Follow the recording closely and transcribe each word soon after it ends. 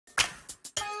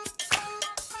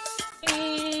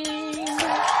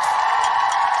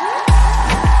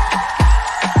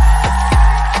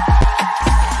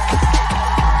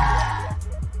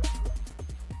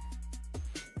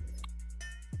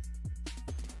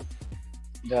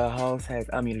The host has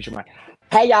unmuted your mic.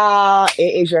 Hey y'all, it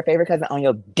is your favorite cousin on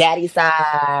your daddy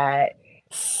side,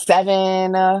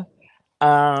 Seven,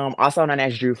 also known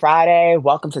as Drew Friday.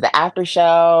 Welcome to the after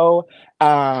show.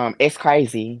 It's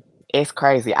crazy. It's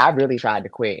crazy. I really tried to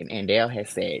quit, and Dale has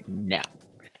said no.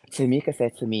 Tamika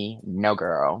said to me, "No,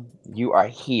 girl, you are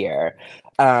here."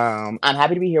 I'm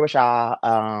happy to be here with y'all.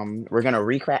 We're gonna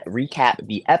recap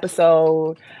the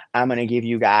episode. I'm gonna give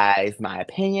you guys my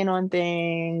opinion on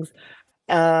things.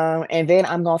 And then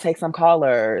I'm gonna take some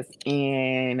callers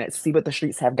and see what the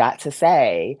streets have got to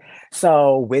say.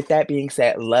 So, with that being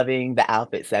said, loving the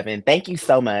outfit, Seven. Thank you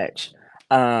so much.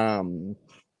 Um,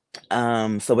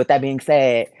 so with that being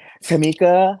said,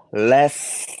 Tamika,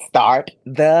 let's start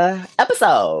the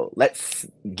episode. Let's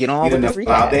get She on with this didn't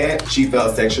allow recap. that. She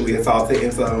felt sexually assaulted,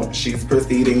 and so she's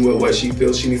proceeding with what she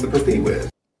feels she needs to proceed with.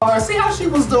 See how she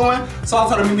was doing? So I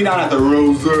told her to meet me down at the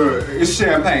Rose. It's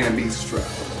champagne and bistro.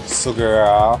 So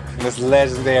girl, this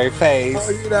legendary face,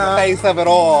 Oh, the face of it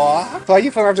all. So how you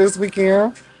feeling after this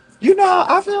weekend?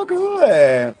 I feel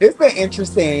good. It's been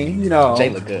interesting, Jay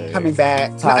look good. coming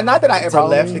back. Talk- Not that I ever Tony.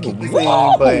 left to keep the scene,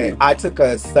 Woo! but I took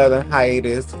a southern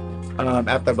hiatus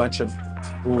after a bunch of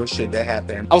bullshit that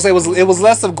happened. I would say it was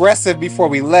less aggressive before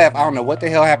we left. I don't know what the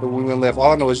hell happened when we left.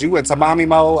 All I know is you went to mommy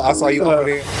mode. I saw you over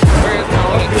there.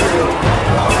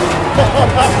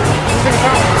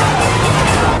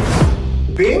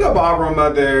 Being a ballroom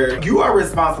mother, you are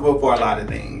responsible for a lot of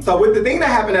things. So with the thing that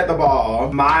happened at the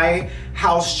ball, my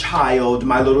house child,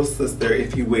 my little sister,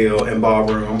 if you will, in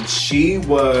ballroom, she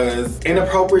was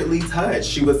inappropriately touched.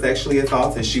 She was sexually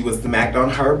assaulted. She was smacked on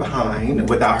her behind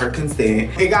without her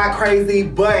consent. It got crazy,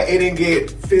 but it didn't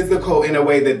get physical in a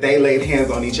way that they laid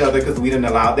hands on each other because we didn't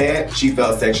allow that. She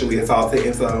felt sexually assaulted,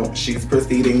 and so she's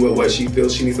proceeding with what she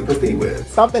feels she needs to proceed with.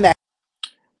 Something that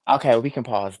Okay, we can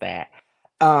pause that.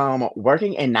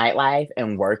 Working in nightlife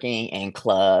and working in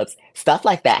clubs, stuff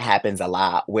like that happens a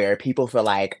lot where people feel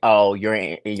like, oh, you're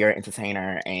an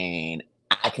entertainer and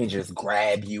I can just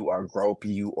grab you or grope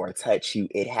you or touch you.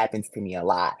 It happens to me a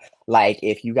lot. Like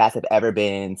if you guys have ever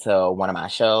been to one of my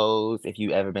shows, if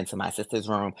you ever been to my sister's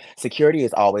room, security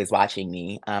is always watching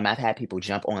me. I've had people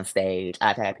jump on stage.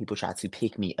 I've had people try to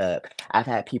pick me up. I've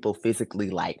had people physically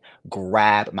like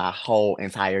grab my whole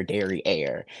entire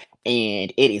derriere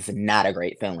and it is not a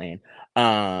great feeling.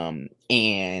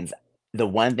 And the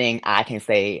one thing I can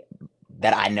say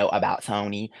that I know about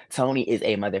Toni, Toni is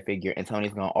a mother figure, and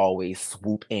Toni's gonna always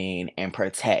swoop in and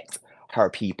protect her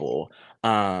people.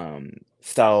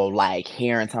 So like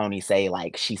hearing Toni say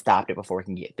like she stopped it before it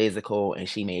can get physical, and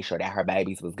she made sure that her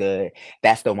babies was good.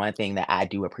 That's the one thing that I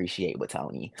do appreciate with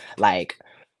Toni. Like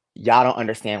y'all don't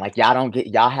understand, like,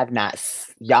 y'all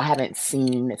haven't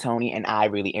seen Toni and I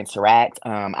really interact.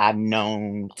 I've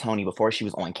known Toni before she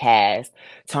was on Cast.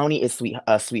 Toni is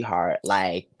a sweetheart.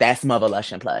 Like, that's Mother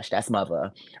Lush and Plush. That's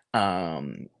Mother.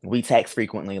 We text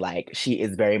frequently. Like, she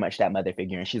is very much that mother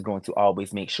figure, and she's going to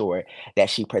always make sure that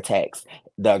she protects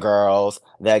the girls,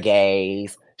 the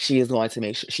gays. She is going to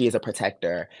make sure she is a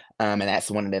protector. And that's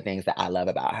one of the things that I love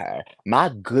about her. My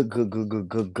good friend,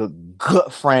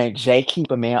 Jae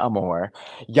Keep Amour.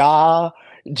 Y'all,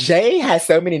 Jay has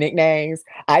so many nicknames.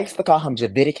 I used to call him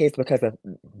Javidicus because of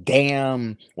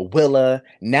damn Willa.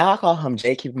 Now I call him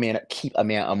Jay Keep a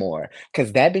Man Amour.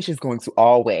 Because that bitch is going to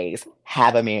always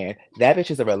have a man. That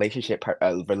bitch is a relationship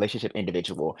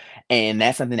individual. And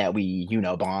that's something that we,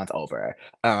 bond over.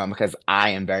 Because I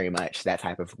am very much that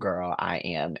type of girl. I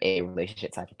am a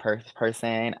relationship type of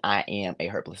person. I am a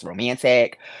hopeless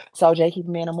romantic. So Jay keep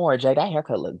man more. Jay, that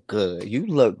haircut look good. You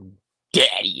look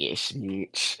daddy-ish,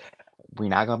 bitch. We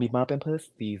not gonna be bumping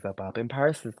pussies or bumping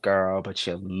purses, girl, but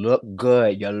you look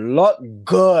good. You look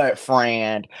good,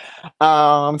 friend.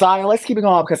 Diane, let's keep it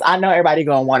going because I know everybody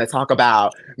gonna want to talk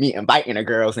about me inviting the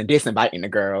girls and disinviting the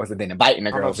girls and then inviting the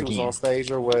I don't know if girls she was again. on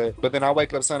stage or what, but then I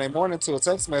wake up Sunday morning to a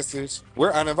text message.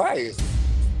 We're uninvited.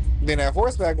 Then that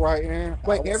horseback riding.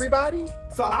 wait, everybody?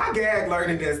 So I gagged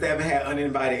learning that Seven had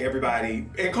uninvited everybody,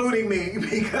 including me,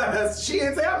 because she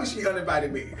didn't tell me she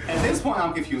uninvited me. At this point,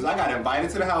 I'm confused. I got invited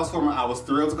to the housewarming. I was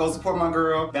thrilled to go support my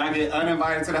girl. Then I get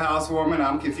uninvited to the housewarming.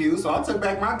 I'm confused. So I took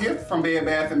back my gift from Bed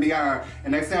Bath & Beyond.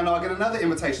 And next thing I know, I get another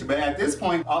invitation. But at this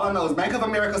point, all I know is Bank of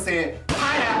America said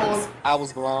pineapples. I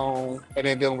was blown. And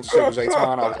then dealing with the shit with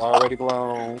JeTwahn, I was already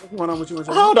blown. What's going on with you and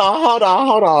Hold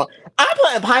on. I'm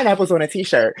putting pineapples on a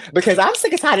t-shirt because I'm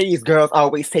sick and tired of these girls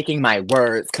always taking my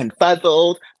words.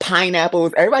 Confuzzled,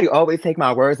 pineapples. Everybody always take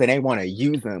my words and they want to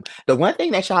use them. The one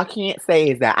thing that y'all can't say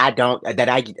is that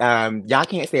y'all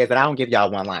can't say is that I don't give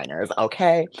y'all one-liners,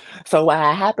 okay? So what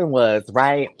happened was,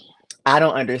 right? I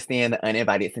don't understand the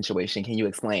uninvited situation. Can you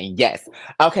explain? Yes.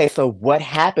 Okay, so what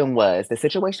happened was the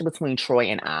situation between Troy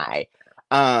and I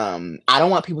don't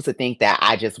want people to think that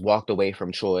I just walked away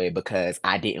from Troy because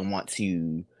I didn't want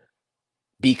to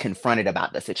be confronted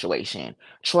about the situation.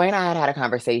 Troy and I had a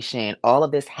conversation. All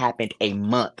of this happened a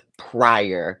month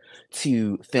prior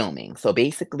to filming. So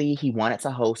basically, he wanted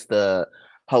to host the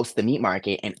meat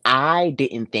market, and I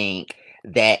didn't think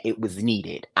that it was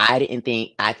needed.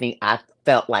 I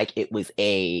felt like it was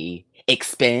a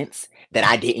expense that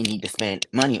I didn't need to spend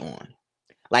money on.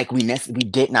 Like we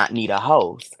did not need a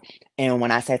host. And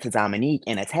when I said to Dominique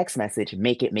in a text message,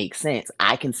 make it make sense,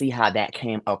 I can see how that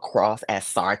came across as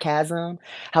sarcasm.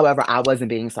 However, I wasn't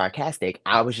being sarcastic.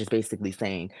 I was just basically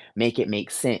saying, make it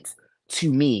make sense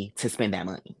to me to spend that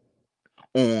money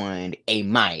on a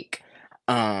mic.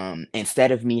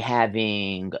 Instead of me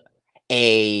having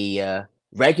a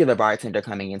regular bartender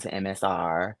coming into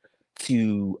MSR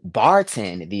to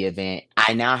bartend the event,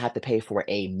 I now have to pay for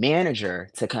a manager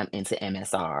to come into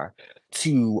MSR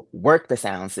to work the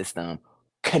sound system,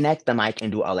 connect the mic,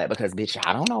 and do all that because, bitch,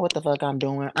 I don't know what the fuck I'm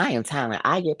doing. I am talent.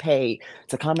 I get paid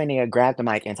to come in there, grab the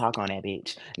mic, and talk on that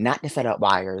bitch, not to set up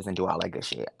wires and do all that good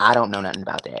shit. I don't know nothing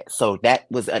about that. So that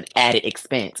was an added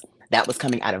expense that was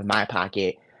coming out of my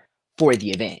pocket for the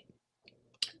event.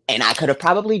 And I could have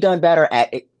probably done better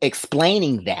at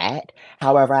explaining that.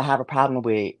 However, I have a problem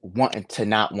with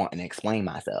not wanting to explain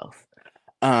myself.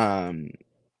 Um,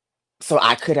 so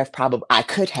I could have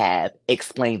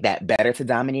explained that better to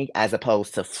Dominique as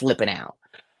opposed to flipping out.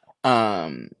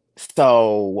 Um,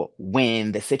 so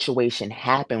when the situation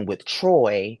happened with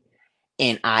Troy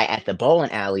and I at the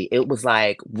bowling alley, it was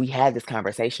like we had this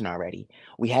conversation already.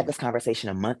 We had this conversation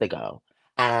a month ago.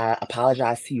 I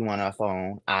apologized to you on our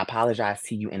phone. I apologized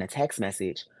to you in a text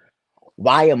message.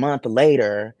 Why a month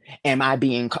later am I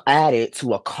being added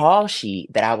to a call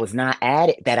sheet that I was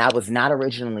not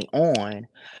originally on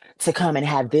to come and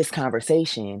have this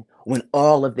conversation when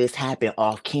all of this happened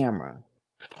off camera?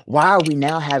 Why are we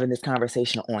now having this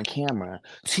conversation on camera?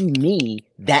 To me,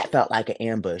 that felt like an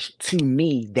ambush. To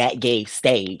me, that gave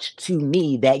stage. To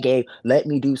me, that gave, let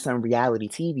me do some reality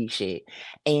TV shit.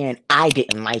 And I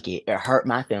didn't like it. It hurt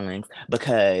my feelings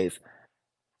because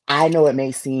I know it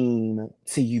may seem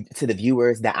to you, to the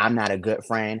viewers, that I'm not a good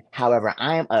friend. However,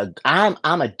 I'm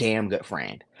a damn good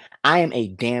friend. I am a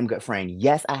damn good friend.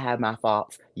 Yes, I have my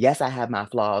faults. Yes, I have my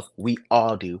flaws. We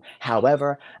all do.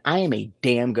 However, I am a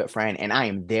damn good friend and I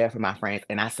am there for my friends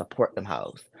and I support them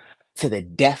hoes to the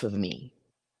death of me.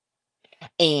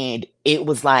 And it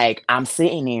was like I'm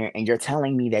sitting there and you're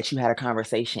telling me that you had a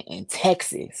conversation in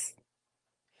Texas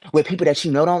with people that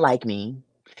you know don't like me,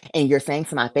 and you're saying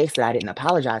to my face that I didn't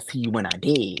apologize to you when I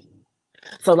did.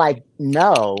 So, like,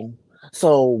 no.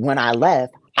 So when I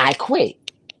left, I quit.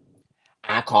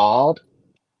 I called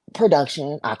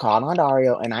production, I called on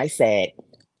Dario, and I said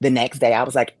the next day, I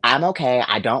was like, I'm okay.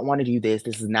 I don't want to do this.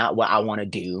 This is not what I want to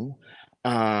do.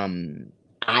 Um,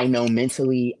 I know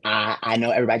mentally, I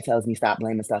know everybody tells me stop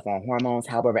blaming stuff on hormones.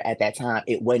 However, at that time,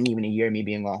 it wasn't even a year of me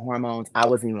being on hormones. I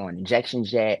wasn't even on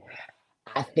injections yet.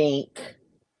 I think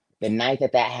the night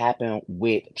that that happened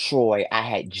with Troy, I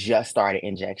had just started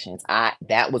injections.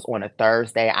 That was on a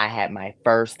Thursday. I had my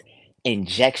first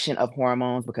injection of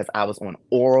hormones because I was on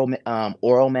oral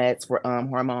meds for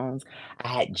hormones. I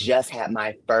had just had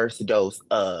my first dose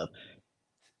of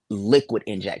liquid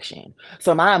injection.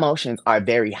 So my emotions are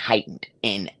very heightened.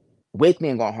 And with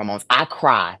being on hormones, I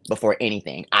cry before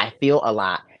anything. I feel a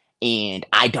lot and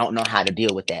I don't know how to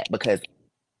deal with that because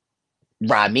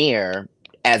Ramir,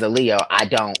 as a Leo, I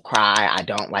don't cry. I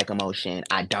don't like emotion.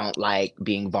 I don't like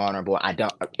being vulnerable.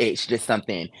 It's just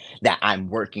something that I'm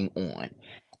working on.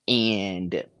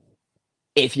 And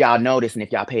if y'all noticed and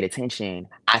if y'all paid attention,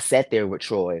 I sat there with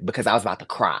Troy because I was about to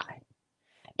cry.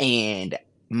 And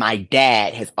my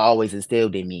dad has always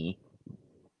instilled in me,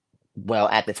 well,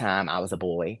 at the time I was a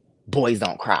boy, boys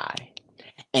don't cry.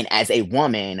 And as a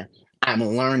woman, I'm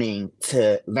learning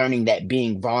that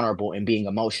being vulnerable and being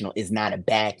emotional is not a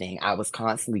bad thing. I was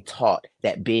constantly taught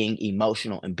that being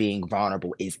emotional and being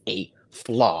vulnerable is a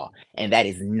flaw, and that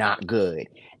is not good.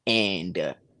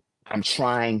 And I'm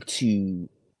trying to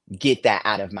get that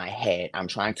out of my head. I'm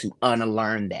trying to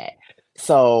unlearn that.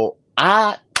 So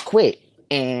I quit.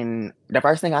 And the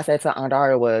first thing I said to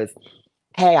Andara was,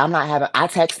 hey, I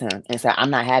texted him and said, I'm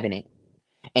not having it.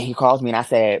 And he calls me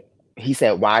and he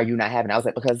said, why are you not having it? I was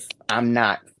like, because I'm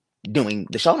not doing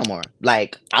the show no more.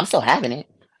 Like, I'm still having it.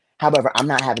 However, I'm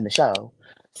not having the show.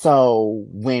 So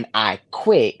when I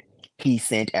quit, he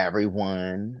sent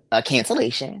everyone a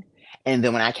cancellation. And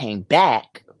then when I came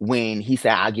back, when he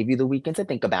said, I'll give you the weekend to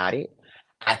think about it,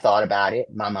 I thought about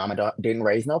it. My mama didn't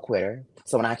raise no quitter.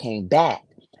 So when I came back,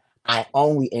 I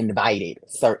only invited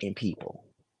certain people.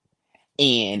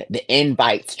 And the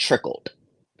invites trickled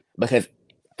because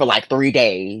for like 3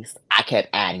 days, I kept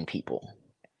adding people.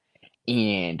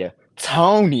 And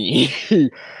Toni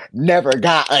never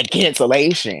got a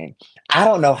cancellation. I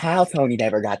don't know how Toni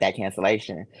never got that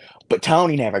cancellation, but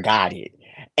Toni never got it.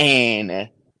 And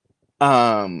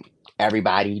um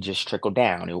everybody just trickled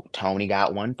down. Toni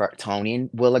got one first. Toni and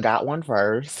Willa got one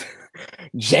first.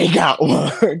 Jay got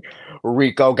one.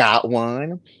 Rico got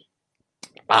one.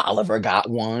 Oliver got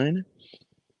one.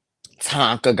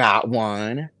 Tonka got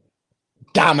one.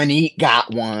 Dominique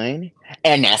got one.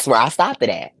 And that's where I stopped it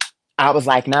at. I was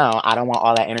like, no, I don't want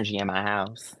all that energy in my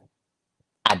house.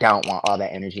 I don't want all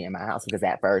that energy in my house because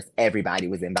at first everybody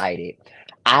was invited.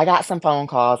 I got some phone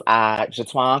calls.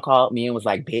 JeTwahn called me and was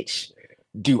like, bitch,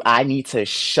 do I need to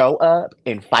show up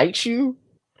and fight you?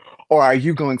 Or are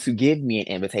you going to give me an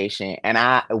invitation?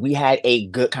 And we had a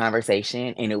good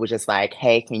conversation and it was just like,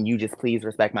 hey, can you just please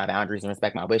respect my boundaries and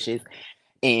respect my wishes?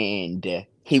 And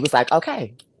he was like,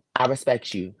 okay, I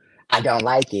respect you. I don't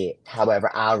like it.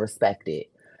 However, I'll respect it.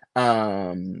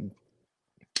 Hi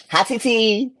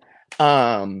TT.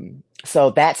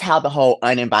 So that's how the whole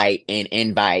uninvite and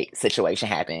invite situation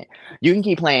happened. You can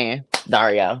keep playing,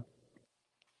 Dario.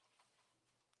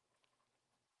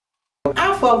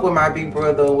 I fuck with my big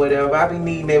brother or whatever. I be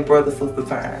needing that brother sister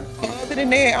time. Other than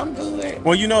that, I'm good.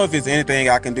 Well, you know, if it's anything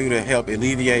I can do to help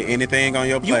alleviate anything on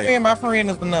your You plate. being my friend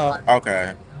is enough.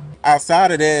 Okay.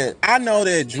 Outside of that, I know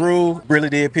that Drew really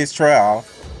did piss Trey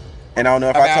off. And I don't know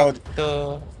if I told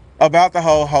you about the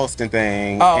whole hosting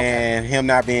thing and him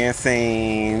not being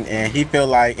seen, and he feel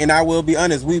like, and I will be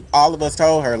honest, all of us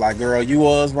told her like, girl, you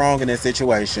was wrong in this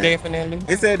situation. Definitely.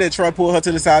 It said that Troy pulled her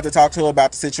to the side to talk to her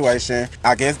about the situation.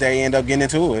 I guess they end up getting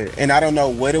into it, and I don't know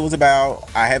what it was about.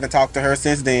 I haven't talked to her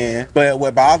since then, but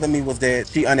what bothered me was that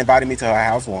she uninvited me to her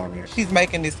housewarming. She's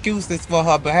making excuses for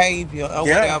her behavior or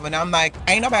whatever, and I'm like,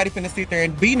 ain't nobody finna sit there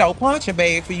and be no punching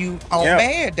bag for you on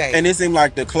bad days. And it seemed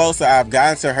like the closer I've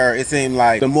gotten to her, it seemed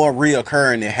like the more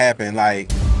reoccurring it happened.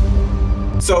 Like,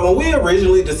 so when we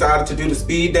originally decided to do the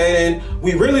speed dating,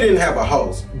 we really didn't have a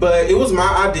host, but it was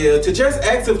my idea to just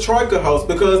ask if Troy could host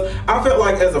because I felt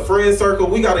like as a friend circle,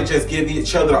 we gotta just give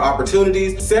each other the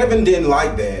opportunities. Seven didn't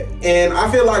like that, and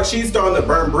I feel like she's starting to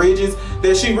burn bridges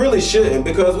that she really shouldn't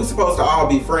because we're supposed to all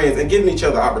be friends and giving each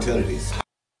other opportunities.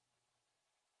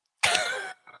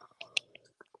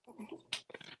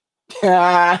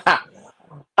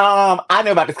 I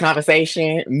know about this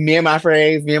conversation. Me and my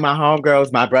friends, me and my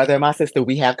homegirls, my brother and my sister,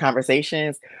 we have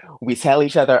conversations. We tell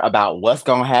each other about what's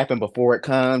going to happen before it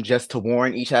comes just to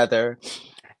warn each other.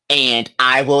 And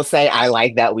I will say I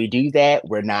like that we do that.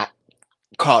 We're not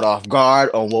caught off guard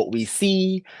on what we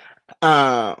see.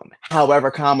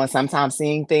 However, sometimes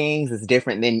seeing things is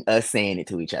different than us saying it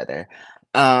to each other.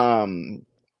 That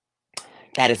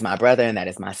is my brother and that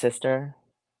is my sister.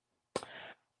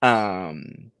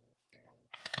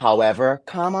 However,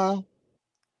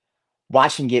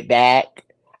 watching it back,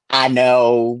 I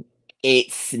know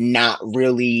it's not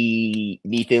really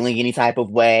me feeling any type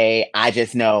of way. I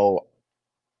just know,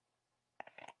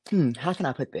 how can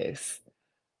I put this?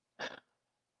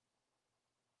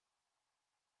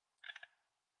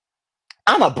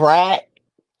 I'm a brat,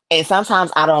 and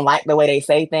sometimes I don't like the way they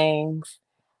say things.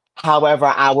 However,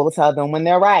 I will tell them when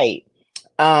they're right.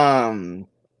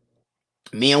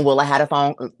 Me and Willa had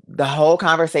the whole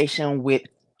conversation with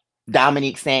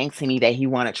Dominique saying to me that he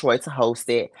wanted Troy to host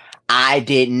it. I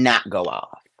did not go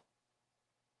off.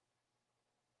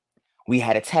 We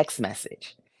had a text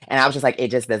message, and I was just like, it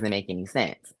just doesn't make any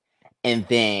sense. And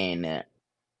then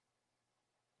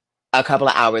a couple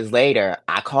of hours later,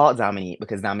 I called Dominique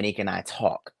because Dominique and I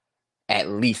talk at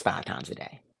least 5 times a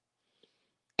day.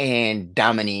 And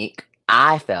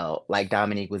I felt like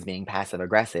Dominique was being passive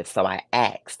aggressive. So I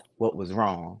asked what was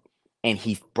wrong. And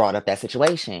he brought up that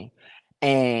situation.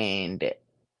 And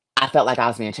I felt like I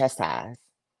was being chastised.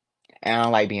 And I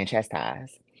don't like being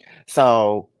chastised.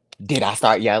 So did I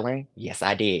start yelling? Yes,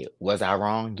 I did. Was I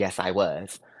wrong? Yes, I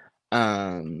was.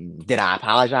 Did I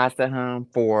apologize to him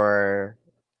for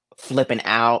flipping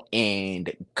out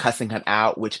and cussing him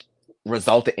out, which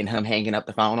resulted in him hanging up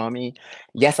the phone on me?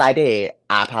 Yes, I did.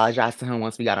 I apologized to him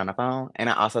once we got on the phone, and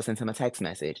I also sent him a text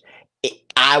message.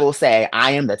 I will say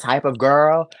I am the type of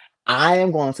girl, I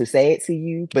am going to say it to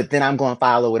you, but then I'm going to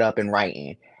follow it up in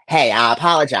writing. Hey, I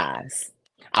apologize.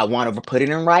 I want to put it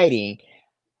in writing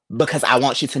because I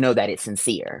want you to know that it's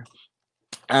sincere.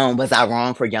 Was I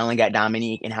wrong for yelling at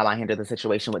Dominique and how I handled the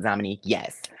situation with Dominique?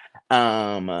 Yes.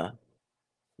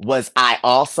 Was I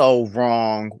also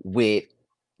wrong with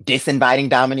disinviting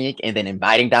Dominique and then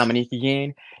inviting Dominique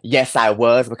again? Yes, I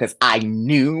was, because I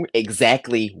knew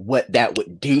exactly what that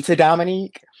would do to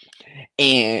Dominique.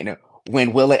 And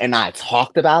when Willa and I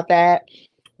talked about that,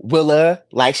 Willa,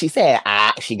 like she said,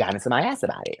 she got into my ass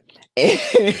about it.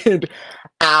 And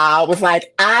I was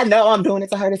like, I know I'm doing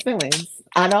it to hurt his feelings.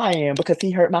 I know I am, because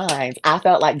he hurt mine. I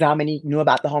felt like Dominique knew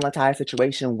about the whole entire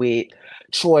situation with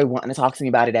Troy wanting to talk to me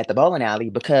about it at the bowling alley,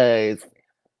 because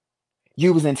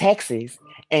you was in Texas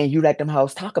and you let them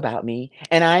hoes talk about me,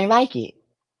 and I ain't like it.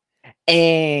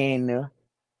 And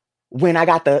when I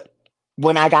got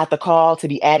the call to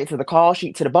be added to the call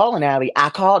sheet to the bowling alley, I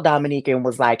called Dominique and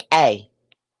was like, hey,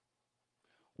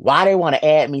 why they want to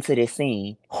add me to this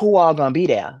scene? Who all gonna be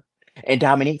there? And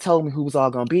Dominique told me who was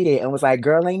all gonna be there and was like,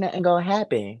 girl, ain't nothing gonna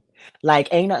happen. Like,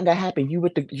 ain't nothing gonna happen. You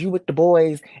with the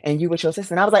boys and you with your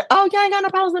sister. And I was like, oh, y'all ain't got no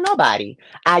problems with nobody.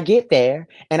 I get there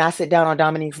and I sit down on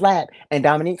Dominique's lap and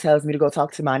Dominique tells me to go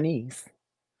talk to my niece.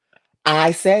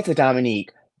 I said to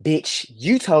Dominique, bitch,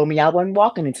 you told me I wasn't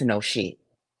walking into no shit.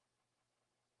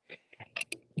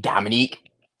 Dominique,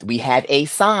 we have a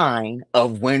sign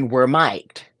of when we're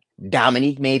mic'd.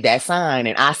 Dominique made that sign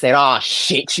and I said, oh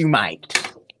shit, you mic'd.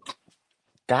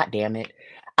 God damn it.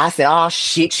 I said, oh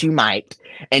shit, you mic'd.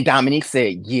 And Dominique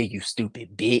said, yeah, you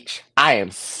stupid bitch. I am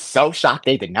so shocked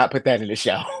they did not put that in the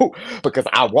show because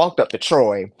I walked up to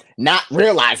Troy, not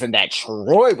realizing that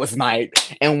Troy was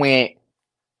mic'd, and went,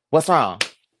 what's wrong?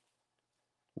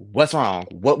 What's wrong?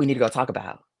 What we need to go talk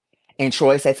about? And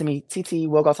Troy said to me, TT,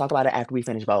 we'll go talk about it after we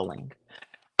finish bowling.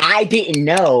 I didn't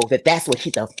know that that's what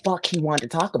the fuck he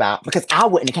wanted to talk about, because I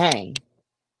wouldn't have came.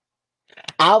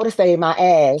 I would have stayed my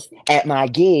ass at my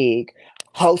gig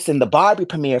hosting the Barbie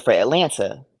premiere for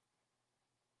Atlanta.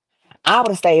 I would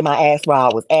have stayed my ass where I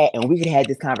was at and we could have had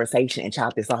this conversation and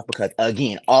chopped this off, because,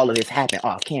 again, all of this happened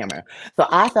off camera. So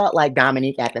I felt like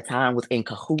Dominique at the time was in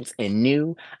cahoots and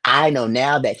knew. I know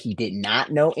now that he did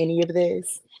not know any of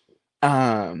this.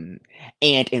 And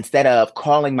instead of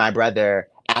calling my brother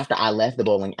after I left the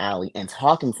bowling alley and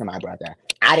talking to my brother,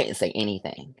 I didn't say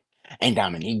anything. And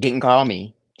Dominique didn't call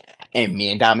me. And me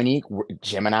and Dominique were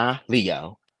Gemini,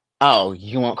 Leo. Oh,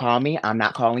 you won't call me? I'm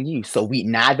not calling you. So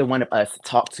neither one of us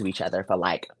talked to each other for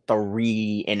like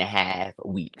 3.5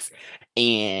 weeks.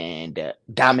 And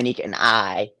Dominique and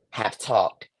I have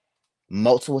talked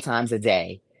multiple times a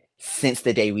day since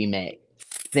the day we met.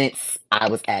 Since I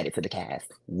was added to the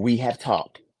cast, we have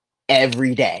talked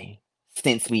every day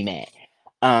since we met.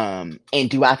 And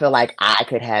do I feel like I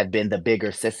could have been the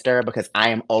bigger sister, because I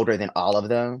am older than all of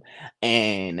them,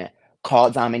 and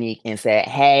called Dominique and said,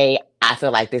 hey, I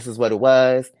feel like this is what it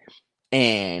was,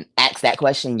 and asked that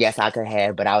question? Yes, I could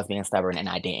have, but I was being stubborn and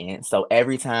I didn't. So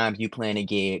every time you plan a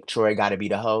gig, Troy got to be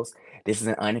the host. This is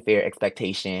an unfair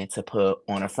expectation to put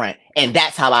on a front. And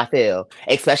that's how I feel,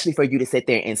 especially for you to sit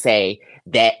there and say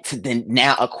that, to then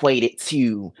now equate it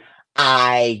to,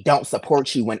 I don't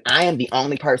support you, when I am the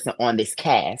only person on this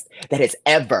cast that has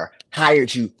ever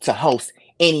hired you to host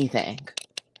anything.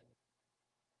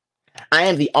 I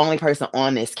am the only person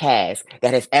on this cast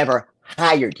that has ever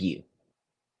hired you.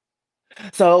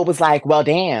 So it was like, well,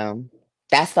 damn,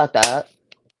 that's fucked up.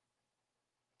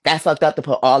 That's fucked up to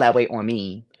put all that weight on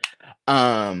me.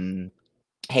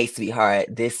 Hey,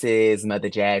 sweetheart, this is Mother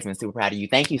Jasmine. Super proud of you.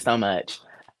 Thank you so much.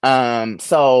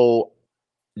 So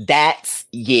that's,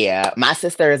 yeah, my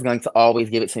sister is going to always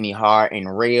give it to me hard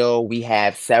and real. We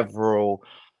have several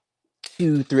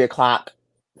 2, 3 o'clock,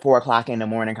 4 o'clock in the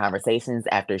morning conversations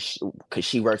after, because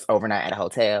she works overnight at a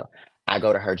hotel. I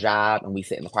go to her job and we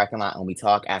sit in the parking lot and we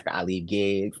talk after I leave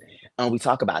gigs, and we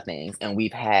talk about things. And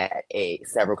we've had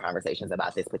several conversations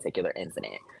about this particular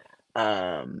incident.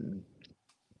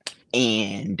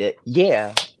 And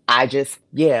yeah,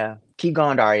 keep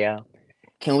going, Dario.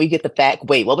 Can we get the fact?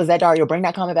 Wait, what was that, Dario? Bring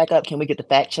that comment back up. Can we get the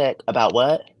fact check about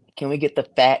what? Can we get the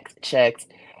fact checked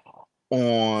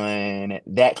on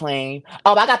that claim?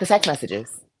 Oh, I got the text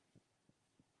messages.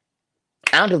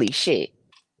 I don't delete shit.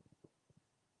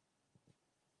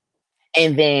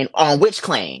 And then on which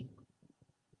claim?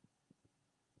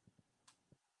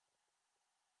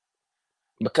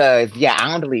 Because yeah, I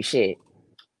don't delete shit.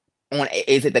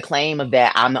 Is it the claim of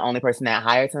that I'm the only person that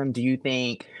hired him? Do you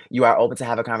think you are open to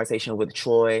have a conversation with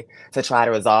Troy to try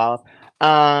to resolve?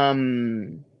 I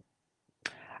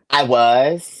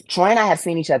was. Troy and I have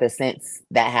seen each other since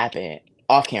that happened.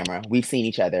 Off camera, we've seen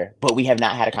each other, but we have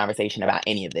not had a conversation about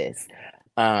any of this.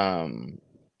 I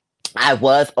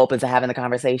was open to having the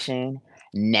conversation.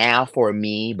 Now for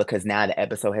me, because now the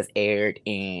episode has aired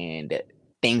and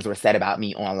things were said about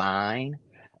me online,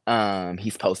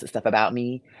 he's posted stuff about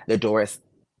me, the door is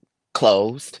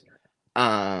closed.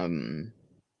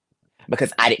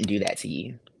 because I didn't do that to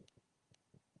you.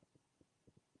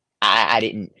 I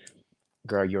didn't,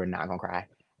 girl, you're not gonna cry.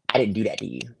 I didn't do that to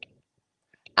you.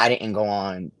 I didn't go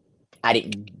on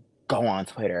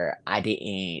Twitter. I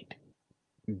didn't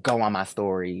go on my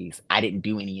stories. I didn't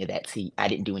do any of that to you. I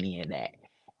didn't do any of that.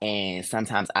 And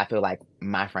sometimes I feel like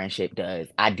my friendship does.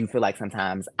 I do feel like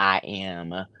sometimes I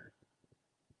am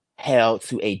held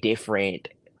to a different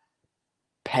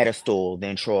pedestal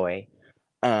than Troy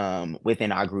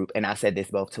within our group. And I said this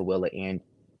both to Willa and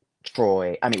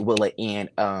Willa and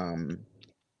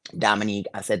Dominique.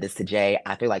 I said this to Jay.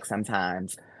 I feel like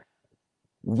sometimes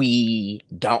we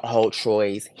don't hold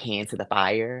Troy's hand to the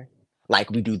fire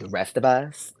like we do the rest of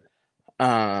us.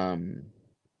 And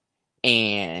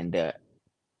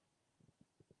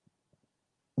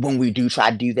when we do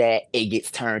try to do that, it gets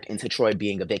turned into Troy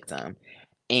being a victim.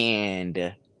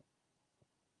 And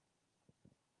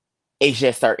it's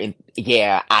just certain,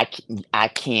 I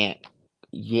can't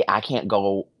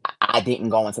go, I didn't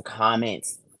go into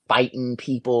comments fighting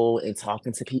people and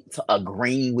talking to people,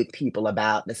 agreeing with people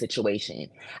about the situation.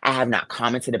 I have not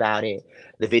commented about it.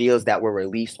 The videos that were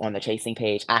released on the Chasing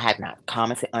page, I have not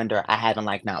commented under. I haven't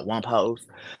liked not one post,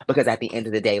 because at the end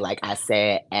of the day, like I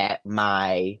said at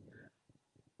my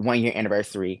 1-year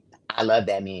anniversary, I love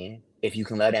that man. If you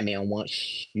can love that man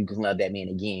once, you can love that man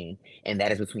again. And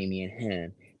that is between me and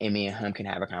him. And me and him can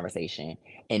have a conversation.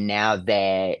 And now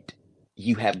that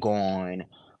you have gone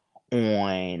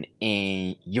on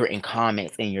and you're in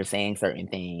comments and you're saying certain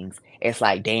things, it's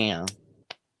like, damn.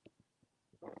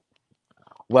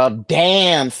 Well,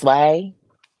 damn, Sway.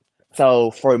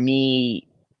 So for me,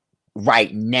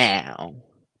 right now,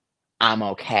 I'm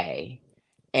okay.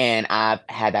 And I've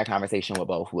had that conversation with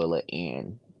both Willa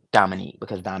and Dominique,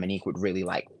 because Dominique would really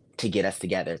like to get us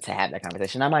together to have that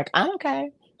conversation. I'm like, I'm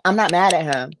okay. I'm not mad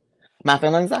at him. My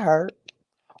feelings are hurt.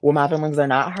 Well, my feelings are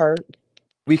not hurt.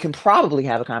 We can probably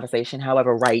have a conversation.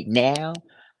 However, right now,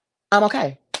 I'm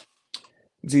okay.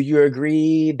 Do you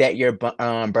agree that you're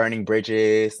burning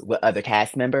bridges with other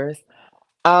cast members?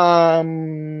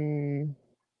 No,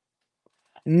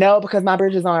 because my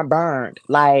bridges aren't burned.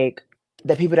 Like,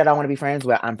 the people that I want to be friends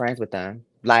with, I'm friends with them.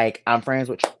 Like, I'm friends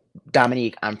with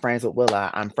Dominique. I'm friends with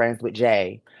Willa. I'm friends with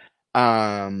Jay.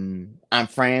 I'm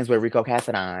friends with Rico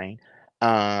Cassadine.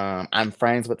 I'm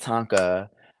friends with Tonka.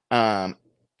 I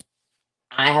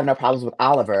have no problems with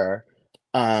Oliver.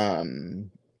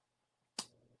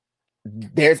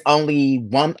 There's only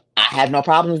one I have no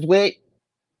problems with: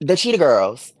 the Cheetah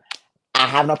Girls. I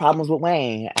have no problems with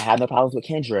Wayne. I have no problems with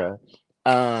Kendra.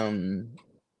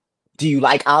 Do you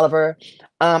like Oliver?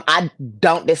 I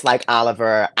don't dislike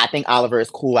Oliver. I think Oliver is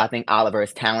cool. I think Oliver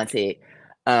is talented.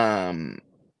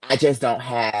 I just don't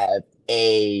have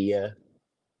a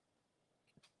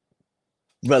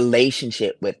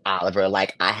relationship with Oliver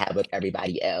like I have with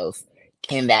everybody else.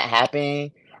 Can that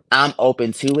happen? I'm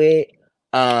open to it.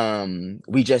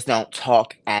 We just don't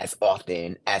talk as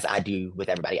often as I do with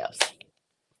everybody else.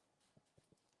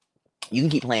 You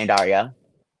can keep playing, Daria.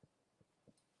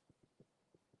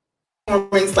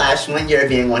 Slash 1 year of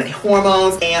being on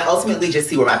hormones, and ultimately just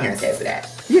see where my parents' heads are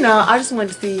at. You know, I just wanted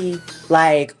to see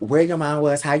like where your mind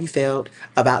was, how you felt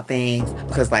about things,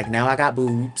 because like now I got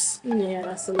boobs. Yeah,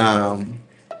 that's a lot.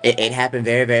 It happened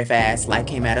very, very fast. Life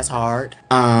came at us hard.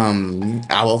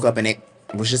 I woke up and it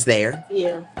was just there.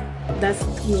 Yeah,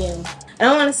 I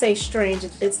don't want to say strange. I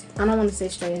don't want to say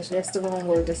strange. That's the wrong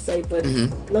word to say, but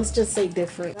let's just say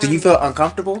different. Do you feel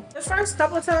uncomfortable? The first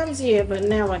couple of times, yeah, but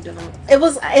now I don't. It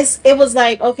was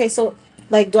like, okay, so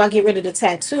like, do I get rid of the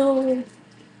tattoo?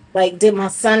 Like, did my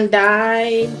son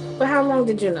die? But how long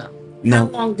did you know? No.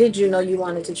 How long did you know you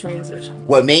wanted to transition?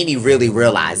 What made me really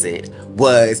realize it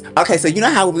was, okay, so you know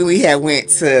how we had went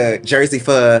to Jersey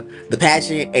for the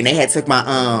pageant and they had took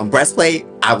my breastplate?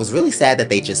 I was really sad that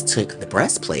they just took the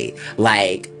breastplate.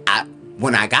 Like,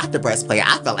 when I got the breastplate,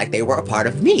 I felt like they were a part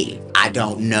of me. I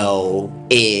don't know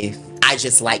if I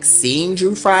just like seeing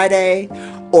Drew Friday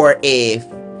or if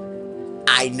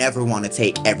I never want to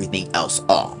take everything else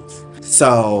off.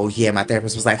 So, yeah, my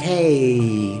therapist was like,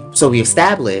 hey, so we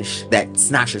established that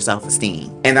it's not your self-esteem.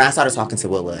 And then I started talking to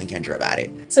Willa and Kendra about it.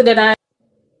 So did I?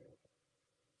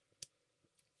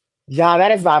 Yeah,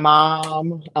 that is my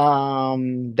mom.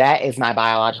 That is my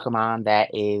biological mom. That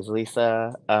is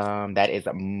Lisa. That is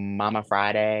Mama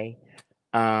Friday.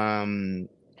 Having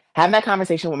that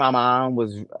conversation with my mom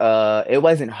was, it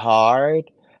wasn't hard.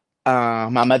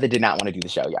 My mother did not want to do the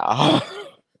show, y'all.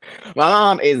 My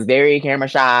mom is very camera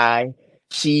shy.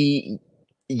 She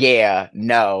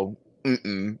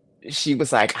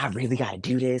was like, I really gotta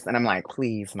do this. And I'm like,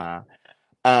 please, Ma.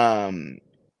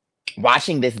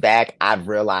 Watching this back, I've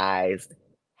realized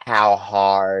how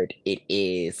hard it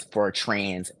is for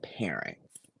trans parents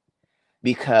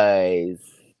because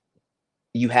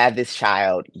you have this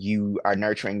child, you are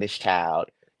nurturing this child,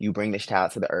 you bring this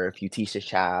child to the earth, you teach this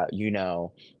child,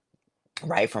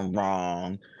 right from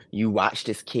wrong. You watch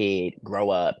this kid grow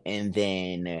up, and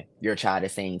then your child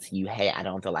is saying to you, "Hey, I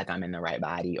don't feel like I'm in the right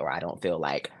body, or I don't feel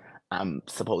like I'm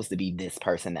supposed to be this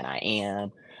person that I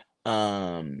am."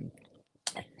 Um,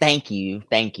 Thank you,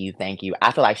 thank you, thank you.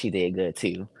 I feel like she did good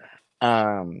too.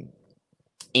 Um,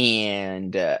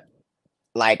 and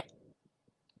like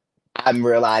I'm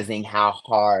realizing how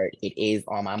hard it is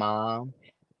on my mom.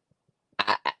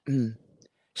 I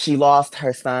she lost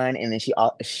her son, and then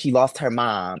she lost her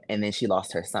mom, and then she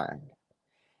lost her son.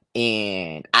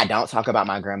 And I don't talk about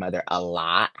my grandmother a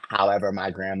lot. However,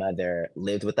 my grandmother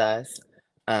lived with us.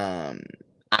 Um,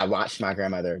 I watched my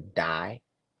grandmother die.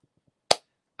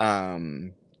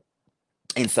 Um,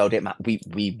 and so did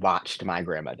we watched my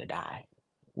grandmother die.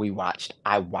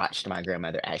 I watched my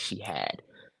grandmother as she had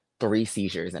 3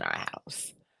 seizures in our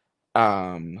house.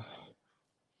 Um,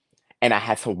 and I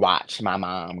had to watch my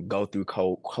mom go through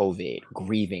COVID,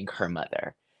 grieving her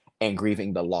mother and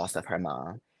grieving the loss of her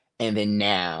mom. And then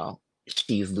now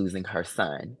she's losing her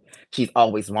son. She's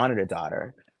always wanted a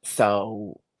daughter.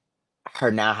 So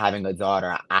her now having a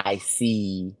daughter,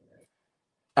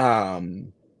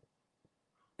 um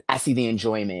I see the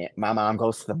enjoyment. My mom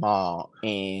goes to the mall,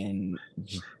 and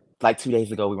like 2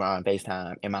 days ago we were on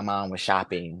FaceTime and my mom was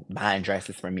shopping, buying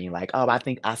dresses for me, like, oh, I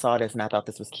think I saw this and I thought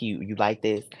this was cute. You like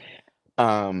this?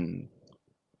 Um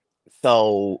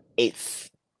So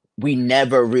we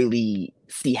never really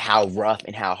see how rough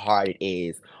and how hard it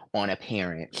is on a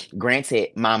parent. Granted,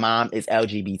 my mom is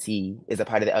LGBT, is a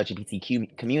part of the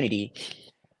LGBTQ community.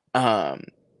 Um,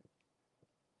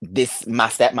 my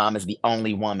stepmom is the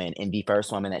only woman and the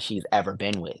first woman that she's ever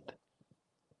been with.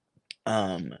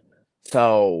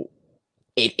 So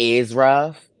it is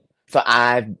rough. So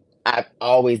I've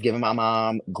always given my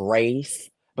mom grace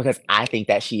because I think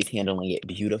that she's handling it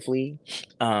beautifully.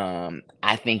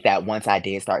 I think that once I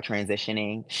did start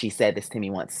transitioning, she said this to me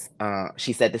once.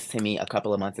 She said this to me a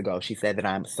couple of months ago. She said that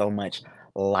I'm so much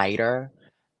lighter.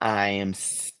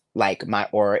 Like my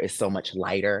aura is so much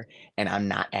lighter and I'm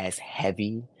not as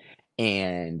heavy.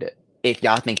 And if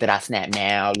y'all think that I snap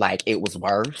now, like it was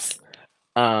worse.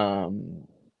 Um,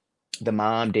 the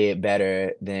mom did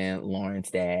better than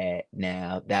Lauren's dad.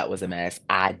 Now, that was a mess.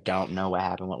 I don't know what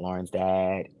happened with Lauren's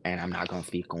dad, and I'm not gonna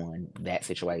speak on that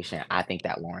situation. I think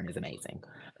that Lauren is amazing.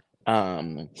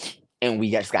 And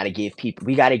we just gotta give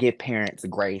parents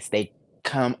grace.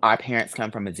 Our parents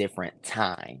come from a different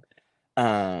time.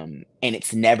 And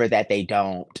it's never that they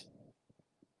don't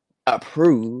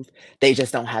approve, they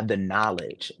just don't have the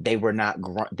knowledge. They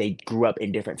grew up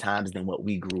in different times than what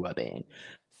we grew up in.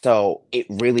 So it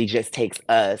really just takes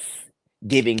us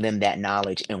giving them that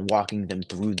knowledge and walking them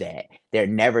through that. They're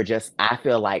never just I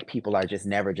feel like people are just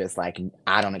never just like,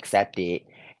 I don't accept it.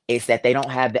 It's that they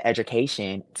don't have the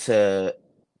education to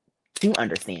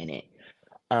understand it.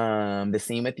 The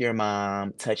scene with your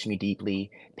mom touched me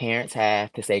deeply. Parents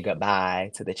have to say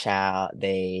goodbye to the child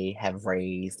they have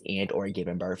raised and or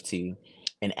given birth to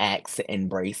and ask to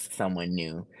embrace someone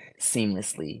new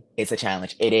seamlessly. It's a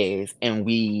challenge. It is. And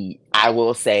I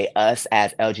will say, us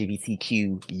as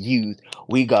LGBTQ youth,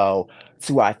 we go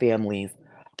to our families,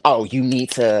 oh, you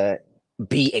need to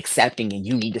be accepting and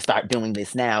you need to start doing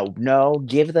this now. No,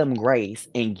 give them grace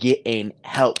and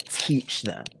help teach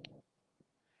them.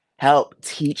 Help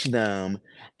teach them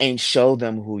and show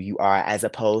them who you are as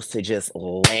opposed to just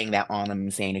laying that on them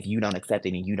and saying, if you don't accept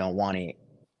it and you don't want it.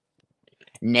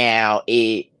 Now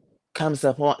it comes to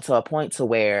a point to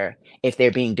where if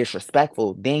they're being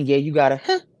disrespectful, then yeah, you gotta,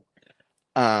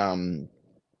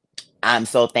 I'm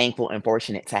so thankful and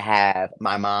fortunate to have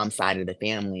my mom's side of the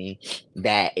family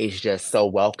that is just so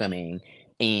welcoming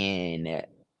and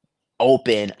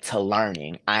open to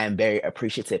learning. I am very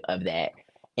appreciative of that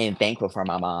and thankful for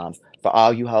my moms. For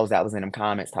all you hoes that was in them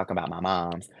comments talking about my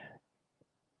moms,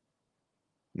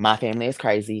 my family is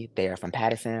crazy. They are from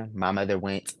Paterson.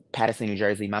 Paterson, New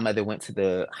Jersey. My mother went to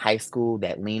the high school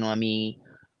that Lean On Me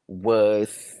was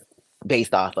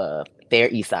based off of. Their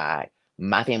East Side.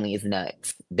 My family is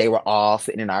nuts. They were all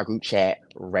sitting in our group chat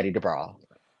ready to brawl.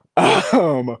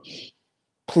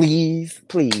 Please,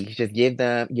 please just give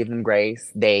them grace.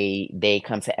 They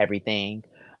come to everything.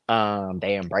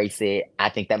 They embrace it. I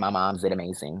think that my moms did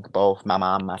amazing. Both my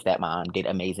mom and my stepmom did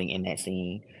amazing in that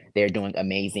scene. They're doing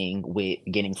amazing with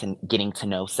getting to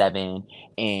know Sevyen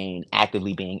and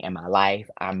actively being in my life.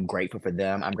 I'm grateful for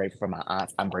them. I'm grateful for my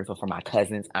aunts. I'm grateful for my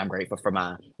cousins. I'm grateful for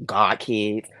my god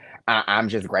kids. I'm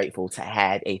just grateful to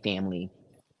have a family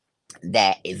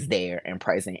that is there and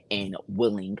present and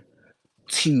willing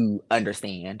to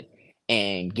understand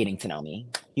and getting to know me.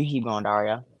 You keep going,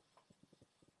 Daria.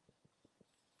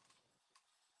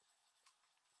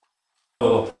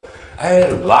 Oh, I had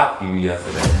to block you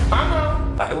yesterday.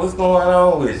 Like, what's going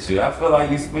on with you? I feel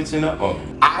like you switching up on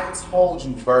me. I told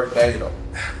you verbatim.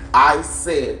 I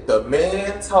said the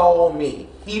man told me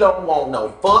he don't want no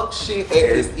fuck shit at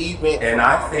this event. And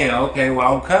I said, okay,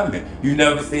 well, I'm coming. You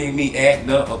never seen me act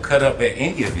up or cut up at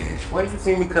any event. Where did you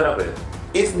see me cut up at?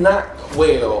 It's not,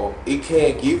 well, it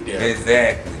can't get there.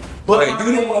 Exactly. But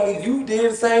you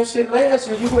did the same shit last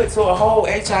year. You went to a whole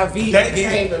HIV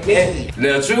event.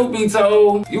 Now, truth be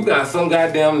told, you got some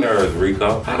goddamn nerves,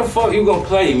 Rico. How the fuck you gonna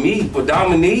play me for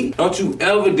Dominique? Don't you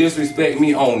ever disrespect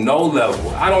me on no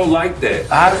level. I don't like that.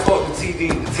 How the fuck the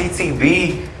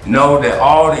TTB know that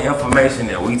all the information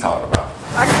that we talk about?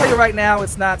 I can tell you right now,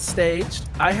 it's not staged.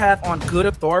 I have on good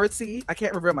authority. I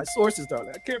can't reveal my sources,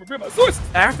 darling. I can't reveal my sources.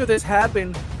 After this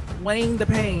happened, Wayne the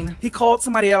Pain, he called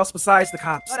somebody else besides the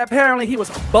cops. But apparently he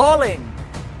was bawling.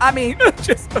 I mean,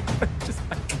 just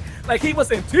like he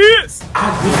was in tears.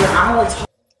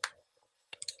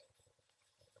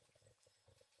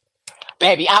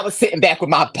 Baby, I was sitting back with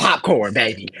my popcorn,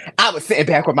 baby. I was sitting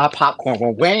back with my popcorn.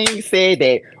 When Wayne said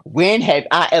that, when have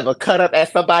I ever cut up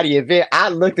at somebody's event? I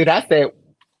looked at it, I said,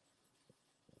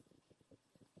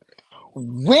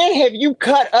 when have you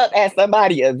cut up at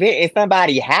somebody's event in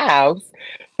somebody's house?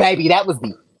 Baby, that was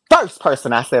the first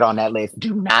person I said on that list.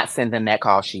 Do not send them that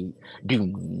call sheet.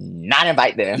 Do not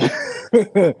invite them.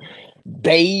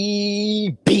 Baby.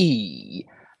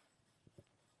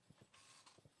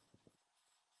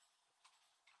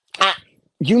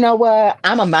 You know what?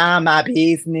 I'ma mind my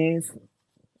business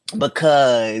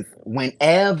because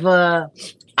whenever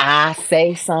I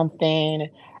say something,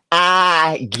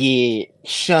 I get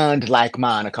shunned like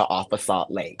Monica off of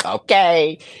Salt Lake,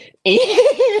 okay?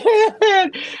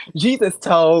 Jesus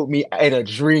told me in a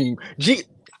dream.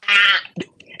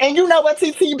 And you know what,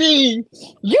 TTB?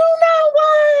 You know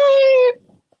what?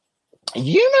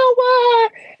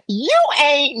 You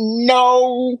ain't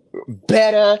no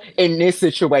better in this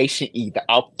situation either,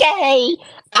 okay?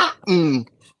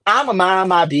 I'ma mind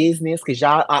my business because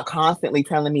y'all are constantly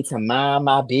telling me to mind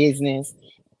my business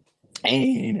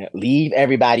and leave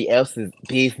everybody else's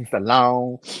business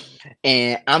alone.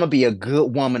 And I'm gonna be a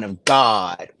good woman of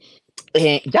God.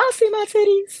 And y'all see my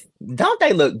titties? Don't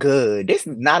they look good? This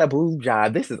is not a boob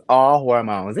job. This is all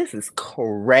hormones. This is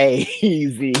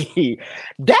crazy.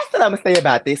 That's what I'm gonna say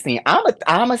about this scene. I'm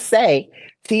gonna say,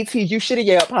 TT, you should have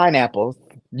yelled pineapples.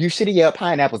 You should have yelled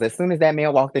pineapples as soon as that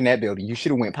man walked in that building. You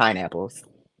should have went pineapples.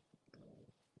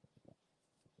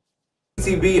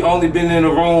 TB only been in the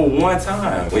room one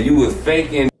time when you was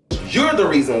faking. You're the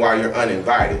reason why you're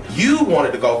uninvited. You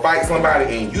wanted to go fight somebody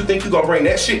and you think you're gonna bring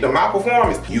that shit to my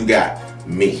performance? You got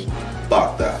me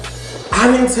fucked up.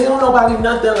 I didn't tell nobody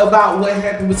nothing about what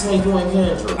happened between you and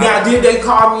Kendra. Now, did they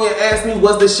call me and ask me,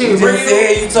 was the shit real?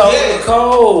 You told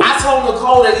Nicole. I told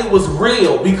Nicole that it was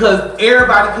real because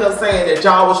everybody kept saying that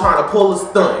y'all was trying to pull a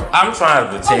stunt. I'm trying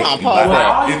to protect you.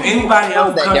 If anybody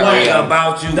else comes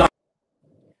about you,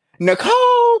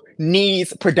 Nicole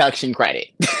needs production credit.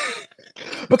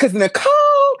 Because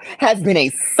Nicole has been a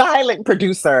silent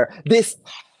producer this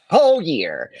whole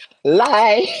year.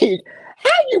 Like, how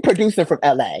you producing from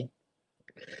LA?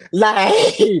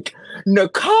 Like,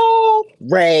 Nicole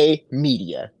Ray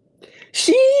Media.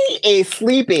 She is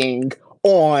sleeping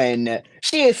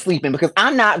because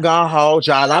I'm not gonna hold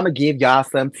y'all. I'm gonna give y'all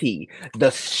some tea. The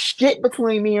shit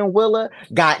between me and Willa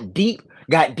got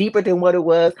deeper than what it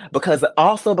was because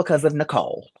of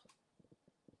Nicole.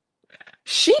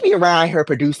 She be around here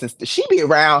producing. She be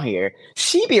around here.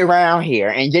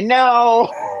 And you know,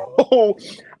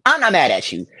 I'm not mad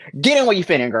at you. Get in where you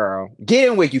fit in, girl. Get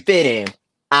in where you fit in.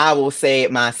 I will say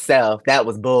it myself. That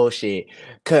was bullshit.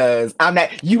 Cause I'm not.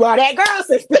 You are that girl,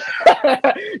 sister.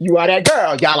 You are that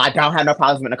girl. Y'all, I don't have no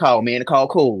problems with Nicole. Me and Nicole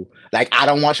cool. Like, I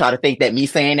don't want y'all to think that me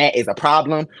saying that is a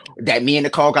problem. That me and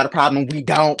Nicole got a problem. We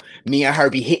don't. Me and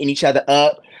her be hitting each other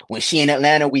up. When she in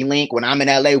Atlanta, we link. When I'm in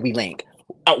LA, we link.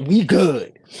 We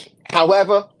good.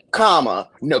 However,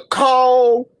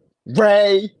 Nicole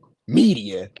Ray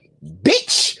Media,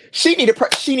 bitch, she need a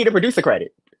producer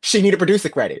credit. She need a producer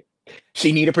credit.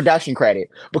 She need a production credit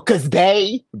because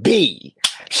baby,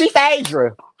 she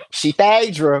Phaedra. She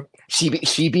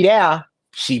be there.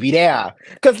 She be there.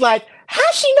 Cause like,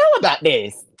 how she know about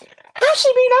this? How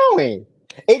she be knowing?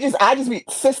 I just be,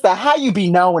 sister, how you be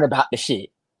knowing about the shit?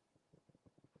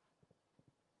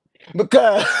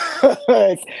 Because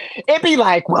it be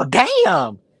like, well, damn,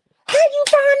 how you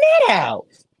find that out?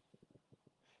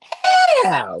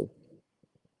 How?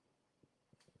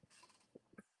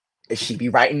 She be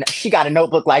writing. She got a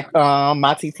notebook like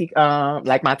my TT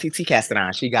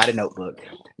Cassadine. She got a notebook.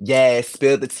 Yes,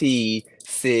 spill the tea,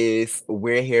 sis.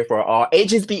 We're here for all. I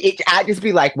just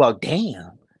be like, well,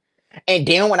 damn. And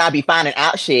then when I be finding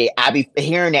out shit, I be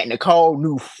hearing that Nicole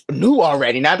knew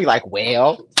already, and I be like,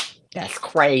 well, that's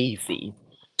crazy.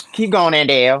 Keep going,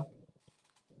 Andale.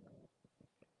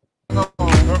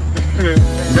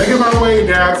 Making my way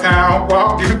downtown,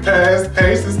 walking past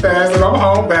Paces fast, and I'm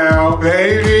homebound.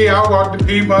 Baby, I walked the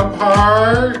people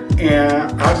apart,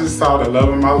 and I just saw the love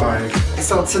of my life.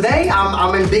 So today,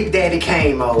 I'm in Big Daddy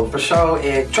Cain mode, for sure,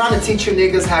 and trying to teach you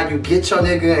niggas how you get your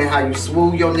nigga, and how you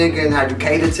swoo your nigga, and how you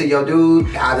cater to your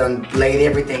dude. I done laid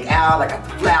everything out. I got the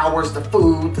flowers, the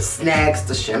food, the snacks,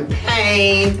 the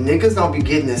champagne. Niggas don't be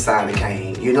getting inside the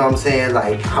Cain, you know what I'm saying?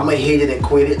 Like, I'm a hit it and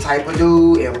quit it type of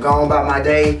dude, and I'm going about my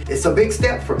day. It's a big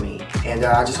step for me, and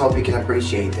I just hope you can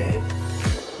appreciate that.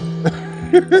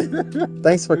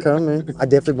 Thanks for coming. I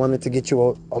definitely wanted to get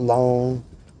you alone,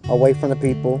 away from the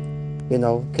people, you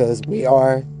know, because we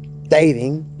are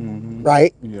dating,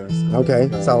 right? Yes. Okay,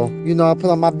 so, you know, I put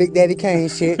on my Big Daddy Cain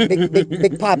shit,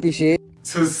 big poppy shit.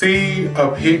 To see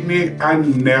a picnic, I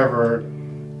never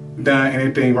done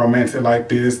anything romantic like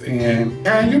this, and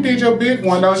you did your big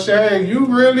one though, Shay. You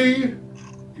really,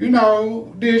 you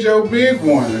know, did your big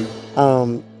one.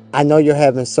 I know you're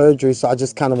having surgery, so I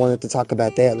just kind of wanted to talk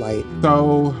about that. Like,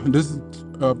 so this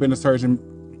has been a surgeon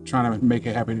trying to make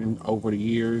it happen over the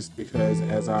years, because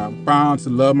as I found to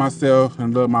love myself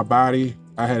and love my body,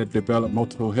 I had to develop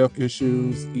multiple health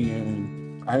issues,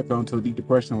 and I had gone to a deep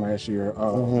depression last year.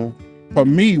 For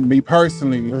me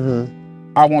personally,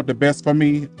 I want the best for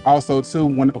me. Also, too,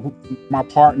 when my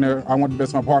partner, I want the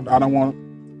best for my partner. I don't want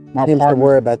my partner to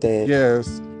worry about that.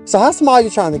 Yes. So how small are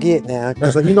you trying to get now?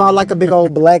 Because you know I like a big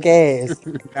old black ass.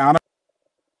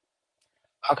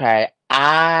 Okay,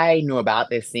 I knew about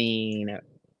this scene.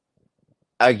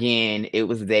 Again, it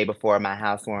was the day before my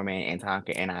housewarming, and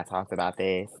Tonka and I talked about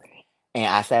this. And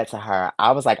I said to her,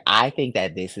 I was like, I think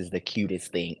that this is the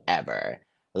cutest thing ever.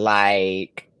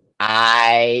 Like,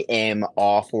 I am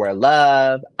all for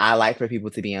love. I like for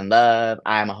people to be in love.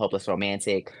 I'm a hopeless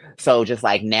romantic. So just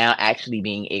like now actually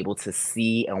being able to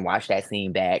see and watch that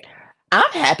scene back,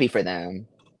 I'm happy for them.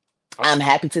 I'm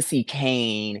happy to see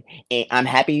Cain, and I'm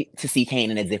happy to see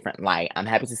Cain in a different light. I'm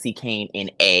happy to see Cain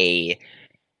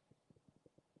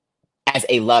as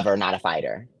a lover, not a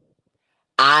fighter.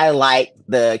 I like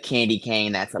the candy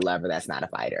cane that's a lover, that's not a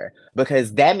fighter.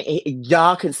 Because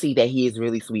y'all can see that he is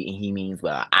really sweet and he means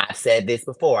well. I've said this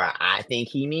before. I think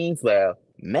he means well.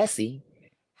 Messy.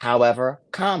 However,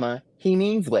 he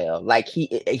means well. Like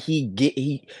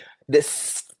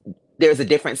there's a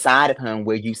different side of him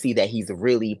where you see that he's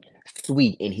really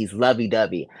sweet and he's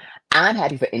lovey-dovey. I'm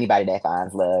happy for anybody that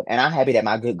finds love. And I'm happy that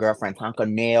my good girlfriend, Tonka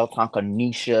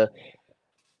Nisha,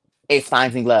 is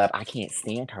finding love. I can't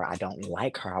stand her. I don't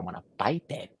like her. I want to fight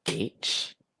that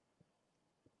bitch.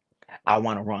 I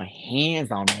want to run hands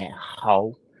on that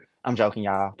hoe. I'm joking,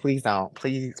 y'all. Please don't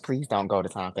go to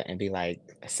Tonka and be like,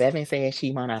 Sevyen says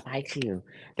she want to fight you.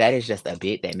 That is just a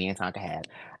bit that me and Tonka have.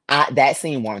 That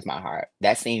scene warms my heart.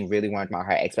 That scene really warms my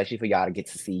heart, especially for y'all to get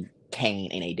to see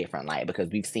Cain in a different light, because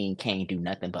we've seen Cain do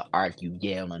nothing but argue,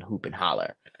 yell, and hoop and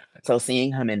holler. So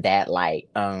seeing him in that light,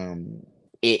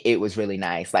 it was really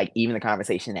nice. Like, even the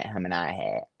conversation that him and I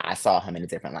had, I saw him in a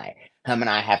different light. Him and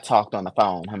I have talked on the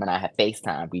phone. Him and I have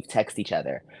FaceTime. We've texted each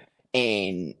other.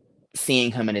 And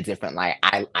seeing him in a different light,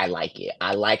 I like it.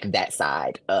 I like that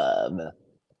side of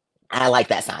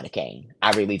Cain.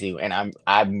 I really do. And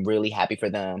I'm really happy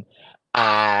for them.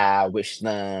 I wish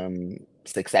them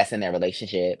success in their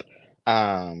relationship.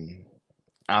 I'm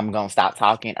gonna stop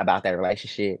talking about their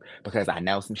relationship because I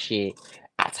know some shit.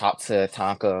 I talk to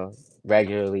Tonka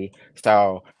regularly,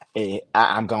 so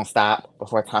I'm gonna stop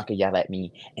before Tonka yell at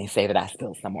me and say that I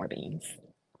spilled some more beans.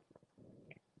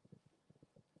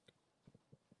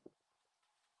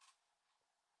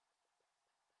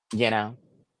 You know,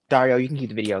 Dario, you can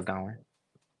keep the videos going.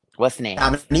 What's the name?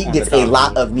 Dominique gets a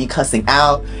lot of me cussing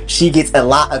out. She gets a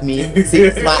lot of me.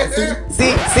 See.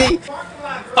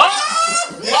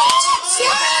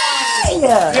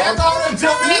 Yeah. Look at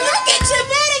your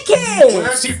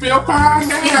Well, she feel fine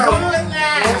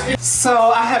now.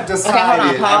 So I have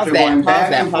decided. Okay, hold on.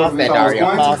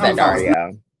 Pause that,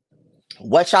 Dario.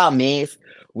 What y'all missed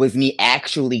was me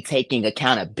actually taking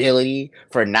accountability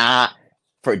for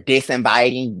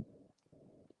disinviting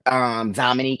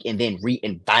Dominique and then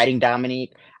re-inviting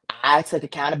Dominique. I took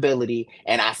accountability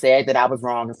and I said that I was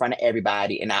wrong in front of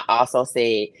everybody. And I also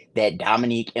said that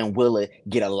Dominique and Willa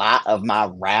get a lot of my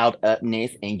riled upness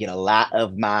and get a lot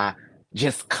of my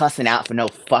just cussing out for no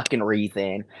fucking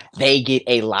reason. They get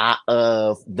a lot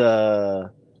of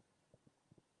the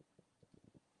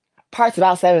parts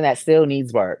about Sevyn that still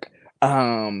needs work.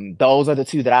 Those are the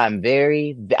two that I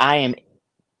am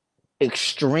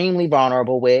extremely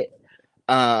vulnerable with.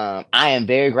 I am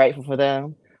very grateful for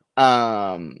them.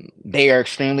 They are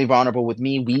extremely vulnerable with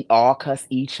me. We all cuss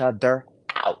each other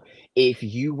out. If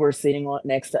you were sitting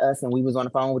next to us and we was on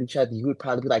the phone with each other, you would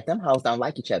probably be like, them hoes don't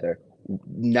like each other.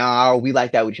 No, we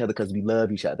like that with each other because we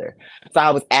love each other. So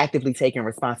I was actively taking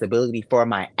responsibility for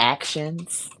my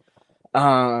actions.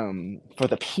 For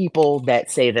the people that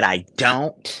say that I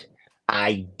don't,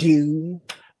 I do.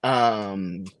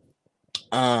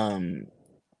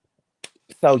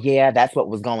 So yeah, that's what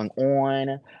was going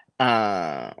on.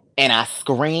 And I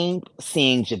screamed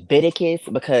seeing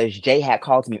Javiticus because Jay had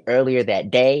called me earlier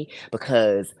that day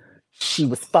because she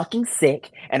was fucking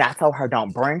sick, and I told her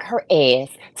don't bring her ass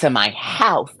to my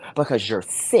house because you're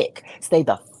sick. Stay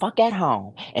the fuck at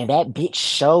home. And that bitch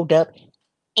showed up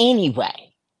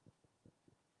anyway.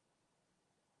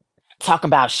 Talking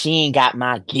about she ain't got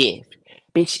my gift.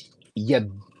 Bitch,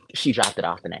 she dropped it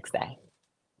off the next day.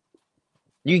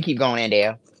 You can keep going,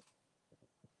 Andale.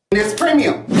 It's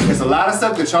premium. It's a lot of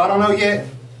stuff that y'all don't know yet,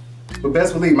 but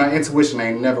best believe my intuition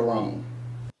ain't never wrong.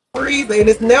 And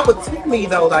it's never to me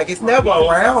though, like it's never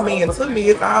around me, and to me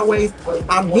it's always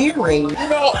I'm hearing. You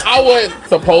know, I would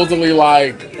supposedly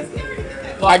I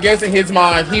guess in his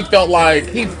mind he felt like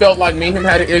me and him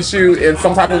had an issue in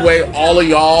some type of way. All of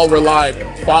y'all were like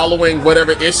following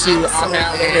whatever issue I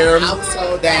had with him. I'm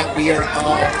so that we are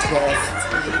all just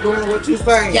doing what you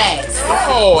say. Yes.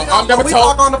 Oh, I've never we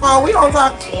told. Talk on the phone. We don't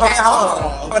talk at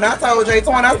all. And I told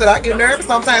JeTwahn, I said I get nervous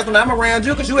sometimes when I'm around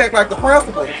you because you act like the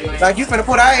principal, like you finna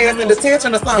put our ass in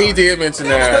detention or something. He did mention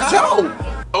that. It's a joke.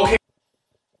 Okay.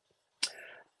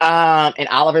 In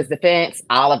Oliver's defense,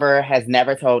 Oliver has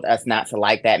never told us not to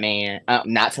like that man. Let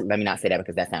me not say that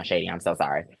because that sounds shady. I'm so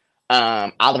sorry.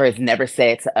 Oliver has never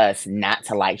said to us not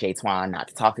to like JeTwahn, not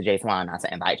to talk to JeTwahn, not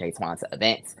to invite JeTwahn to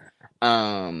events.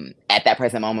 At that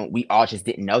present moment, we all just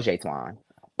didn't know JeTwahn.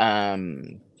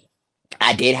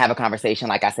 I did have a conversation,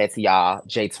 like I said to y'all.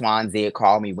 JeTwahn did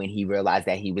call me when he realized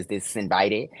that he was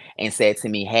disinvited and said to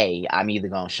me, hey, I'm either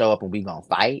gonna show up and we gonna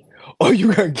fight or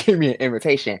you gonna give me an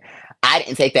invitation. I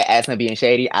didn't take that as him being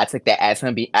shady. I took that as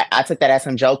him I took that as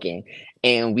him joking.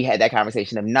 And we had that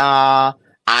conversation of, nah,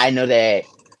 I know that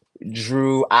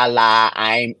Drew, I lie,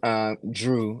 I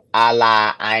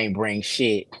ain't bring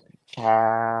shit.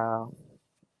 Child.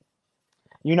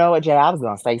 You know what, Jay? I was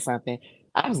gonna say something,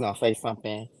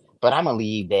 but I'm gonna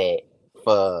leave that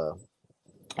for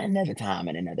another time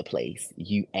and another place.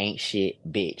 You ain't shit,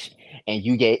 bitch. And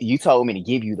you told me to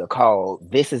give you the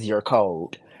code. This is your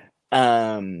code.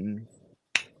 Oliver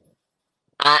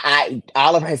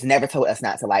has never told us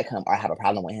not to like him or have a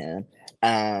problem with him.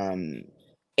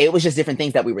 It was just different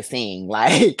things that we were seeing,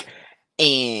 like,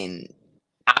 and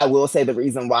I will say the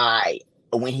reason why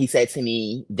when he said to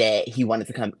me that he wanted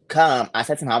to come, I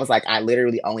said to him, I was like, I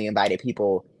literally only invited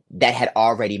people that had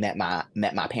already met my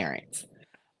parents.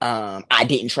 I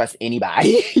didn't trust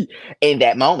anybody in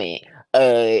that moment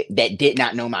that did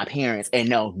not know my parents and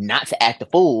know not to act a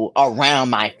fool around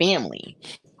my family.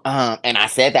 And I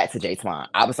said that to JeTwahn.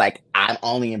 I was like, I'm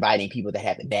only inviting people that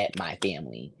haven't met my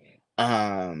family.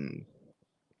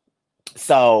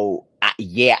 So I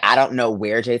don't know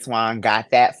where JeTwahn got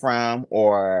that from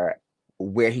or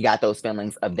where he got those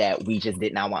feelings of that we just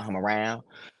did not want him around.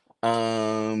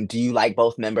 Do you like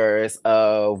both members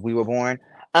of We Were Born?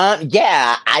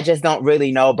 Yeah, I just don't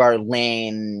really know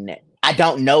Berlin. I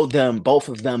don't know them, both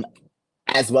of them,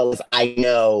 as well as I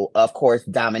know, of course,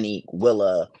 Dominique,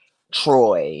 Willa,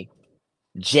 Troy,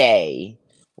 Jay,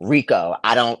 Rico.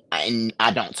 I don't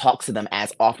talk to them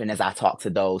as often as I talk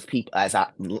to those people, as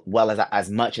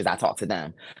much as I talk to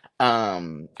them.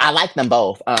 I like them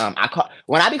both.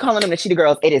 When I be calling them the Cheetah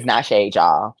Girls, it is not shade,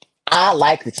 y'all. I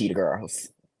like the Cheetah Girls.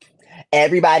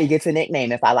 Everybody gets a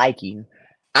nickname if I like you.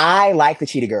 I like the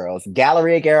Cheetah Girls.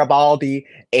 Galleria Garibaldi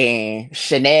and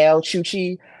Chanel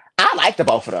Chuchi. I like the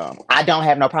both of them. I don't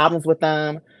have no problems with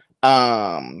them.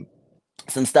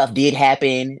 Some stuff did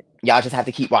happen. Y'all just have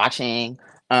to keep watching.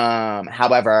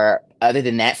 However, other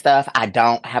than that stuff, I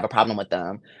don't have a problem with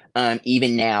them.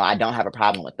 Even now, I don't have a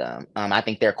problem with them. I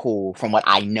think they're cool from what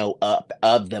I know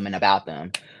of them and about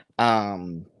them.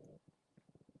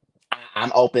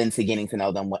 I'm open to getting to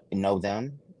know them,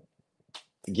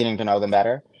 getting to know them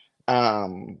better.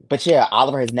 But yeah,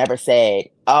 Oliver has never said,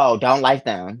 oh, don't like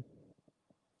them.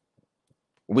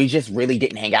 We just really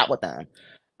didn't hang out with them.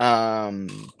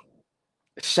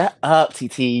 Shut up,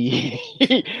 TT.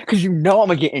 Because you know I'm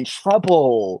gonna get in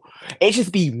trouble. It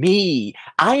just be me.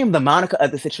 I am the Monica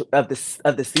of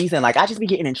the season. Like I just be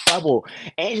getting in trouble,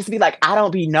 and it just be like I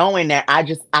don't be knowing that. I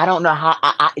don't know how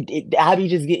I be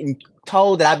just getting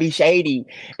told that I be shady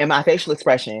in my facial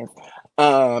expressions.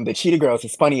 The Cheetah Girls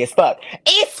is funny as fuck.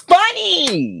 It's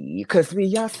funny because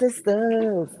we are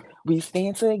sisters. We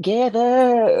stand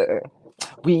together.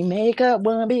 We make up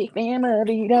one big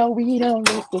family, though we don't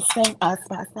look the same. Our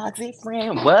spots are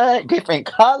different. What? Different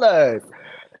colors.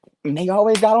 And they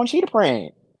always got on cheetah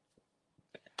print.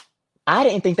 I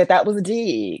didn't think that that was a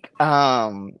dig.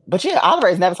 But yeah, Oliver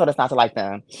has never told us not to like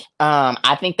them.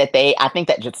 I think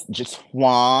that just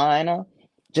Juan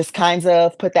just kind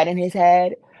of put that in his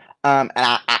head. And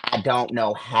I don't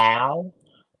know how.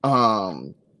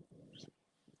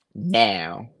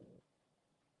 Now.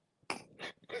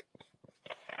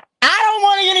 I don't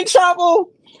want to get in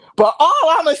trouble, but all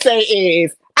I'm going to say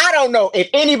is, I don't know if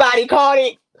anybody caught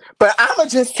it, but I'm going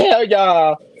to just tell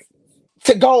y'all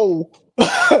to go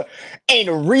and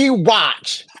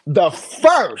rewatch the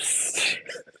first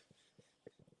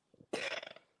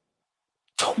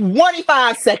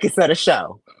 25 seconds of the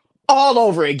show all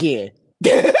over again.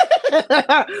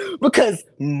 Because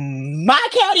my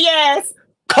catty ass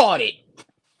caught it.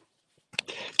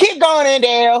 Keep going,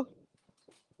 Dale.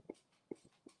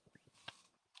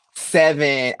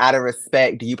 7, out of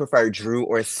respect, do you prefer Drew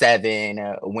or 7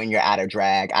 when you're out of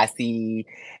drag? I see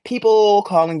people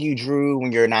calling you Drew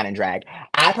when you're not in drag.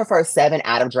 I prefer 7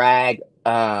 out of drag,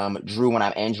 Drew when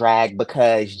I'm in drag,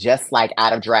 because just like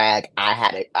out of drag, I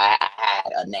had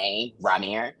a name,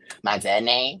 Ramir, my dead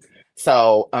name.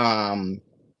 So I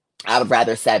would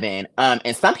rather 7.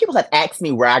 And some people have asked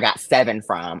me where I got 7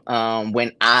 from.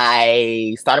 When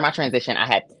I started my transition, I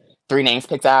had 3 names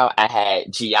picked out. I had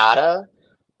Giada,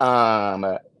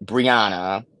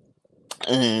 Brianna,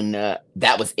 and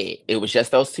that was it. It was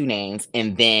just those 2 names.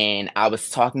 And then I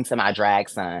was talking to my drag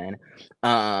son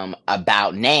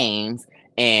about names,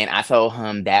 and I told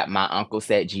him that my uncle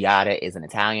said Giada is an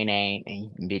Italian name,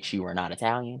 and bitch, you are not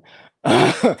Italian.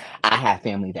 I have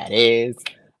family that is.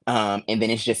 And then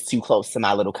it's just too close to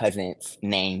my little cousin's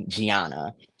name,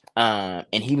 Gianna.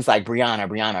 And he was like, Brianna,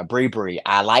 Bree.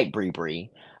 I like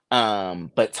Bree.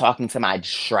 But talking to my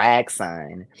drag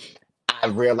son, I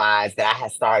realized that I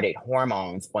had started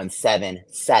hormones on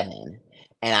 7/7,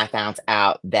 and I found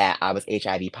out that I was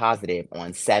HIV positive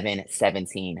on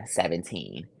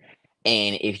 7/17/17.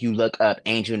 And if you look up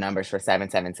angel numbers for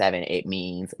 777, it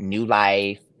means new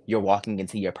life. You're walking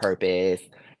into your purpose.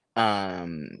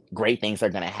 Great things are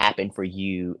gonna happen for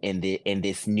you in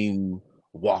this new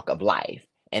walk of life,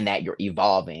 and that you're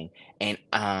evolving. And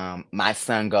my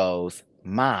son goes,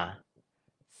 Ma,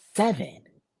 7.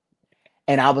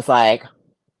 And I was like,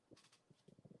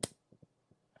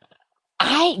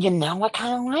 I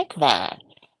kind of like that.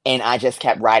 And I just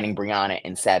kept writing Brianna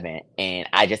in 7, and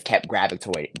I just kept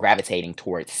gravitating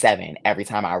towards 7. Every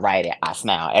time I write it, I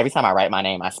smile. Every time I write my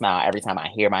name, I smile. Every time I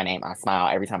hear my name, I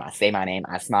smile. Every time I say my name,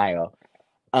 I smile.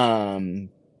 And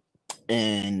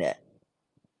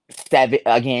 7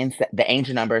 again, the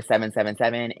angel number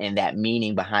 777, and that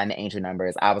meaning behind the angel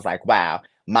numbers, I was like, wow.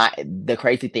 The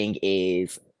crazy thing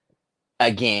is,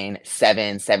 again,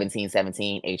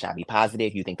 7/17/17, HIV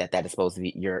positive. You think that is supposed to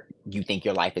be you think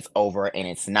your life is over, and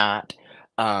it's not.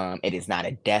 It is not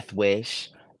a death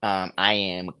wish. I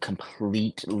am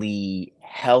completely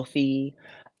healthy.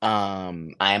 I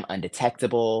am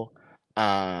undetectable.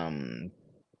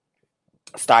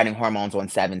 Starting hormones on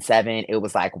 7/7, it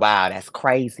was like, wow, that's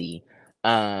crazy.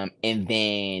 And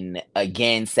then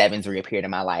again, 7s reappeared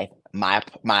in my life. My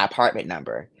apartment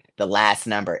number, the last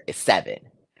number is 7.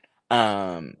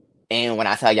 And when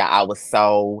I tell y'all, I was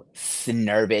so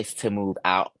nervous to move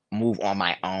on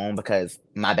my own, because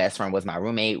my best friend was my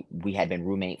roommate. We had been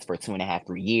roommates for 2.5,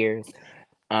 3 years.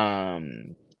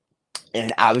 And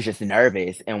I was just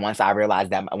nervous. And once I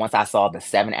saw the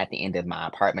 7 at the end of my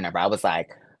apartment number, I was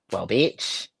like, well,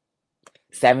 bitch,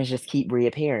 7s just keep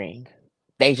reappearing.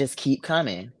 They just keep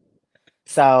coming.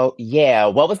 So yeah,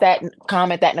 what was that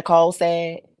comment that Nicole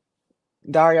said?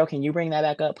 Dario, can you bring that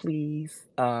back up, please?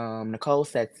 Nicole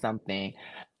said something.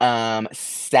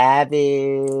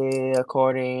 Savage,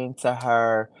 according to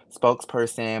her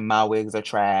spokesperson, my wigs are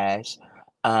trash.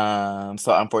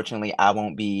 So unfortunately, I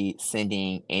won't be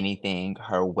sending anything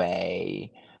her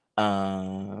way.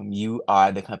 You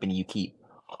are the company you keep.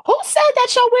 Who said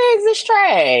that your wigs is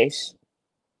trash?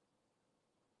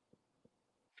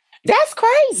 That's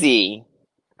crazy.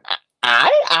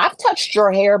 I've touched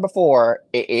your hair before.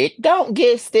 It don't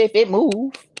get stiff, it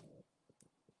move.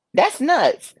 That's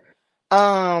nuts.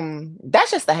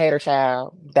 That's just a hater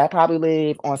child that probably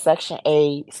live on Section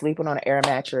 8, sleeping on an air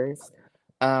mattress.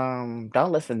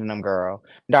 Don't listen to them, girl.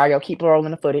 Dario, keep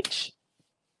rolling the footage.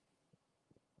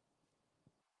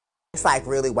 It's like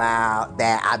really wild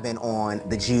that I've been on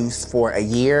the juice for a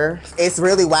year. It's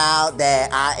really wild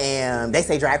that they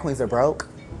say drag queens are broke.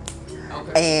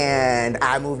 And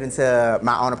I moved into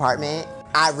my own apartment.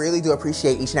 I really do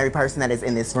appreciate each and every person that is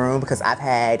in this room because I've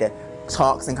had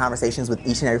talks and conversations with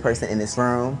each and every person in this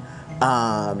room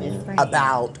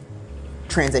about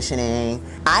transitioning.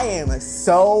 I am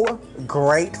so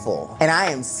grateful and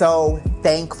I am so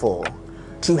thankful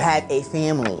to have a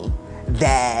family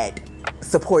that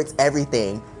supports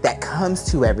everything, that comes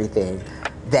to everything,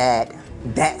 that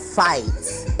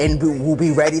fights and will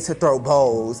be ready to throw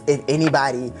bows if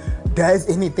anybody does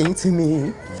anything to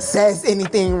me, says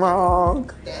anything wrong,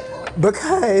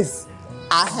 because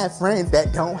I have friends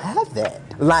that don't have that.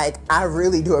 Like, I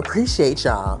really do appreciate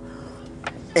y'all.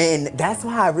 And that's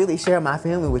why I really share my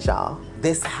family with y'all.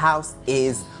 This house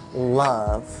is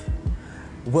love.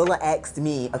 Willa asked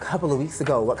me a couple of weeks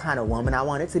ago what kind of woman I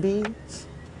wanted to be.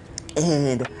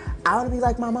 And I want to be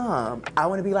like my mom. I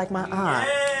want to be like my aunt.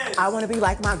 Yes. I want to be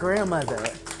like my grandmother.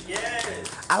 Yes.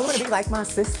 I want to be like my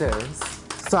sisters.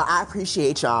 So I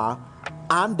appreciate y'all.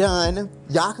 I'm done.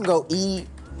 Y'all can go eat.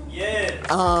 Yes.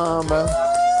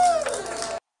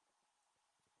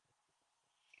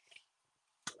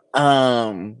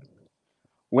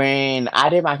 When I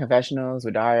did my confessionals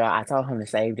with Dario, I told him to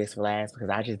save this for last because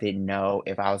I just didn't know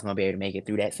if I was gonna be able to make it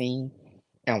through that scene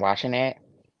and watching that.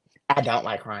 I don't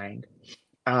like crying.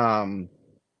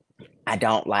 I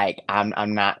don't like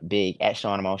I'm not big at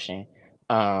showing emotion.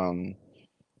 And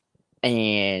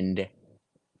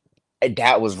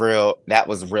that was real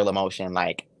emotion.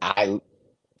 Like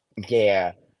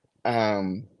yeah.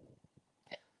 I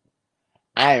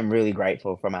am really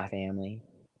grateful for my family.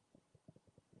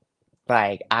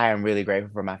 Like, I am really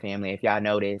grateful for my family. If y'all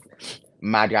notice,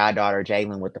 my goddaughter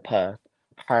Jalen with the puff,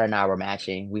 her and I were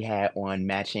matching. We had on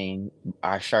matching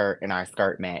our shirt and our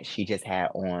skirt match. She just had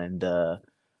on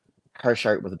her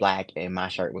shirt was black and my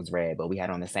shirt was red, but we had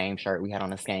on the same shirt. We had on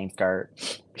the same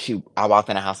skirt. I walked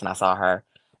in the house and I saw her,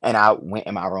 and I went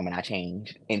in my room and I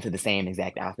changed into the same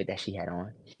exact outfit that she had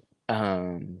on.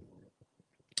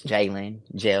 Jalen,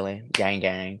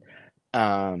 gang.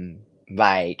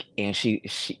 Like, and she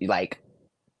like,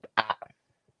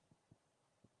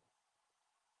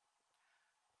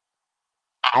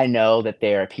 I know that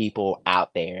there are people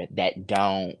out there that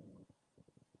don't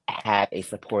have a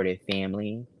supportive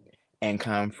family and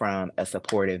come from a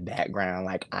supportive background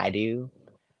like I do,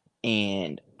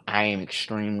 and I am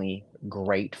extremely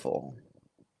grateful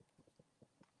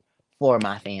for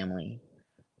my family,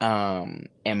 and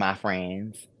my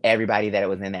friends. Everybody that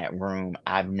was in that room,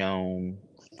 I've known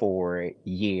for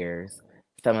years.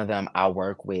 Some of them I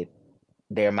work with.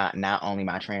 They're not only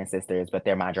my trans sisters, but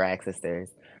they're my drag sisters.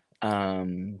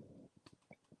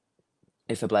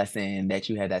 It's a blessing that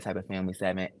you have that type of family,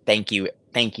 Sevyen. Thank you.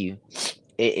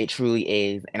 It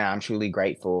truly is, and I'm truly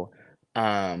grateful.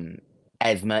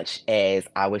 As much as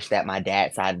I wish that my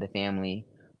dad's side of the family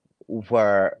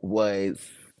was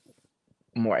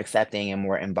more accepting and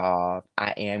more involved,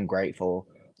 I am grateful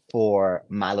for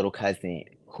my little cousin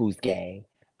who's gay.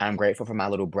 I'm grateful for my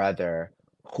little brother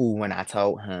who, when I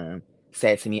told him,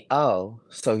 said to me, "Oh,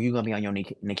 so you gonna be on your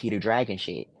Nikita Dragon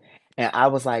shit?" And I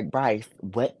was like, "Bryce,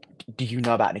 what do you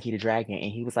know about Nikita Dragon?"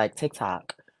 And he was like,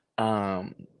 "TikTok."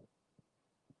 Um,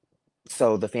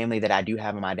 so the family that I do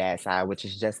have on my dad's side, which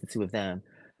is just the two of them,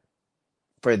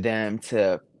 for them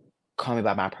to call me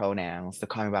by my pronouns, to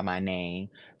call me by my name,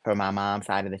 for my mom's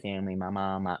side of the family, my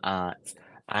mom, my aunts.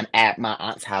 I'm at my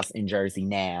aunt's house in Jersey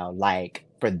now. Like,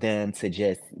 for them to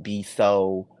just be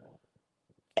so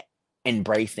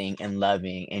embracing and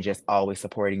loving and just always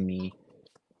supporting me.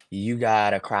 You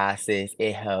got a crisis.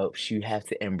 It helps. You have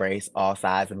to embrace all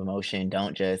sides of emotion.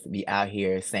 Don't just be out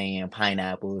here saying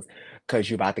pineapples because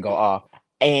you're about to go off.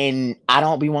 And I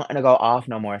don't be wanting to go off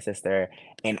no more, sister.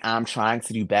 And I'm trying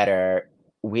to do better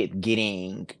with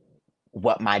getting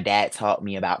what my dad taught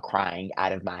me about crying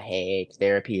out of my head.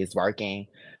 Therapy is working.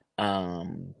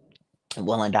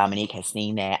 Will and Dominique has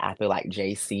seen that. I feel like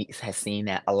JC has seen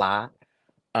that a lot.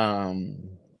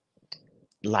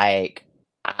 Like,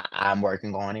 I'm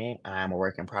working on it. I'm a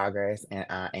work in progress, and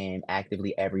I am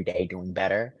actively every day doing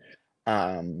better.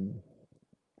 Um,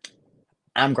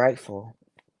 I'm grateful.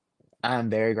 I'm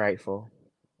very grateful.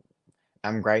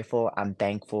 I'm grateful. I'm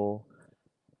thankful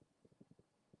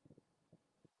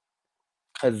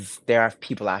because there are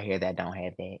people out here that don't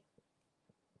have that.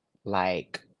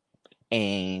 Like,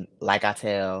 and like I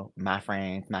tell my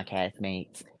friends, my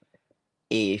castmates,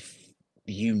 if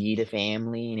you need a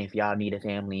family and if y'all need a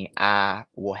family, I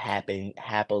will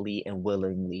happily and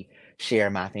willingly share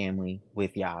my family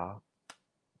with y'all.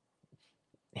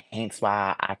 Hence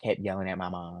why I kept yelling at my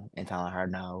mom and telling her,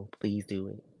 no, please do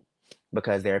it.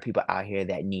 Because there are people out here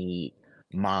that need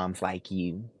moms like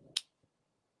you.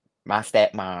 My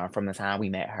stepmom, from the time we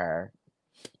met her,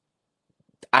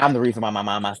 I'm the reason why my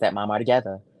mom and my stepmom are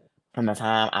together. From the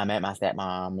time I met my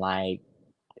stepmom, like,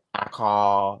 I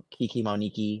call Kiki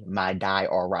Monique my die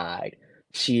or ride.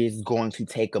 She is going to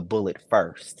take a bullet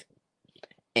first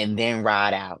and then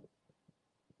ride out.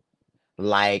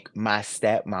 Like, my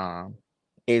stepmom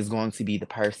is going to be the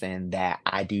person that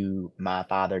I do my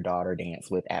father-daughter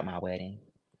dance with at my wedding.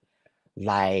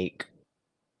 Like,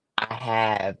 I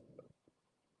have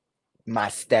my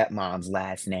stepmom's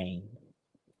last name.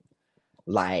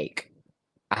 Like,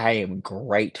 I am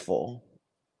grateful.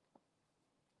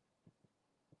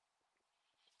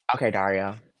 Okay,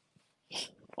 Daria.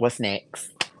 What's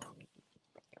next?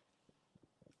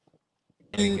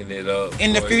 In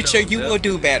the future, you will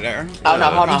do better. Oh no,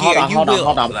 hold on. Before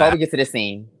will. we get to the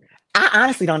scene, I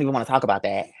honestly don't even want to talk about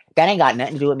that. That ain't got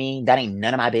nothing to do with me. That ain't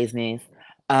none of my business.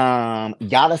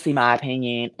 Y'all will see my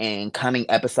opinion in coming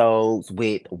episodes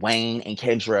with Wayne and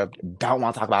Kendra. Don't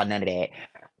want to talk about none of that.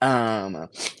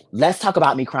 Let's talk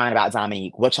about me crying about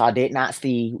Dominique. What y'all did not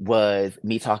see was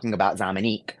me talking about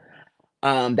Dominique.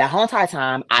 That whole entire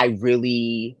time,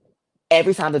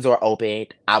 every time the door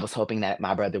opened, I was hoping that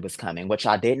my brother was coming. What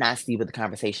y'all did not see with the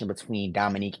conversation between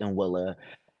Dominique and Willa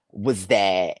was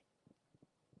that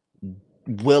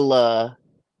Willa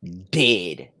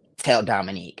did tell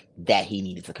Dominique that he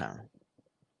needed to come.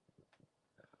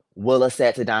 Willa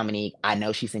said to Dominique, I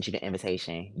know she sent you the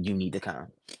invitation. You need to come.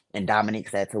 And Dominique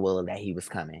said to Willa that he was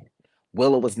coming.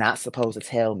 Willa was not supposed to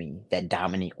tell me that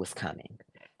Dominique was coming.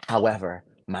 However,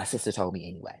 my sister told me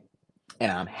anyway.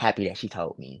 And I'm happy that she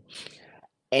told me.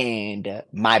 And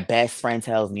my best friend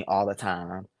tells me all the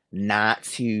time not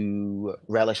to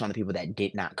relish on the people that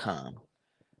did not come.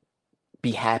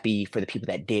 Be happy for the people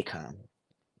that did come.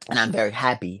 And I'm very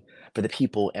happy for the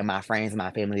people and my friends and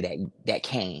my family that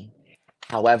came.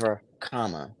 However,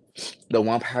 the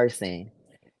one person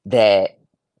that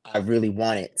I really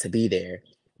wanted to be there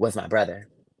was my brother.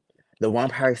 The one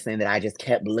person that I just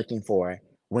kept looking for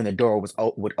when the door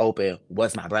would open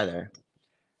was my brother.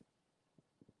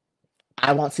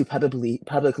 I want to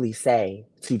publicly say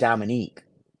to Dominique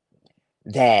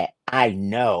that I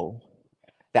know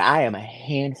that I am a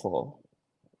handful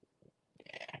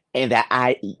and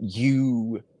that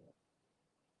you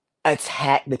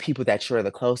attack the people that you're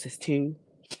the closest to,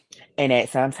 and that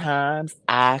sometimes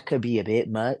I could be a bit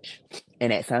much,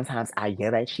 and that sometimes I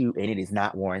yell at you and it is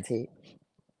not warranted.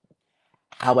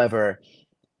 However,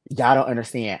 y'all don't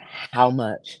understand how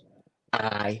much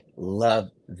I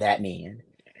love that man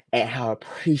and how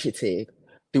appreciative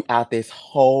throughout this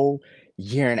whole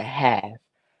year and a half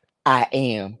I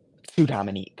am to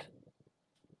Dominique.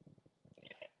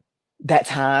 That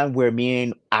time where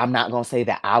I'm not going to say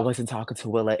that I wasn't talking to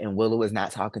Willa and Willa was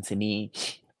not talking to me.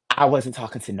 I wasn't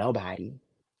talking to nobody.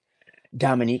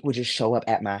 Dominique would just show up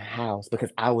at my house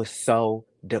because I was so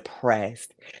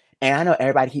depressed. And I know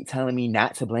everybody keep telling me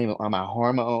not to blame it on my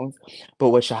hormones, but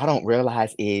what y'all don't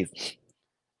realize is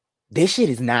this shit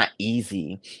is not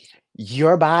easy.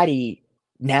 Your body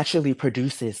naturally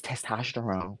produces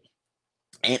testosterone.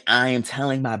 And I am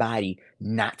telling my body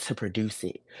not to produce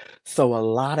it. So a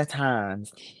lot of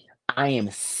times I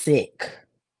am sick.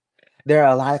 There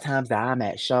are a lot of times that I'm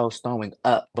at shows throwing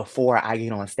up before I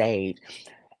get on stage.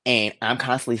 And I'm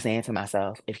constantly saying to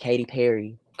myself, if Katy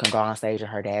Perry can go on stage and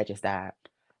her dad just died,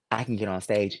 I can get on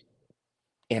stage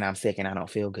and I'm sick and I don't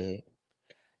feel good.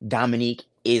 Dominique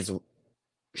is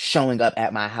showing up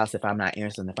at my house if I'm not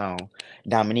answering the phone.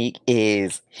 Dominique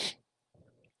is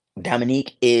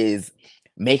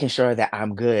making sure that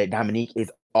I'm good. Dominique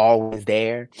is always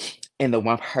there. And the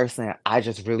one person I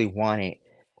just really wanted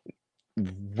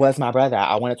was my brother.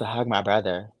 I wanted to hug my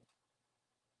brother.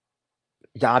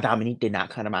 Y'all, Dominique did not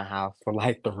come to my house for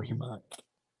like 3 months.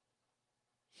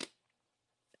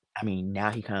 I mean, now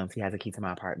he comes. He has a key to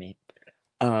my apartment.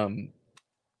 I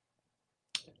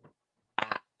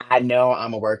know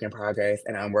I'm a work in progress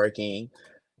and I'm working.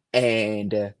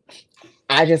 And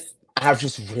I just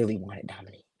really wanted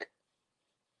Dominique.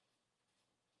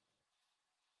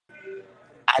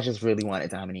 I just really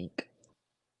wanted Dominique.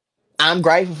 I'm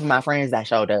grateful for my friends that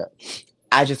showed up.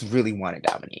 I just really wanted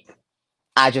Dominique.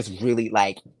 I just really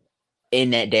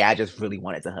in that day, I just really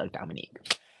wanted to hug Dominique.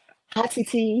 Hi,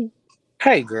 TT.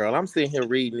 Hey, girl, I'm sitting here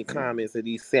reading the comments of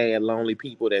these sad, lonely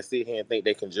people that sit here and think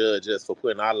they can judge us for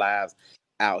putting our lives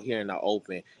out here in the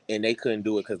open, and they couldn't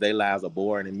do it because their lives are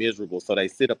boring and miserable. So they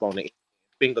sit up on the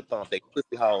finger thump they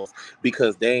pussy holes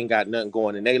because they ain't got nothing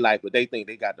going in their life, but they think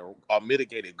they got the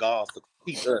mitigated goals to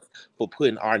compete us for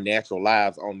putting our natural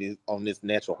lives on this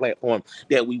natural platform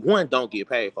that we don't get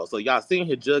paid for. So y'all sitting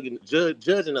here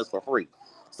judging us for free.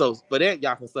 So for that,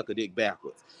 y'all can suck a dick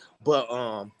backwards. But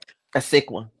a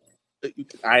sick one.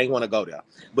 I ain't want to go there,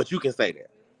 but you can say that.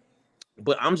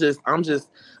 But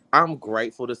I'm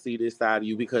grateful to see this side of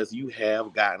you because you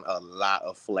have gotten a lot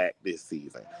of flack this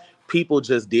season. People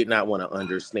just did not want to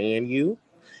understand you.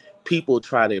 People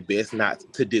try their best not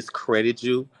to discredit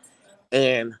you.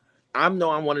 And I'm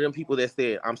one of them people that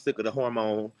said I'm sick of the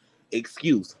hormone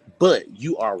excuse. But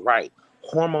you are right.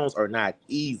 Hormones are not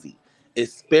easy,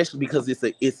 especially because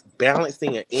it's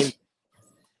balancing an end.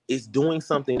 It's doing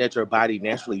something that your body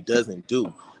naturally doesn't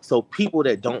do. So people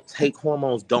that don't take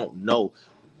hormones don't know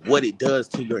what it does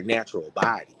to your natural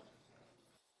body.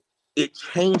 It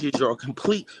changes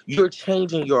you're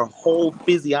changing your whole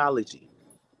physiology.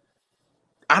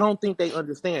 I don't think they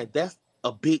understand that's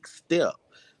a big step.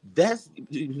 That's,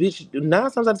 bitch, 9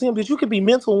 times out of 10, bitch, you could be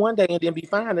mental one day and then be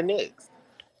fine the next.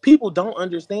 People don't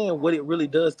understand what it really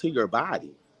does to your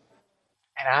body.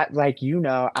 And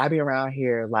I be around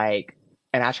here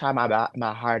and I try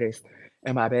my hardest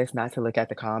and my best not to look at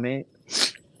the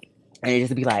comments. And it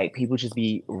just be like, people just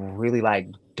be really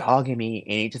dogging me,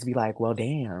 and it just be like, well,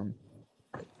 damn.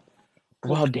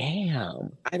 Well,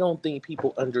 damn. I don't think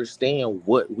people understand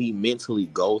what we mentally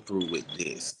go through with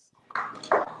this.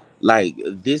 Like,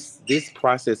 this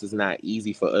process is not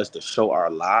easy for us to show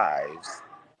our lives.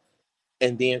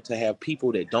 And then to have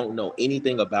people that don't know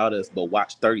anything about us but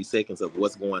watch 30 seconds of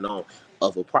what's going on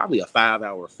of probably a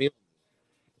 5-hour film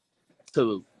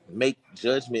to make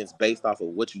judgments based off of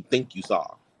what you think you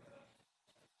saw.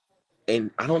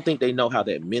 And I don't think they know how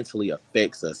that mentally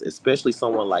affects us, especially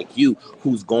someone like you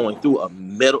who's going through a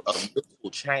mental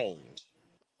change.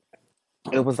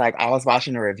 It was like I was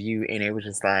watching a review, and it was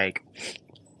just like,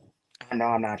 I know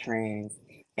I'm not trans,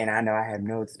 and I know I have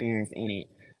no experience in it,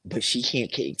 but she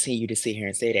can't continue to sit here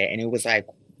and say that. And it was like,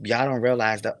 y'all don't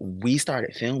realize that we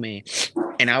started filming,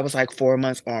 and I was like 4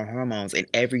 months on hormones, and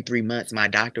every 3 months my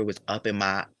doctor was upping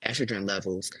my estrogen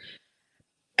levels,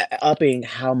 upping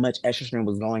how much estrogen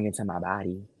was going into my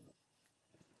body.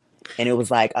 And it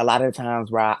was like a lot of the times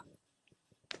where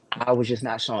I was just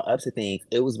not showing up to things.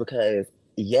 It was because,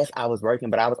 yes, I was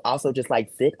working, but I was also just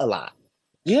sick a lot.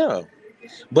 Yeah.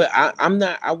 But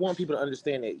I want people to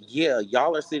understand that, yeah,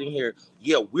 y'all are sitting here.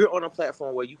 Yeah, we're on a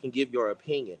platform where you can give your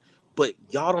opinion, but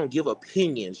y'all don't give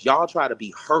opinions. Y'all try to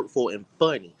be hurtful and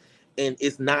funny. And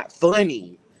it's not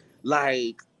funny.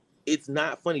 Like, it's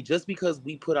not funny. Just because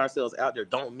we put ourselves out there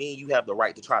don't mean you have the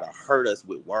right to try to hurt us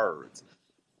with words.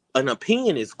 An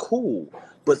opinion is cool,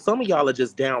 but some of y'all are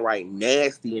just downright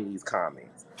nasty in these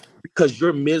comments because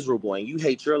you're miserable and you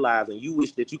hate your lives and you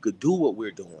wish that you could do what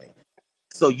we're doing.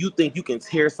 So you think you can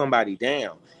tear somebody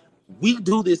down. We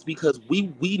do this because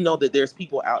we know that there's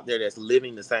people out there that's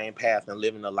living the same path and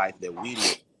living the life that we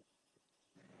live.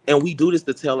 And we do this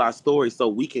to tell our story so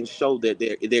we can show that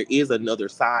there is another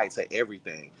side to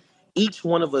everything. Each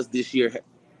one of us this year,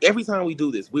 every time we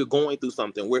do this, we're going through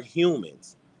something. We're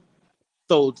humans.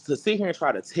 So to sit here and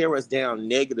try to tear us down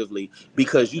negatively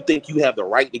because you think you have the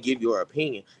right to give your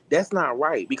opinion, that's not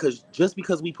right. Because just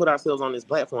because we put ourselves on this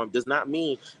platform does not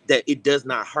mean that it does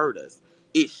not hurt us.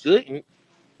 It shouldn't.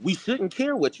 We shouldn't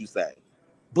care what you say.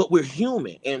 But we're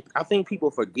human. And I think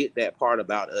people forget that part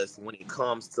about us when it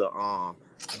comes to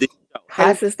this show.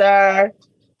 Hi, sister.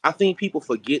 I think people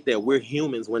forget that we're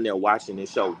humans when they're watching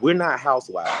this show. We're not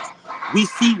housewives. We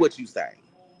see what you say.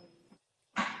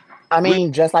 I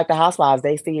mean, just like the housewives,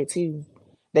 they see it too.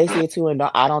 They see it too, and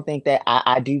I don't think that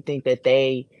I do think that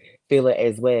they feel it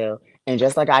as well. And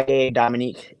just like I gave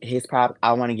Dominique his props,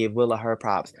 I want to give Willa her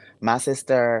props. My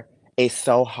sister is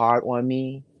so hard on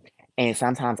me, and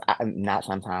not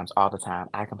sometimes, all the time,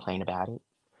 I complain about it.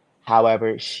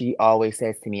 However, she always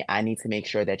says to me, I need to make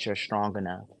sure that you're strong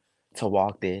enough to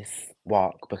walk this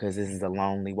walk because this is a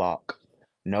lonely walk.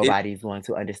 Nobody's going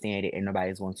to understand it and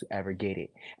nobody's going to ever get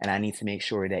it. And I need to make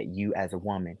sure that you as a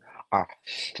woman are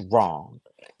strong.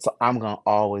 So I'm going to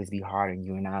always be hard on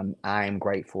you. And I am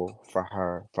grateful for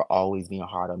her for always being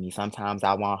hard on me. Sometimes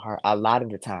I want her, a lot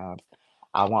of the times,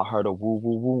 I want her to woo,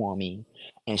 woo, woo on me.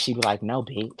 And she be like, no,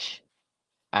 bitch.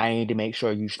 I need to make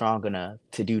sure you're strong enough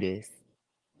to do this.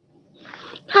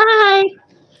 Hi.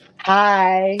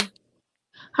 Hi.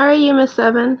 How are you, Miss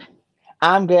Seven?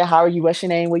 I'm good. How are you? What's your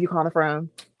name? Where you calling from?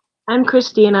 I'm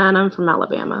Christina, and I'm from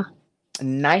Alabama.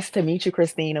 Nice to meet you,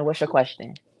 Christina. What's your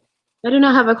question? I do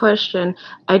not have a question.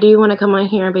 I do want to come on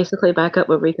here and basically back up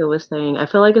what Rico was saying. I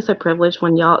feel like it's a privilege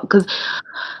when y'all, because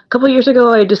a couple years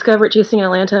ago I discovered Chasing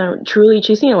Atlanta. Truly,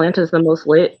 Chasing Atlanta is the most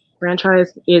lit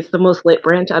franchise. It's the most lit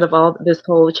branch out of all this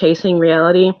whole chasing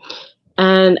reality,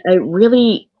 and it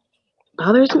really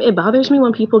bothers me. It bothers me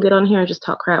when people get on here and just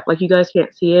talk crap. Like, you guys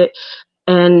can't see it,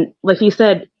 and like you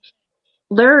said,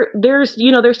 there's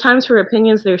there's times for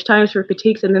opinions, there's times for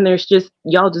critiques, and then there's just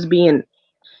y'all just being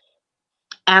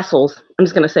assholes. I'm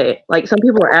just gonna say it. Like, some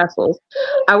people are assholes.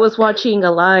 I was watching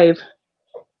a live.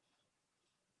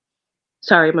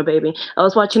 Sorry, my baby. I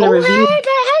was watching a review. Hey,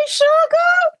 sugar.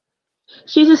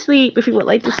 She's asleep. If you would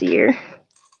like to see her.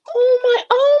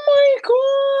 Oh my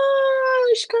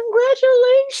gosh!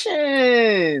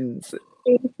 Congratulations.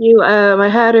 Thank you. I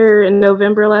had her in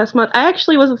November last month. I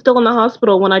actually was still in the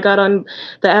hospital when I got on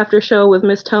the after show with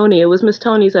Miss Toni. It was Miss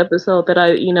Toni's episode that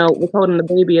I, was holding the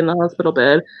baby in the hospital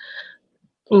bed.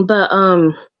 But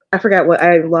I forgot what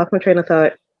I lost my train of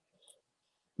thought.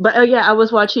 But yeah, I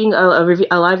was watching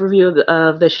a live review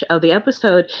of the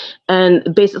episode,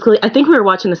 and basically, I think we were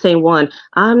watching the same one.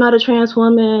 I'm not a trans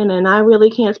woman, and I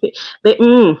really can't speak.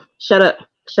 Shut up,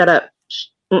 shut up,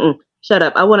 shut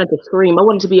up. I wanted to scream. I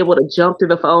wanted to be able to jump through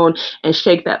the phone and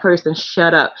shake that person.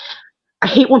 Shut up. I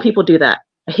hate when people do that.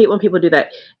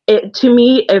 To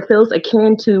me, it feels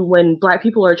akin to when Black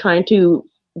people are trying to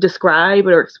describe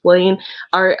or explain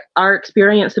our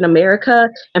experience in America,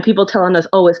 and people telling us,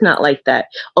 oh, it's not like that.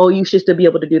 Oh, you should still be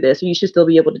able to do this. You should still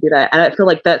be able to do that. And I feel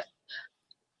like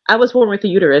I was born with a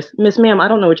uterus. Miss Ma'am, I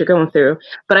don't know what you're going through.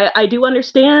 But I do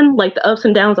understand, like, the ups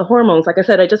and downs of hormones. Like I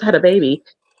said, I just had a baby.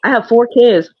 I have 4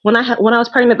 kids. When I was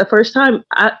pregnant the first time,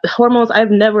 hormones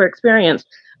I've never experienced.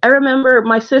 I remember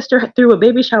my sister threw a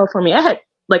baby shower for me. I had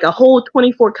like a whole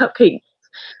 24 cupcakes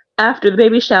after the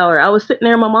baby shower. I was sitting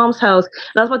there in my mom's house,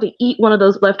 and I was about to eat one of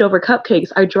those leftover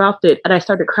cupcakes. I dropped it, and I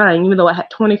started crying, even though I had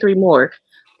 23 more.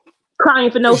 Crying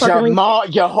for no fucking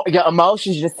reason. Your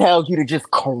emotions just tell you to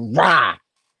just cry.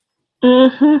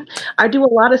 I do a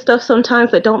lot of stuff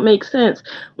sometimes that don't make sense.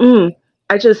 And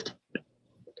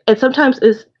sometimes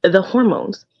it's the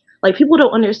hormones. Like, people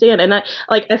don't understand, and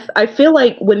I feel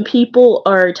like when people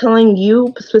are telling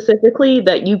you specifically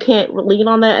that you can't lean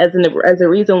on that as a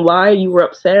reason why you were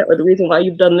upset or the reason why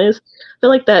you've done this, I feel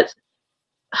like that's.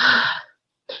 I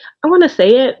want to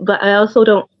say it, but I also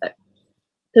don't,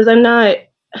 because I'm not.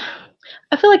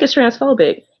 I feel like it's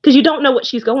transphobic because you don't know what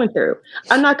she's going through.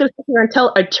 I'm not going to sit here and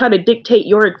try to dictate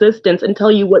your existence and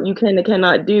tell you what you can and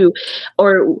cannot do,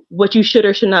 or what you should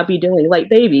or should not be doing. Like,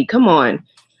 baby, come on,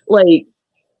 like.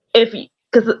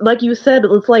 Because like you said,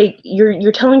 it's like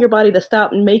you're telling your body to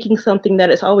stop making something that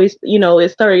it's always,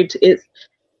 it's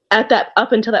at that,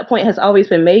 up until that point, has always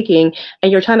been making,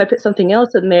 and you're trying to put something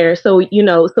else in there so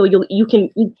you can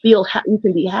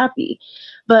be happy.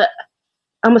 But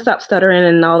I'm gonna stop stuttering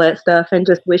and all that stuff and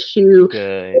just wish you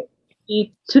good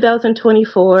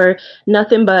 2024,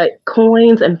 nothing but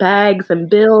coins and bags and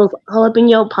bills all up in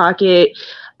your pocket,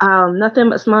 nothing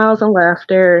but smiles and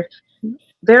laughter.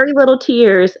 Very little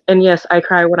tears, and yes, I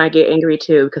cry when I get angry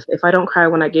too, because if I don't cry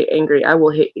when I get angry, I will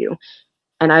hit you.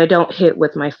 And I don't hit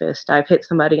with my fist. I've hit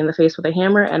somebody in the face with a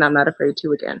hammer, and I'm not afraid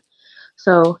to again.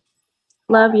 So,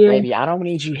 love you. Baby, I don't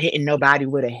need you hitting nobody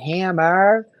with a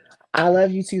hammer. I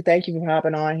love you too. Thank you for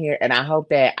hopping on here. And I hope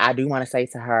that, I do want to say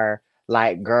to her,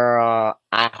 like, girl,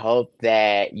 I hope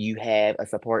that you have a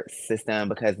support system,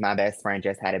 because my best friend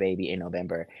just had a baby in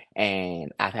November,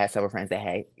 and I've had several friends that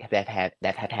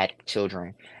have had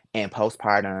children, and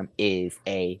postpartum is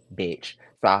a bitch.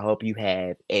 So I hope you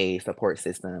have a support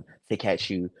system to catch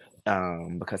you,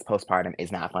 because postpartum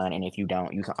is not fun. And if you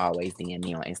don't, you can always DM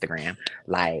me on Instagram,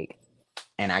 like,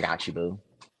 and I got you, boo.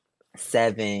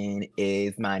 Seven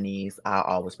is my niece. I'll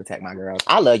always protect my girls.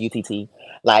 I love you, TT.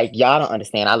 Like, y'all don't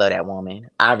understand. I love that woman.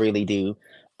 I really do.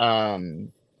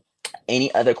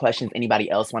 Any other questions?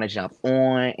 Anybody else want to jump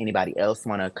on? Anybody else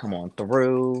want to come on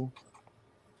through?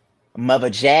 Mother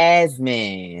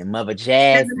Jasmine.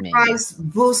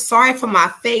 Boo, sorry for my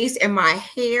face and my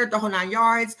hair, the whole 9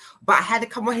 yards, but I had to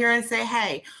come on here and say,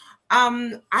 hey,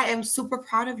 I am super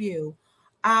proud of you.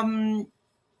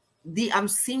 The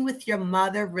scene with your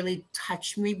mother really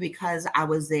touched me because I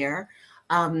was there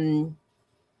 32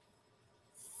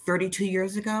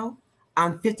 years ago.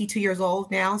 I'm 52 years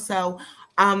old now. So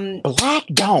Black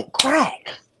don't crack.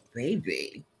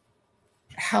 Baby.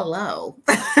 Hello.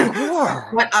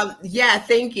 But yeah,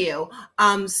 thank you.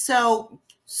 So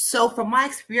from my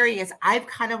experience, I've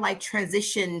kind of like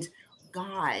transitioned,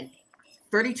 God,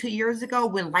 32 years ago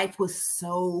when life was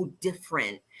so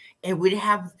different and we didn't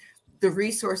have the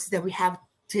resources that we have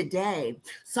today.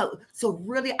 So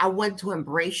really, I want to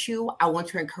embrace you. I want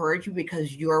to encourage you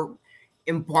because you're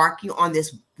embarking on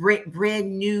this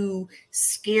brand new,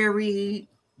 scary,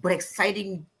 but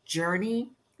exciting journey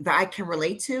that I can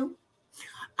relate to.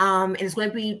 And it's going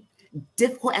to be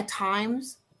difficult at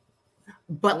times,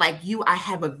 but like you, I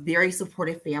have a very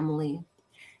supportive family.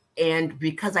 And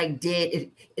because I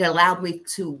did, it allowed me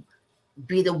to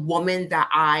be the woman that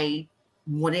I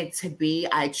wanted to be.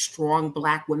 I had strong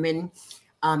Black women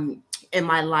in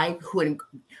my life who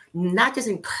not just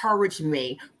encouraged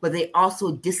me, but they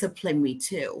also disciplined me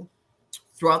too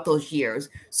throughout those years.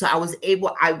 So I was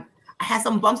able, I had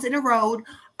some bumps in the road,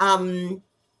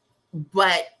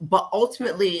 but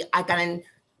ultimately I got into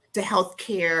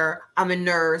healthcare. I'm a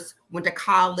nurse, went to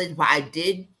college, but I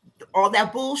did all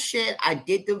that bullshit. I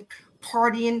did the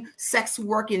partying, sex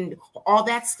work, and all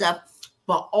that stuff.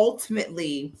 But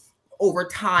ultimately, over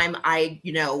time, I,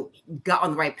 got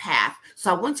on the right path. So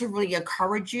I want to really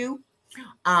encourage you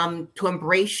to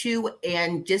embrace you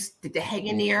and just to hang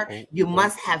in there. You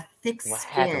must have thick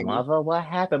skin. What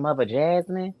happened, Mother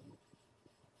Jasmine?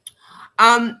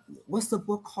 What's the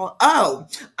book called?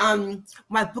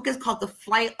 My book is called The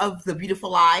Flight of the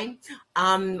Beautiful Eye.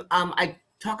 I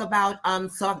talk about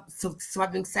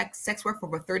surviving sex work for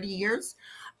over 30 years.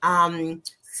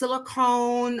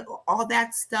 Silicone, all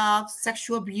that stuff,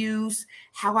 sexual abuse,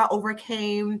 how I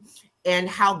overcame, and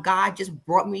how God just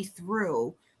brought me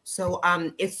through. So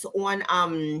it's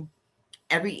on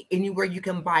anywhere you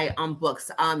can buy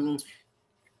books.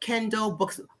 Kindle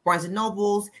books, Barnes and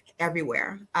Nobles,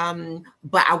 everywhere.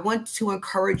 But I want to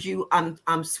encourage you,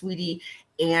 sweetie,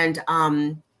 and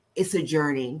it's a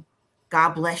journey.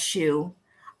 God bless you.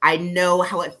 I know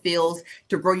how it feels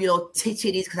to grow your little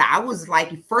titties, because I was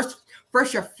like, first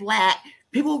you're flat.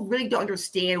 People really don't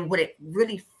understand what it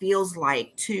really feels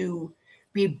like to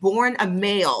be born a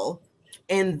male,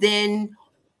 and then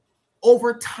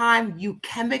over time you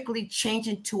chemically change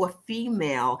into a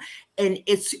female, and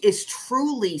it's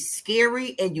truly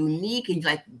scary and unique. And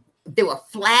like, they were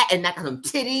flat and not got some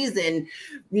titties, and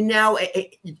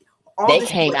they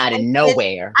came out of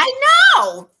nowhere. I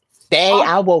know.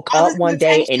 I woke up one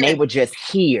day and they were just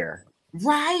here.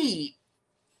 Right.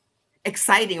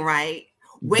 Exciting, right?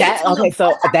 That's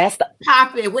the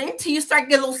pop it. Wait until you start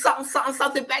getting a little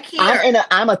something back here.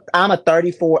 I'm a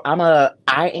 34.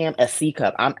 I am a C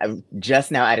cup. I'm just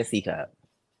now at a C cup.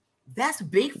 That's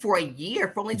big for a year,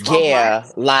 for only 12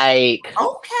 months. Like,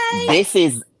 okay. This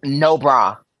is no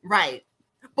bra. Right.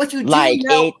 But you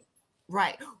do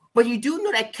right. But you do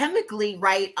know that chemically,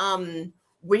 right?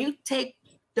 When you take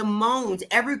the moans,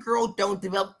 every girl don't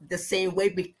develop the same way,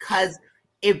 because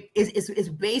it's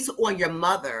based on your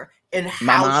mother and how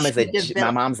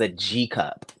my mom's a G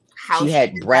cup. She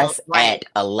had breasts at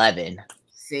 11.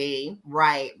 See,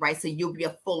 right. So you'll be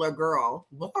a fuller girl.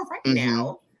 Well, right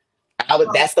now.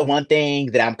 That's the one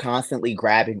thing that I'm constantly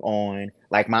grabbing on.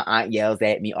 Like, my aunt yells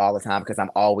at me all the time because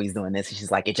I'm always doing this.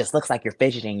 She's like, "It just looks like you're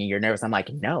fidgeting and you're nervous." I'm like,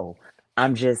 "No,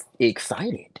 I'm just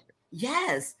excited."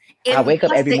 Yes. And I wake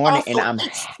up every morning and I'm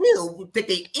that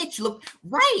they itch. Look,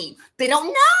 right. They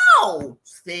don't know.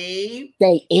 See?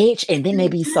 They itch and then they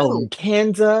be so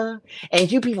tender.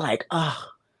 And you be like, "Oh,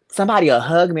 somebody will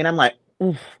hug me." And I'm like,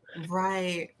 "Oof."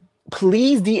 Right.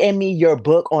 Please DM me your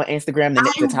book on Instagram,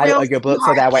 the title of your book,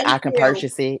 so that way I can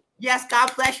purchase it. Yes,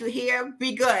 God bless you. Here.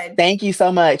 Be good. Thank you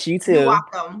so much. You too. You're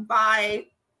welcome. Bye.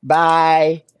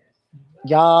 Bye.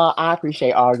 Y'all, I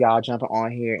appreciate all y'all jumping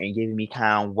on here and giving me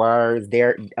kind words.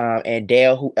 There, and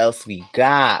Dale, who else we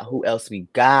got?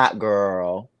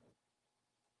 Girl?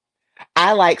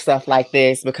 I like stuff like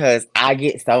this because I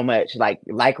get so much like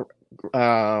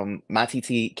my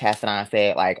TT Cassadine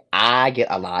said, like, I get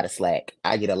a lot of slack.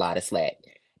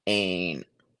 And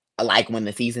like, when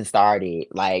the season started,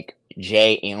 like,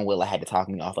 Jae and Willa had to talk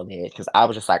me off of it because I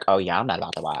was just like, "Oh yeah, I'm not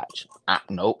about to watch."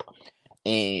 Nope.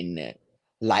 And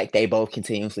like, they both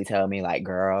continuously tell me, like,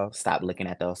 "Girl, stop looking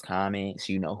at those comments.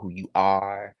 You know who you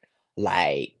are.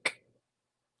 Like,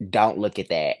 don't look at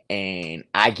that." And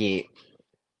I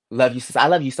love you, sis. I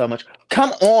love you so much.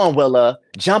 Come on, Willa.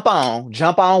 Jump on,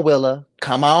 Willa.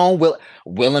 Come on,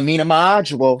 Wilhelmina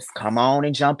Modules. Come on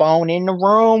and jump on in the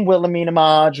room, Wilhelmina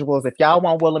Modules. If y'all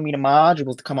want Wilhelmina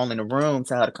Modules to come on in the room,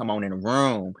 tell her to come on in the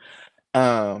room.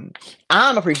 I'm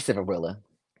appreciative of Willa.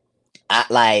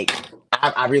 I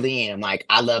really am. Like,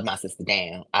 I love my sister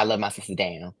down.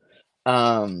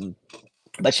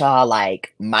 But y'all,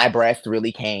 like, my breasts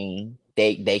really came.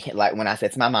 They can, like, when I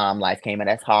said to my mom, life came at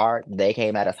us hard. They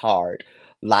came at us hard.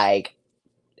 Like,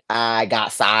 I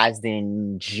got sized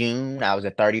in June. I was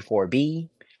a 34B,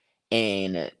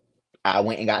 and I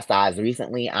went and got sized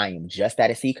recently. I am just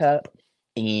at a C cup,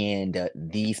 and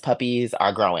these puppies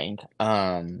are growing.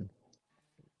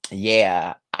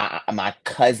 Yeah, my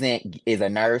cousin is a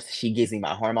nurse. She gives me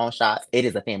my hormone shots. It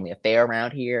is a family affair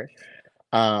around here.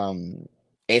 Um,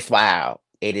 it's wild.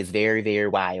 It is very, very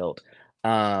wild.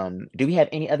 Do we have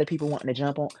any other people wanting to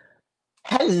jump on?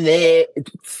 Hello.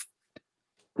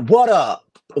 What up?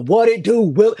 What it do,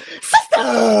 Will?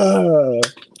 Sister!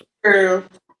 Girl.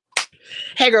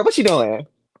 Hey, girl, what you doing?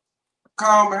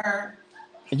 Calm her.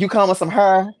 You calling some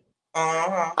her?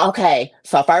 Uh-huh. Okay,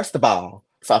 so first of all,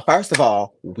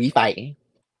 we fighting.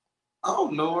 Oh,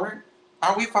 Lord.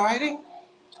 Are we fighting?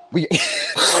 We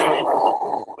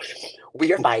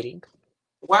we are fighting.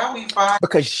 Why are we fighting?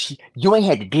 Because you ain't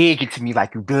had to dig into me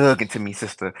like you dug into me,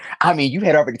 sister. I mean, you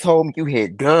had already told me you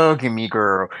had dug in me,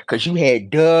 girl. Because you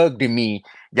had dug in me.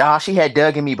 Y'all, she had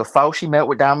dug in me before she met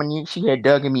with Dominique. She had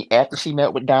dug in me after she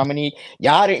met with Dominique.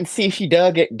 Y'all didn't see she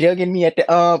dug in me at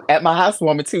my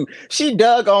housewarming too. She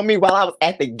dug on me while I was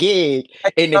at the gig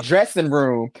in the dressing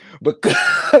room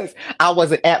because I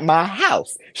wasn't at my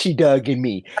house. She dug in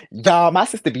me. Y'all, my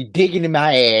sister be digging in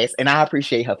my ass, and I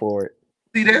appreciate her for it.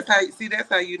 See, that's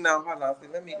how you know. Hold on. See,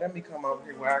 let me come over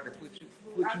here where I can put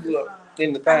you up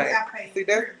in the thing. See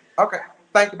that? Okay.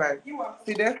 Thank you, baby.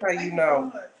 See, that's how you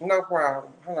know. No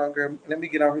problem. Hold on, girl. Let me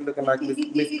get over here looking like Miss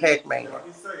Pac-Man.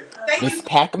 Miss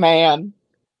Pac-Man.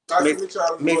 Miss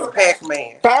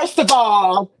Pac-Man. First of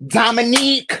all,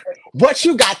 Dominique, what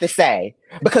you got to say?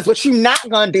 Because what you not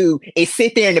gonna do is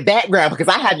sit there in the background because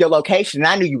I have your location and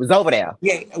I knew you was over there.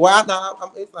 Yeah, well,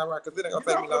 no, it's not right because it ain't gonna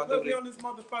take me long to do on this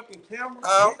motherfucking camera.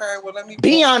 Okay, well, let me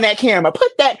be on that camera.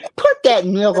 Put that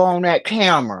nigga on that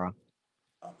camera.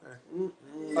 Okay.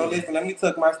 So listen, let me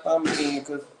tuck my stomach in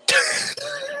because.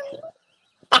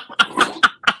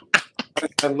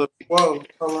 Whoa,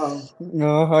 hold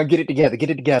on. Get it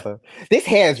together. This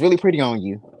hair is really pretty on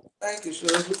you. Thank you,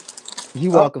 Sugar.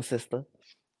 You welcome, sister.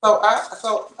 So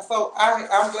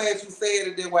I'm glad you said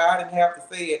it that way. I didn't have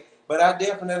to say it, but I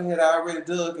definitely had already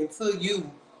dug into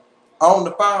you on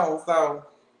the phone, so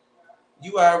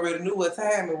you already knew what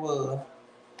time it was.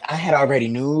 I already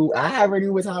knew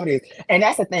what time it is, and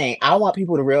that's the thing. I want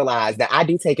people to realize that I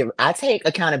take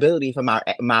accountability for my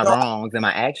wrongs and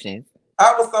my actions.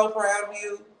 I was so proud of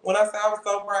you. When I say I was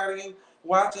so proud of you,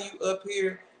 watching you up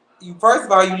here, first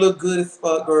of all, you look good as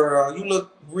fuck, girl. You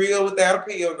look real without a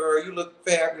pill, girl. You look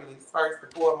fabulous, first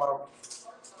and foremost.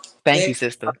 Thank you,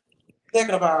 sister.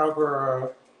 Second of all,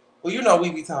 girl, well, you know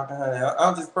we be talking, honey.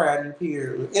 I'm just proud of you,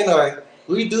 period. Anyway,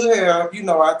 we do have,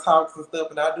 our talks and stuff,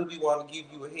 and I do be wanting to give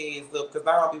you a heads up because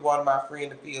I don't be wanting my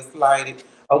friend to feel slighted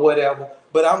or whatever.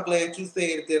 But I'm glad you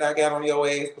said that I got on your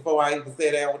ass before I even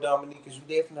sat down with Dominique, because you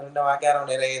definitely know I got on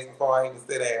that ass before I even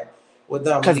sat down with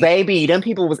Dominique. Because, baby, them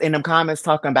people was in them comments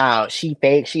talking about she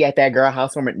fake, she at that girl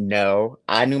housewarming. No,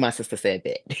 I knew my sister said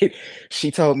that.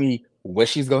 She told me what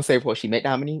she's going to say before she met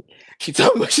Dominique. She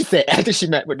told me what she said after she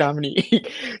met with Dominique.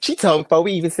 She told me before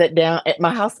we even sat down at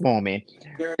my housewarming.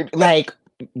 Like,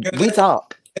 we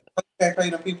talk. I can't pay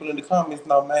the people in the comments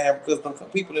no man, because the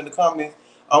people in the comments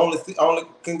only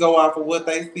can go off of what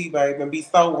they see, baby, and be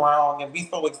so wrong and be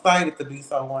so excited to be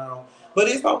so wrong. But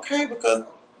it's okay because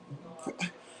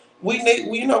we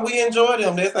enjoy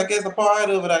them. That's, I guess, a part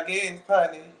of it, I guess,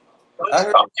 honey.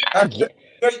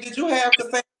 Did you have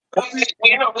Cassandra?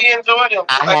 We enjoy them.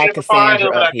 I had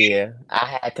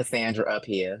Cassandra up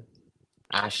here.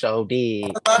 I sure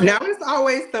did. Now it's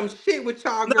always some shit with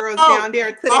y'all girls down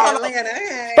there to Atlanta.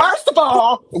 Hey. First of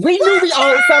all, we knew we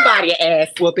owed somebody an ass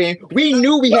whooping. We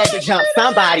knew we had to jump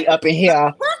somebody up in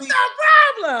here. What's the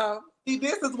problem? See,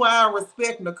 this is why I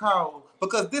respect Nicole,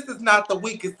 because this is not the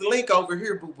weakest link over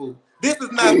here, boo-boo. This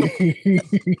is not the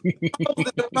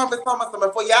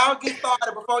before y'all get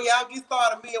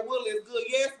started, me and Willa is good.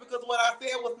 Yes, because what I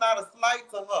said was not a slight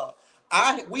to her.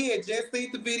 We had just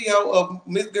seen the video of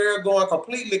Miss Girl going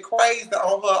completely crazy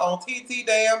on her on TT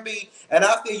damn B, and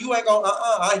I said, you ain't gonna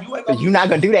You're not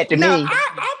gonna do that to me.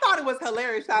 I thought it was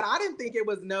hilarious, Shot. I didn't think it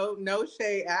was no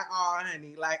shade at all,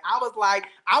 honey. Like I was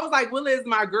like, Willa is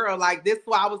my girl. Like this,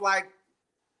 why I was like,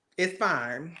 it's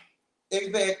fine.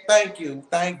 Exactly.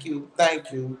 Thank you.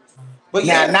 But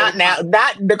now, yeah,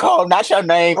 not Nicole. Not your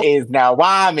name is now.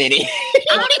 Why a minute?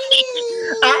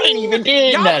 I ain't even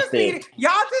did nothing.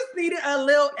 Y'all just needed a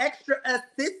little extra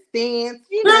assistance,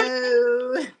 you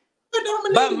know.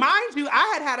 But mind you,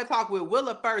 I had a talk with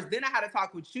Willa first, then I had a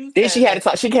talk with you. Then she had to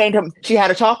talk. She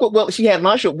had a talk with Willa. She had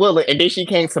lunch with Willa, and then she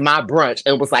came to my brunch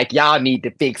and was like, "Y'all need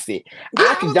to fix it."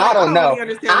 Yeah, Y'all I don't don't know. really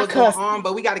understand what's going on,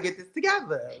 but we got to get this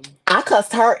together. I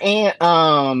cussed her and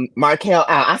Markel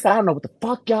out. I said, "I don't know what the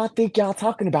fuck y'all think y'all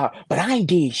talking about, but I ain't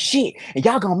did shit, and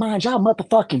y'all gonna mind y'all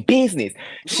motherfucking business."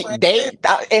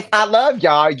 If I love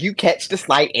y'all, you catch the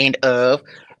slight end of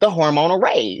the hormonal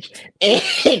rage.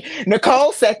 And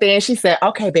Nicole sat there and she said,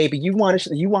 "Okay, baby, you want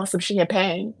some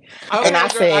champagne?" Okay, And I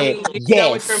girl, said, you "Yes."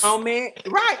 done with your moment,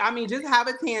 right? I mean, just have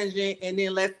a tangent and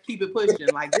then let's keep it pushing.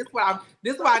 Like this, what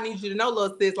I need you to know,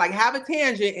 little sis. Like, have a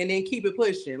tangent and then keep it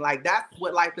pushing. Like that's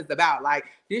what life is about. Like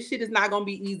this shit is not gonna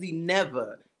be easy.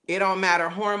 Never. It don't matter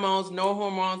hormones, no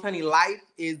hormones, honey. Life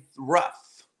is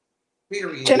rough.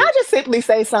 Period. Can I just simply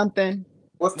say something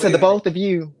to the both of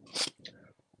you?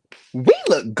 We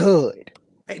look good.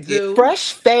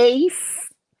 Fresh face.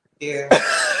 Yeah.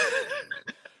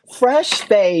 Fresh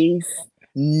face.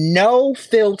 No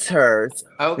filters.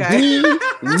 Okay. We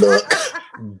look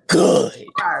good.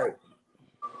 Right.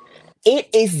 It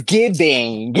is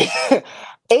giving.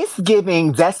 It's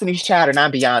giving Destiny's Child and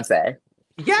I'm Beyonce.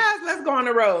 Yes, let's go on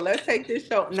the road. Let's take this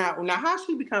show. Now how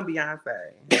she become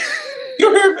Beyonce?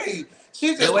 You hear me?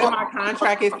 The way my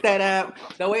contract is set up,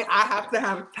 the way I have to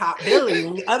have top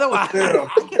billing, otherwise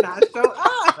I cannot show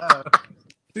up.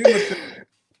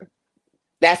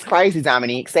 That's crazy,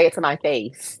 Dominique. Say it to my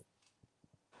face.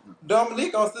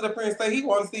 Dominique gonna sit up here and say he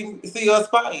want to see us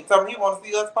fight. Tell me he want to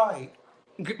see us fight.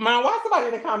 Man, why somebody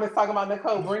in the comments talking about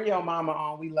Nicole? Bring your mama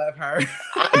on. We love her.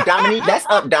 Dominique, that's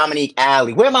up Dominique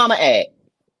alley. Where mama at?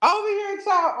 Over here,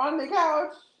 child, on the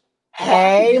couch.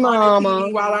 Hey, watching mama.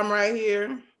 TV while I'm right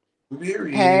here.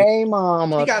 Hey,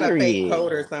 mama. She got a fake Period.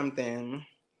 coat or something.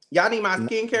 Y'all need my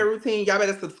skincare routine. Y'all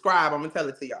better subscribe. I'm gonna tell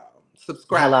it to y'all.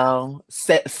 Subscribe. Hello.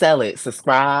 Sell it.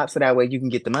 Subscribe so that way you can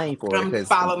get the money for it.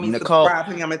 Follow me, Nicole, subscribe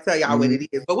to me. I'm gonna tell y'all what it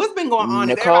is. But what's been going on?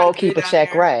 Nicole, keep a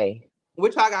check, Ray.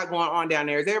 What y'all got going on down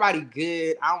there? Is everybody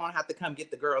good? I don't want to have to come get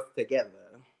the girls together.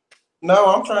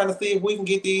 No, I'm trying to see if we can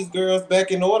get these girls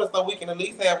back in order so we can at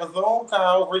least have a Zoom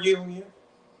call reunion.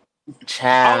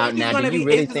 Child, now do you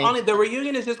really think? The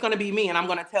reunion is just gonna be me, and I'm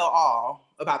gonna tell all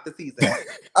about the season.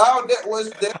 Oh, that was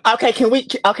that. Okay, can we?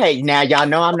 Okay, now y'all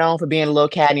know I'm known for being a little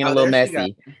catty and a little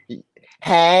messy.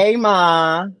 Hey,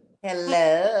 ma.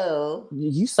 Hello.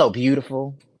 You so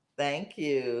beautiful. Thank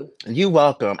you. You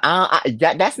welcome.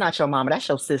 That's not your mama. That's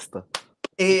your sister.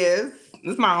 This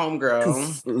is my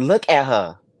homegirl. Look at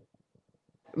her.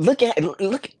 Look.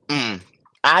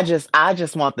 I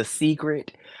just want the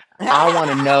secret. I want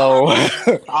to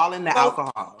know. All in the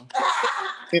alcohol.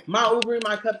 My Uber in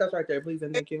my cup. That's right there. Please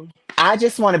and thank you. I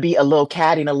just want to be a little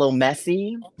catty and a little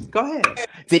messy. Go ahead.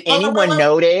 Did anyone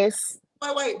notice?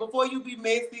 Wait, before you be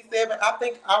messy, Sevyn, I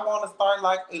think I want to start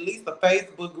like at least a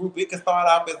Facebook group. It can start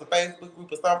off as a Facebook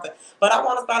group or something. But I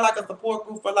want to start like a support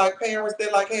group for like parents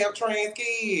that like have trans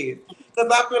kids.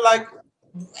 Because I feel like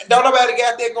don't nobody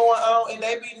got that going on and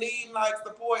they be needing like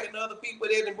support and other people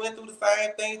that went through the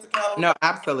same things to kind of. No,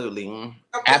 absolutely.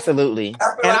 Absolutely.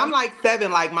 And I'm like 7.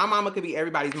 Like my mama could be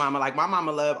everybody's mama. Like my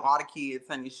mama love all the kids,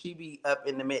 honey. She be up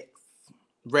in the mix.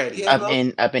 Ready. Up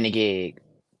in the gig.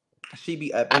 She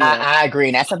be up. I agree.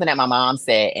 And that's something that my mom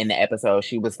said in the episode.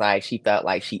 She was like, she felt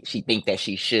like she think that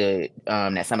she should,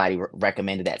 that somebody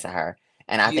recommended that to her.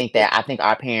 And I think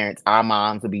our parents, our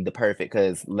moms would be the perfect,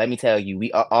 because let me tell you,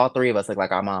 we all 3 of us look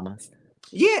like our mamas.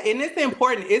 Yeah, and it's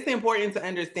important. It's important to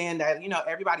understand that,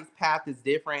 everybody's path is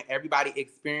different. Everybody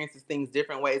experiences things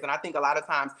different ways. And I think a lot of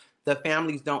times the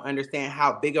families don't understand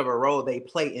how big of a role they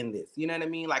play in this. You know what I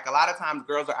mean? Like a lot of times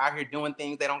girls are out here doing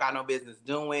things they don't got no business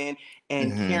doing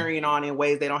and carrying on in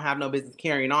ways they don't have no business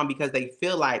carrying on because they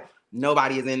feel like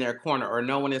nobody is in their corner or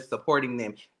no one is supporting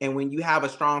them. And when you have a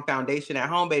strong foundation at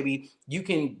home, baby, you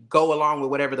can go along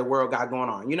with whatever the world got going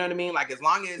on. You know what I mean? Like as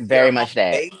long as very much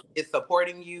that base is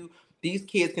supporting you, these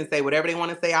kids can say whatever they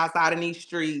want to say outside in these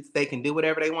streets. They can do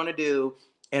whatever they want to do,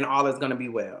 and all is going to be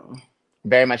well.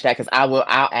 Very much that, because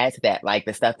I'll add to that. Like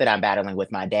the stuff that I'm battling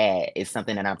with my dad is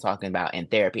something that I'm talking about in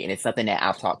therapy, and it's something that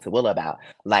I've talked to Willa about.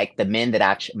 Like the men that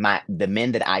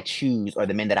I choose, or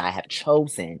the men that I have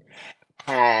chosen,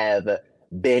 have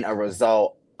been a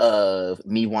result of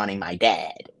me wanting my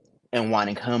dad and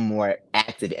wanting him more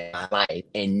active in my life.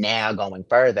 And now going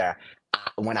further,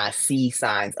 when I see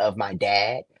signs of my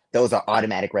dad, those are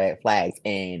automatic red flags,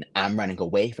 and I'm running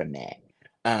away from that.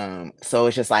 So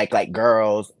it's just like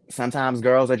girls, sometimes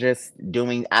girls are just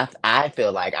doing, I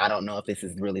feel like, I don't know if this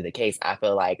is really the case, I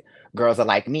feel like girls are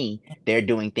like me, they're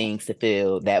doing things to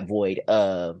fill that void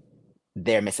of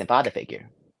their missing father figure.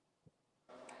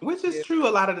 Which is true a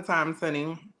lot of the time,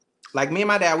 Sonny. Like me and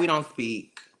my dad, we don't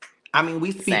speak. I mean,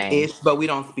 we speak ish, but we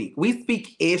don't speak. We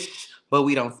speak ish, but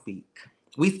we don't speak.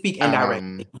 We speak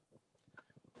indirectly.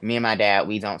 Me and my dad,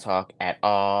 we don't talk at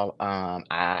all.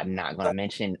 I'm not gonna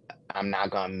mention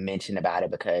about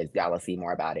it because y'all will see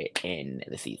more about it in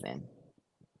the season.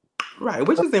 Right,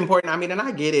 which is important. I mean, and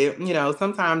I get it. You know,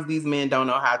 sometimes these men don't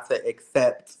know how to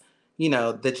accept, you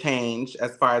know, the change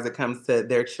as far as it comes to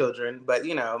their children. But,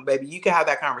 you know, baby, you can have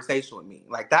that conversation with me.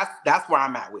 Like that's where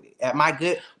I'm at with it. At my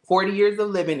good 40 years of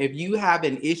living, if you have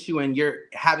an issue and you're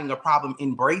having a problem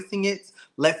embracing it,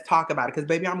 let's talk about it. Because,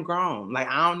 baby, I'm grown. Like,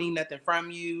 I don't need nothing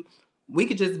from you. We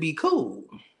could just be cool.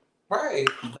 Right.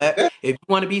 But if you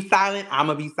want to be silent, I'm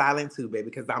going to be silent too, baby,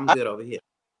 because I'm good over here.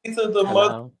 To the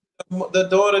mother, the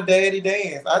daughter daddy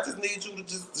dance. I just need you to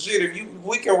just shit. If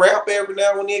we can rap every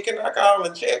now and then, can I call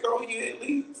and check on you at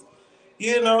least?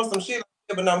 You know, some shit like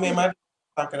that, but no, me and my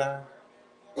talking out.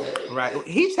 Right.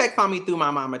 He checks on me through my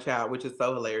mama child, which is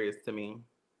so hilarious to me.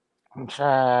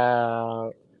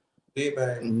 Child. Yeah,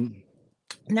 baby.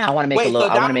 Now I want to make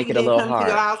it a little hard.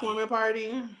 To your housewarming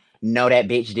party? No, that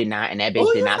bitch did not, and that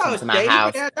bitch did not come to my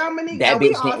house. That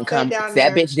bitch didn't come.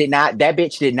 That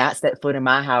bitch did not step foot in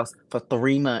my house for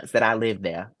 3 months that I lived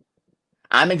there.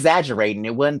 I'm exaggerating.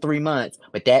 It wasn't 3 months,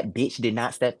 but that bitch did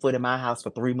not step foot in my house for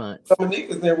 3 months. Dominique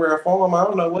is never a form. I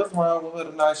don't know what's wrong with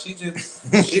her tonight.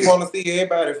 She want to see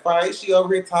everybody fight. She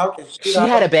over here talking. She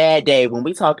had a bad day. When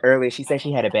we talked earlier, she said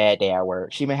she had a bad day at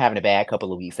work. She been having a bad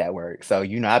couple of weeks at work. So,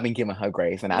 you know, I've been giving her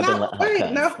grace and I've been letting her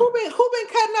cuss. Now, who been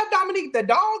cutting up Dominique? The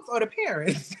dogs or the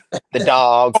parents? The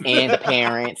dogs and the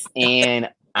parents. And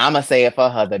I'm going to say it for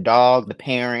her. The dog, the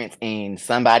parents, and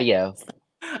somebody else.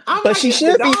 But she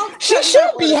should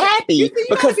be happy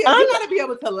because you gotta be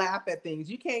able to laugh at things.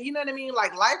 You can't, you know what I mean?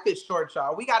 Like life is short,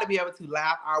 y'all. We gotta be able to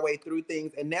laugh our way through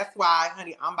things, and that's why,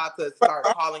 honey, I'm about to start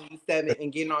calling you Seven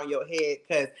and getting on your head.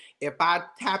 Because if I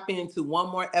tap into one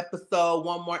more episode,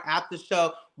 one more after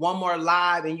show, one more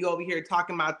live, and you over here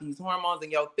talking about these hormones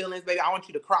and your feelings, baby, I want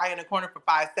you to cry in the corner for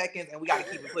 5 seconds, and we gotta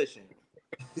keep it pushing.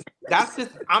 That's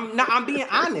just I'm being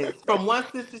honest. From one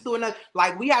sister to another,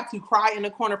 like we have to cry in the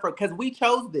corner because we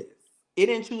chose this. It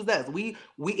didn't choose us.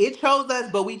 It chose us,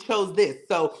 but we chose this.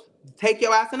 So take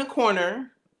your ass in the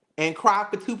corner and cry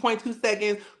for 2.2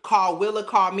 seconds. Call Willa,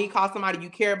 call me, call somebody you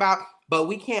care about. But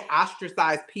we can't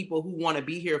ostracize people who want to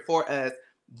be here for us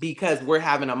because we're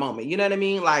having a moment. You know what I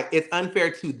mean? Like it's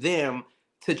unfair to them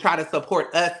to try to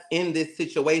support us in this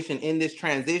situation, in this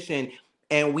transition.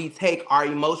 And we take our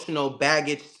emotional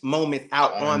baggage moments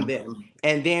out on them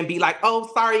and then be like, oh,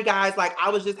 sorry, guys. Like, I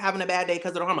was just having a bad day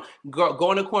because of the hormone.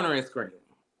 Go in the corner and scream.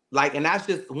 Like, and that's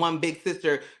just one big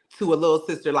sister to a little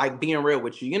sister, like, being real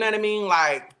with you. You know what I mean?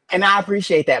 Like. And I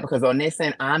appreciate that because on this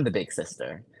end, I'm the big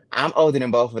sister. I'm older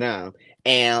than both of them.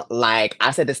 And, like,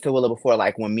 I said this to Willa before,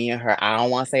 like, when me and her, I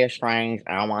don't want to say estranged.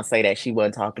 I don't want to say that she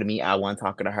wasn't talking to me. I wasn't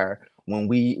talking to her. When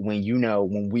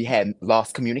we had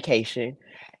lost communication,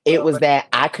 it was that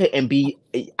I couldn't be,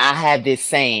 I had this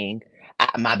saying,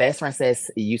 my best friend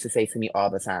used to say to me all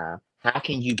the time, how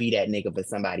can you be that nigga for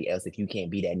somebody else if you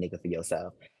can't be that nigga for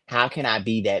yourself? How can I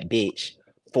be that bitch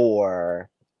for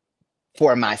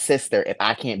my sister if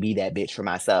I can't be that bitch for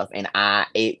myself? And I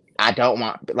don't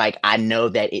want, like, I know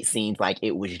that it seems like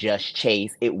it was just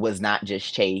chase. It was not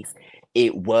just chase.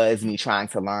 It was me trying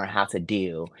to learn how to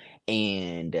deal.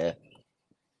 And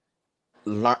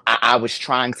I was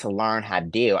trying to learn how to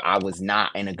deal. I was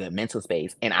not in a good mental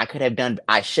space, and I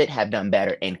should have done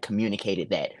better and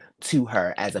communicated that to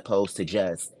her as opposed to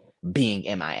just being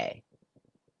MIA.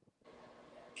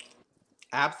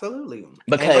 Absolutely.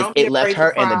 Because it left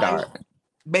her in the dark.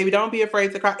 Baby, don't be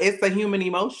afraid to cry. It's a human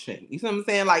emotion. You see what I'm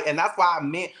saying? Like, and that's why I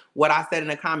meant what I said in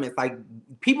the comments. Like,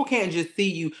 people can't just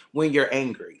see you when you're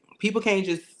angry. People can't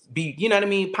just be, you know what I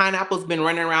mean? Pineapple's been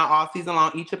running around all season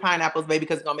long. Eat your pineapples, baby,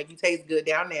 because it's gonna make you taste good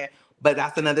down there. But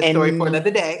that's another story for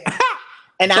another day.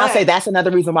 And I'll say that's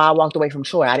another reason why I walked away from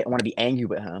Troy. I didn't want to be angry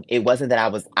with him. It wasn't that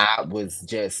I was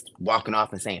just walking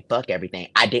off and saying fuck everything.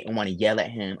 I didn't want to yell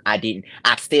at him. I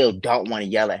still don't want to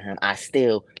yell at him. I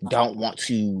still don't want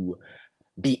to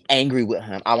be angry with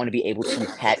him. I want to be able to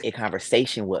have a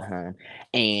conversation with him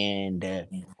and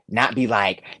not be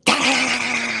like,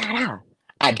 "Dah!"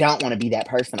 I don't want to be that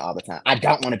person all the time. I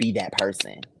don't want to be that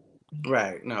person.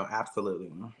 Right. No,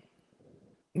 absolutely.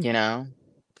 You know?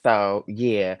 So,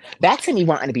 yeah. Back to me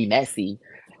wanting to be messy.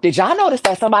 Did y'all notice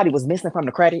that somebody was missing from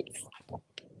the credits?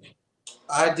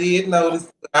 I did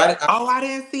notice. I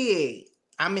didn't see it.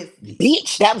 I missed it.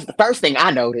 Bitch, that was the first thing I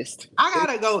noticed. I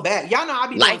gotta go back. Y'all know I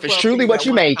be life is truly what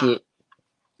you make it.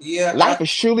 Yeah. Life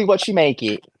is truly what you make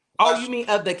it. Oh, you mean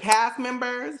of the cast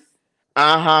members?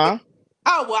 Uh-huh.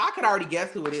 Oh, well, I could already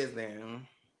guess who it is then.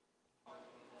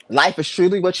 Life is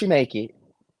truly what you make it.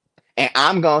 And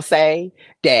I'm going to say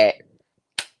that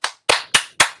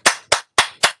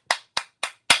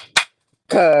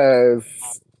because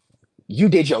you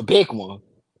did your big one.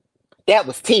 That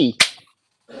was T.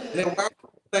 Then why would you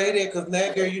say that? Because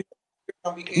now, girl, you're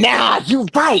going to be in Nah, you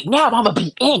right. Now I'm going to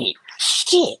be in it.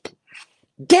 Shit.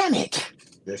 Damn it.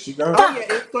 There she goes. Oh yeah,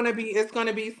 it's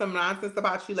gonna be some nonsense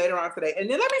about you later on today. And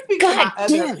then let me speak to God my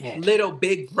damn other it. little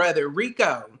big brother,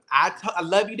 Rico. I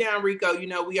love you down, Rico. You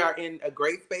know we are in a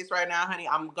great space right now, honey.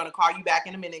 I'm gonna call you back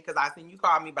in a minute because I seen you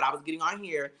call me, but I was getting on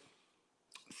here.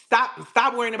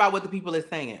 Stop worrying about what the people are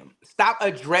saying. Stop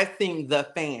addressing the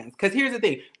fans. Because here's the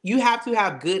thing. You have to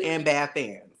have good and bad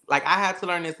fans. Like, I had to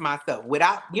learn this myself.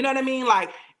 Without, you know what I mean?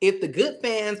 Like, if the good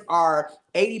fans are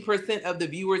 80% of the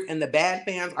viewers and the bad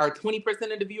fans are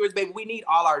 20% of the viewers, baby, we need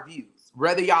all our views.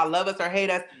 Whether y'all love us or hate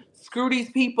us, screw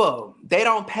these people. They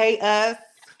don't pay us.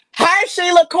 Hershey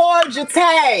LaCour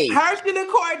JeTwahn. Hershey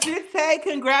LaCour JeTwahn,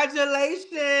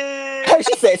 congratulations.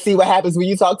 Hershey said, see what happens when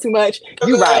you talk too much?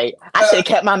 You right. I should have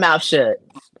kept my mouth shut.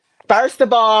 First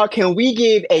of all, can we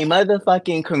give a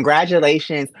motherfucking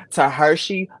congratulations to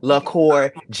Hershey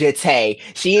LaCour JeTwahn?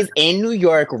 She is in New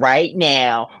York right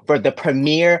now for the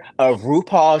premiere of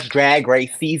RuPaul's Drag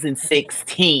Race Season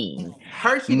 16.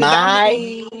 Hershey, does that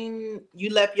mean you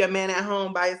left your man at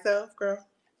home by yourself, girl?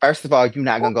 First of all, you're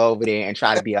not gonna go over there and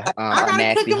try to be a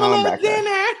nasty homewrecker.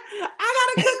 I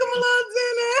gotta cook him a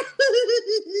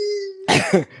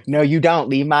little dinner. No, you don't.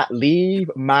 Leave my you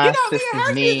know,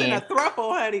 sister's me and Hershey is in man. a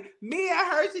throuple, honey. Me and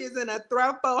Hershey is in a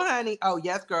throuple, honey. Oh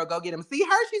yes, girl, go get him. See,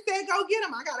 Hershey said go get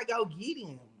him. I gotta go get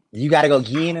him. You gotta go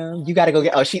get him. You gotta go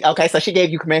get. Oh, so she gave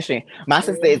you permission. My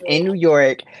sister is in New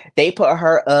York. They put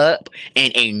her up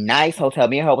in a nice hotel.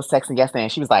 Me and her was texting yesterday,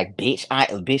 and she was like, "Bitch,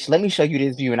 let me show you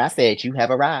this view." And I said, "You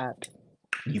have arrived.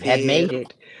 You have made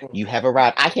it. You have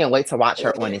arrived." I can't wait to watch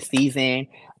her on this season.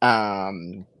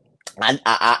 Me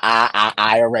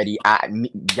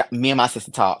and my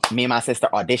sister talked. Me and my sister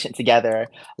auditioned together.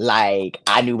 Like,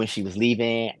 I knew when she was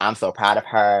leaving. I'm so proud of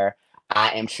her.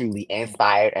 I am truly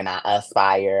inspired and I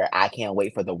aspire. I can't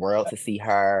wait for the world to see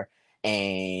her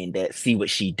and see what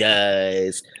she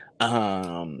does.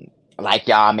 Like,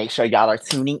 y'all, make sure y'all are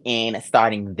tuning in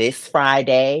starting this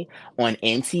Friday on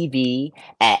MTV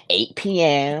at 8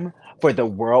 p.m. for the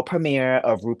world premiere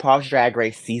of RuPaul's Drag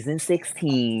Race Season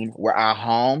 16. We're our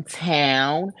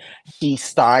hometown. She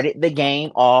started the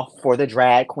game off for the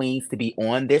drag queens to be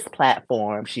on this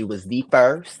platform. She was the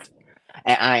first.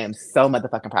 And I am so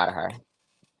motherfucking proud of her.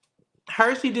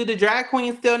 Hershey, do the drag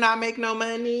queens still not make no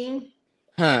money?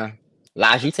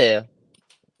 Lies you tell.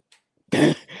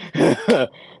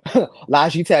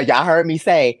 Lies you tell. Y'all heard me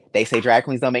say, they say drag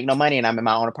queens don't make no money and I'm in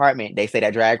my own apartment. They say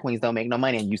that drag queens don't make no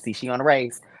money and you see she on the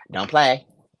race. Don't play.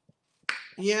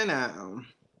 You know.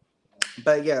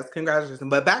 But yes, congratulations.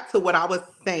 But back to what I was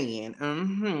saying.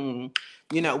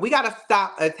 You know, we got to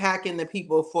stop attacking the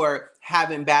people for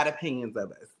having bad opinions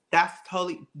of us. That's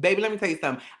totally, baby, let me tell you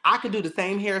something. I could do the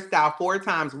same hairstyle 4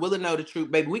 times. Willa know the truth,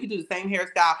 baby. We could do the same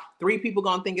hairstyle. 3 people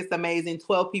gonna think it's amazing.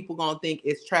 12 people gonna think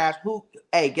it's trash.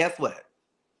 Hey, guess what?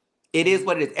 It is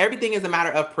what it is. Everything is a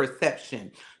matter of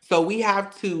perception. So we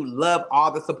have to love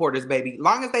all the supporters, baby.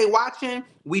 Long as they watching,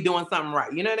 we doing something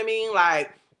right. You know what I mean?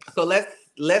 Like, so let's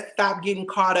stop getting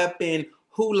caught up in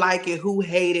who like it, who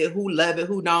hate it, who love it,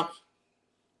 who don't.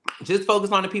 Just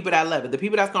focus on the people that love it. The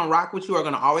people that's going to rock with you are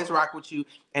going to always rock with you.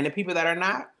 And the people that are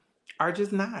not are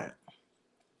just not.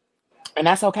 And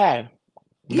that's okay.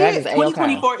 Yeah,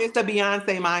 2024 is the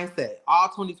Beyonce mindset. All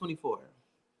 2024.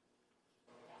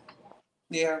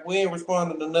 Yeah, we ain't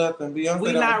responding to nothing. Beyonce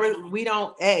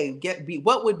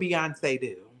what would Beyonce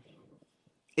do?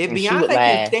 If Beyonce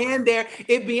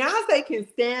can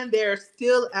stand there,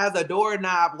 still as a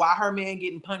doorknob while her man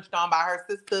getting punched on by her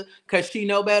sister because she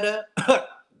know better.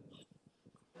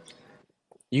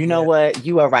 You know what?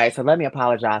 You are right. So let me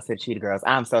apologize to the Cheetah Girls.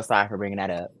 I'm so sorry for bringing that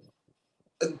up.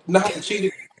 Not the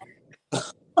Cheetah. Are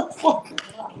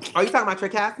you talking about your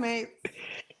castmates?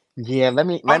 Yeah, let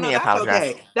me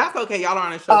apologize. Okay. That's okay. Y'all are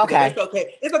on a show. Okay. It's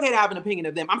okay. It's okay to have an opinion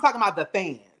of them. I'm talking about the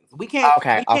fans. We can't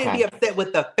be upset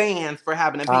with the fans for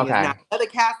having opinions. Okay. Now, other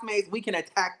castmates, we can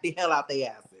attack the hell out their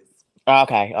asses.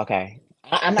 Okay.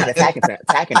 I'm not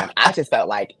attacking them. I just felt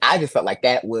like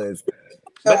that was.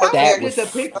 But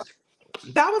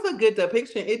that was a good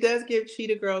depiction. It does give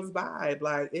Cheetah Girls vibe.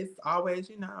 Like, it's always,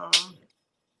 you know.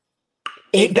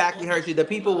 Exactly, Hershey. The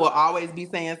people will always be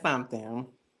saying something. You're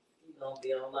going to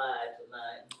be on live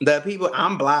tonight. The people,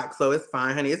 I'm black, so it's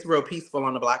fine, honey. It's real peaceful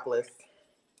on the black list.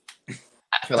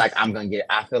 feel like I'm gonna get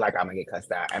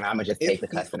cussed out, and I'm gonna just take the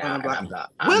cussing out, and I'm gonna.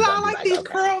 Well, I like these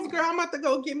curls, girl. I'm about to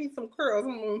go get me some curls.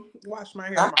 I'm gonna wash my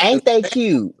hair. Ain't they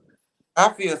cute?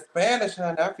 I feel Spanish,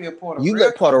 honey. I feel Puerto Rican. You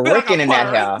look Puerto Rican in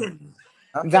that hair.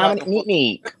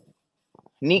 Dominique,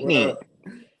 Neek.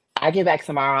 I get back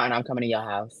tomorrow, and I'm coming to your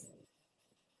house.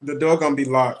 The door gonna be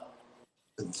locked.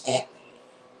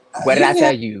 What did I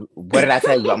tell you? What did I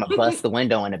tell you? I'm gonna bust the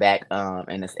window in the back,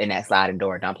 in that sliding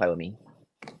door. Don't play with me.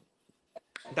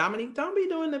 Dominique, don't be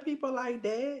doing the people like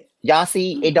that. Y'all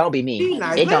see, it don't be me.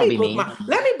 Nice. It don't be me.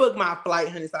 Let me book my flight,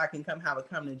 honey, so I can come to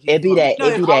JeTwahn. It be that.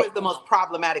 It's always the most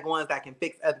problematic ones that can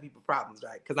fix other people's problems,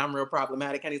 right? Because I'm real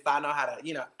problematic, honey, so I know how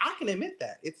to, I can admit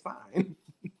that. It's fine.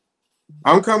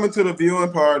 I'm coming to the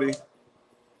viewing party.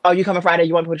 Oh, you coming Friday?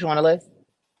 You want me to put you on the list?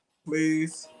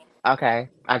 Please. Okay,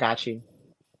 I got you.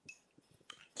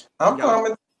 I'm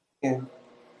coming.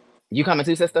 You coming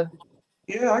too, sister?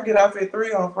 Yeah, I get off at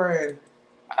 3 on Friday.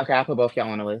 Okay, I'll put both y'all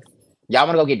on the list. Y'all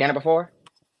want to go get dinner before?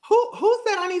 Who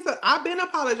said I need to? I've been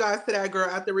apologized to that girl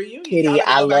at the reunion. Kitty,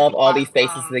 I love all these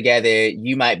faces together.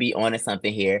 You might be onto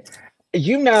something here.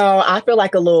 I feel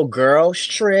like a little girl's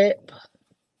trip.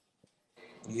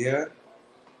 Yeah.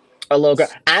 A little girl.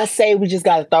 I say we just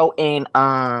gotta throw in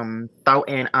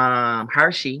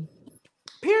Hershey.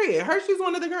 Period. Hershey's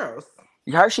one of the girls.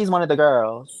 Hershey's one of the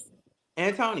girls.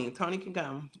 And Toni can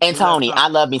come. And Toni. I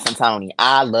love me some Toni.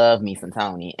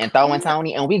 And throw in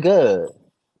Toni, and we good.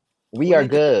 We are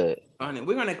good.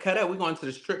 We're gonna cut up. We're going to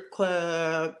the strip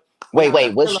club.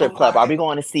 Wait, what strip club? Are we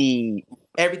going to see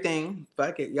everything?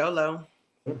 Fuck it, YOLO.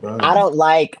 I don't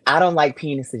like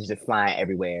penises just flying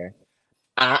everywhere.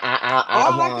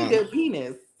 I like a good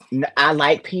penis. I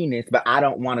like penis, but I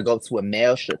don't want to go to a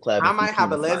male strip club. I might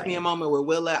have a lesbian moment with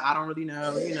Willa. I don't really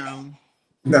know.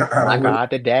 My God,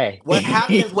 today. What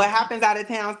happens out of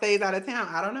town stays out of town.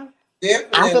 I don't know.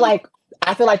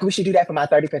 I feel like we should do that for my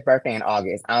 35th birthday in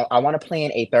August. I want to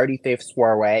plan a 35th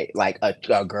soiree, like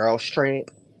a girls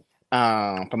trip,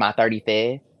 for my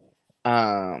 35th.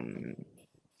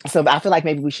 So I feel like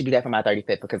maybe we should do that for my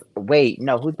 35th because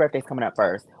whose birthday's coming up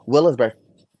first? Willa's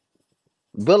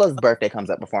birthday comes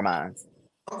up before mine.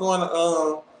 I'm going to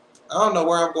I don't know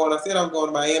where I'm going. I said I'm going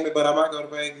to Miami, but I might go to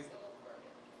Vegas.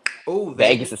 Oh,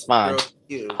 Vegas is fun.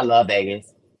 I love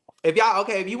Vegas. If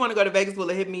you want to go to Vegas,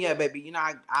 Willa, hit me up, baby.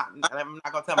 I'm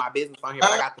not gonna tell my business on here,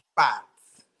 but I got the spots.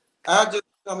 I just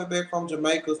coming back from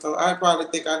Jamaica, so I probably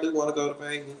think I do want to go to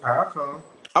Vegas. I'll come.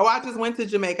 Oh, I just went to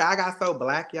Jamaica. I got so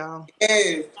black, y'all.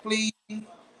 Yes, please.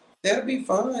 That'll be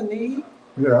fun, Nee.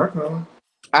 Yeah, I'll come.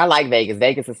 I like Vegas.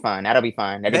 Vegas is fun. That'll be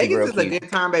fun. Vegas is a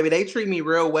good time, baby. They treat me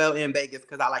real well in Vegas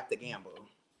because I like to gamble.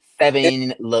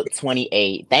 7 look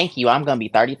 28. Thank you. I'm gonna be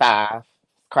 35.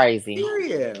 Crazy.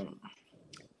 Period.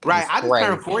 Right. I just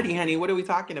turned 40, honey. What are we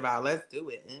talking about? Let's do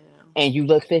it. Yeah. And you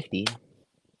look 50.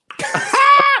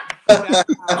 My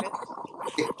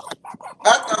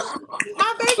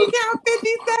baby count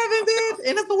 57, bitch,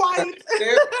 and it's white.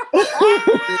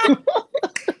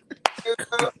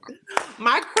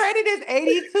 My credit is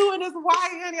 82 and it's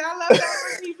white, honey. I love that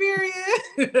for me,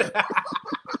 period.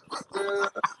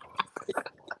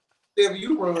 If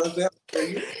you run that, she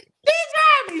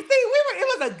tried me. See,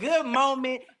 it was a good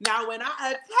moment. Now when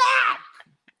I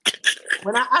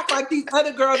act like these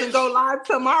other girls and go live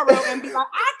tomorrow and be like,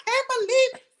 I can't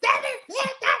believe Sevyn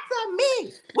said that to me.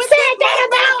 Said that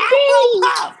about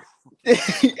me.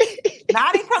 Now I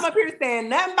didn't come up here saying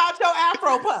nothing about your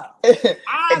Afro puff.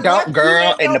 Don't,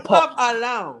 girl, and the puff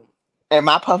alone. And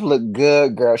my puff look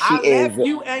good, girl. I left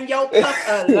you and your puff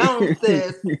alone,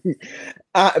 sis.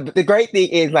 But the great thing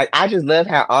is, like, I just love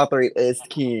how all three of us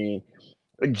can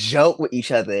joke with each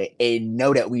other and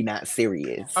know that we not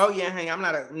serious. Oh yeah, hey, I'm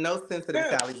not no sensitive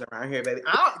Sally's around here, baby.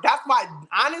 That's why,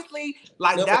 honestly,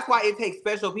 that's why it takes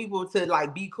special people to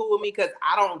like be cool with me because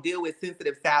I don't deal with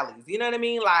sensitive Sally's. You know what I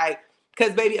mean? Like,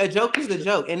 because baby, a joke is a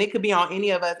joke, and it could be on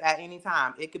any of us at any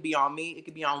time. It could be on me, it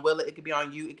could be on Willa, it could be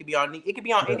on you, it could be on Nick, it could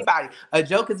be on anybody. A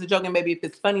joke is a joke, and maybe if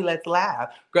it's funny, let's laugh.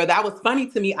 Girl, that was funny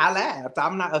to me. I laughed.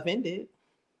 I'm not offended.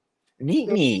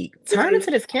 Neek, turn into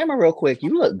this camera real quick.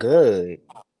 You look good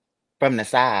from the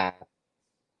side.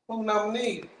 Who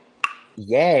Dominique?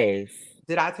 Yes.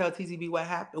 Did I tell TTB what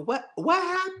happened? What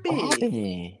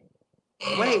happened?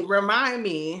 Wait, remind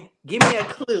me. Give me a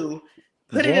clue.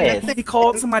 Put it in the He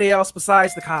called somebody else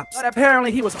besides the cops. But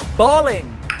apparently he was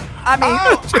bawling. I mean,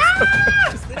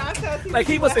 like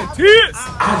he was in tears.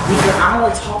 I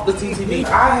don't talk to TTB.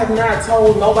 I have not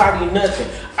told nobody nothing.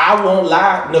 I won't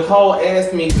lie. Nicole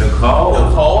asked me. Nicole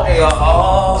asked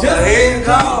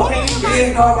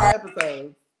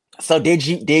me. So did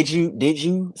you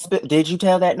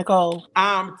tell that, Nicole?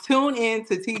 Tune in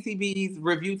to TTB's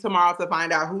review tomorrow to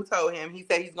find out who told him. He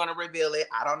said he's gonna reveal it.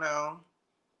 I don't know.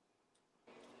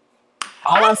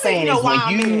 All I'm saying is when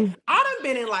you I done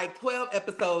been in like 12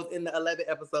 episodes in the 11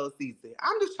 episode season.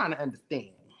 I'm just trying to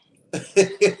understand. And I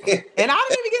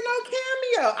didn't even get no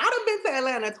cameo. I done been to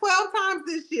Atlanta 12 times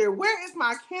this year. Where is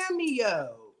my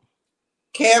cameo?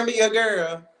 Cameo,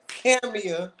 girl.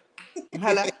 Cameo.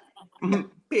 Hello.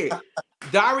 Period.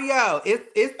 Dario,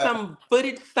 it's some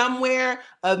footage somewhere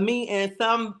of me and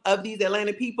some of these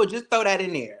Atlanta people. Just throw that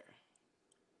in there.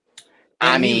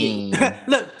 I mean,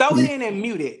 look, throw it in and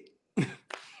mute it.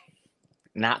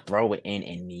 Not throw it in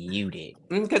and mute it.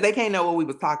 Because they can't know what we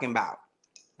was talking about.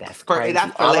 That's crazy.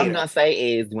 All I'm gonna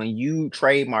say is when you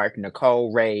trademark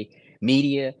Nicole Ray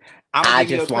Media, I'm gonna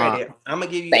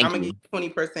give you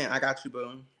 20%. I got you,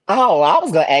 boo. Oh, I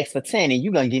was gonna ask for 10 and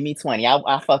you gonna give me 20. I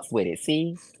fucks with it.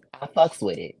 See? I fucks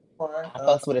with it. I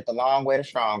fucks with it the long way, the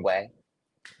strong way.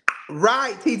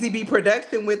 Right, TTB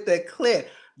production with the clip.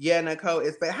 Yeah, Nicole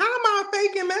is fake. How am I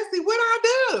fake and messy? What I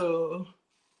do?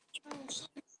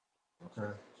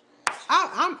 Okay.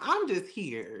 I'm just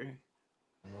here.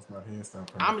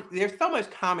 There's so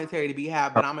much commentary to be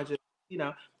had, but I'm gonna just,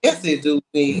 Yes, it do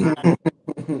be.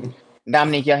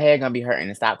 Dominique, your hair gonna be hurting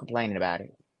and stop complaining about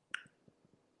it.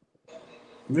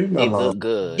 It look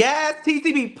good. Yes,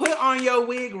 TTB, put on your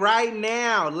wig right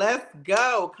now. Let's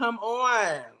go. Come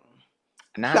on.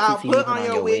 Stop, put on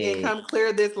your wig and come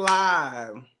clear this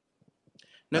live.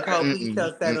 Nicole, please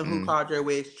tell Seven who called your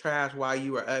wigs trash while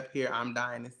you were up here. I'm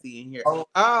dying to see and hear.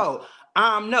 No.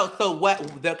 So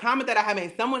what the comment that I have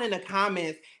made, someone in the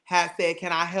comments has said,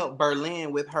 "Can I help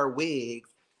Berlin with her wigs?"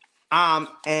 And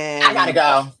I gotta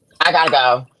go.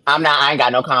 I ain't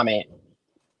got no comment.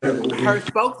 Her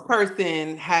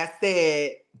spokesperson has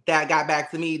said that got back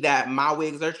to me that my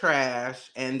wigs are trash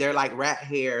and they're like rat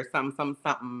hair,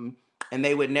 something, and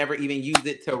they would never even use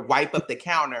it to wipe up the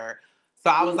counter. So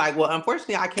I was like, well,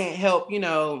 unfortunately, I can't help,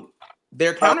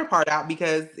 their counterpart out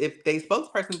because if they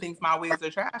spokesperson thinks my wigs are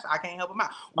trash, I can't help them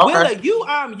out. Okay.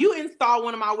 Willa, you installed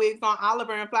one of my wigs on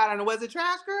Oliver and Flatiron. Was it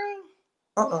trash,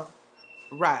 girl?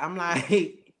 Right. I'm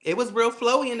like, it was real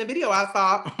flowy in the video I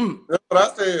saw. That's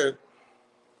what I said.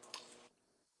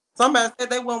 Somebody said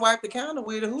they wouldn't wipe the counter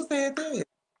with it. Who said that?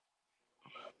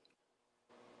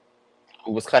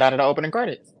 Who was cut out of the opening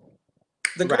credits?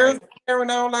 The girls carrying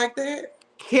on like that?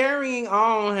 Carrying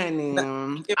on, honey.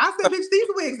 I said, bitch, these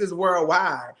wigs is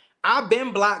worldwide. I've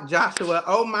been blocked, Joshua.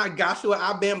 Oh my Joshua,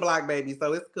 I've been blocked, baby.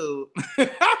 So it's cool.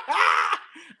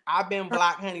 I've been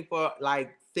blocked, honey, for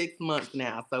like 6 months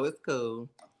now. So it's cool.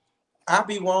 I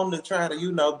be wanting to try to,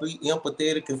 be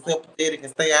empathetic and sympathetic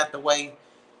and stay out the way.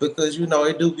 Because,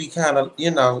 it do be kind of, I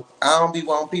don't be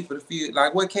wanting people to feel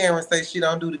like what Karen say, she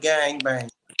don't do the gang bang.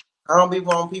 I don't be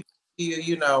wanting people to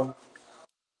feel,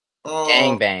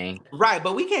 gang bang. Right,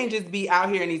 but we can't just be out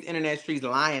here in these internet streets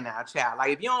lying now, child.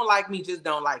 Like, if you don't like me, just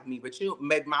don't like me. But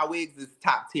my wigs is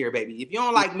top tier, baby. If you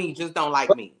don't like me, just don't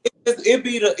like me. It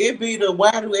be the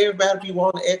why do everybody be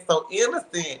wanting to act so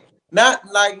innocent? Not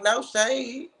like no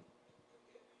shade.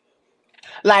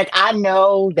 Like, I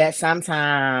know that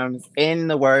sometimes, in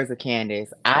the words of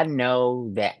Candace, I know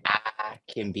that I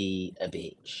can be a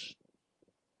bitch.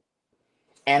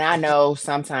 And I know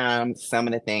sometimes some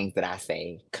of the things that I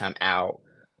say come out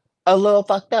a little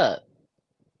fucked up.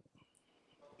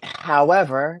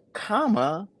 However,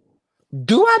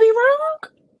 do I be wrong?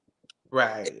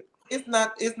 Right. It's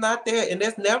not that, and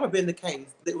that's never been the case.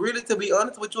 Really, to be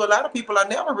honest with you, a lot of people are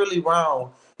never really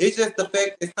wrong. It's just the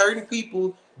fact that certain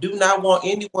people do not want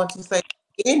anyone to say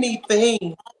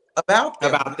anything about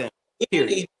them.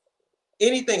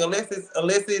 Anything unless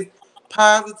it's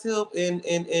positive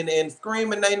and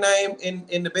screaming their name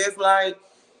in the best light.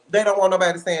 They don't want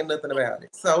nobody saying nothing about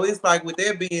it. So it's like, with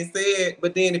that being said,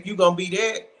 but then if you're gonna be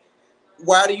that,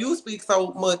 why do you speak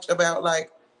so much about like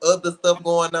other stuff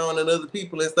going on and other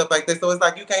people and stuff like that? So it's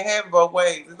like you can't have it both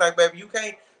ways. It's like, baby, you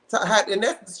can't and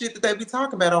that's the shit that they be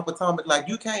talking about on Potomac. Like,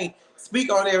 you can't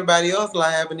speak on everybody else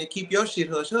live and then keep your shit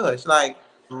hush hush. Like,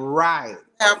 right.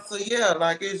 So yeah,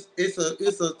 like it's a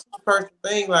two-person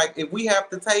thing. Like, if we have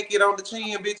to take it on the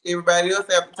chin, bitch, everybody else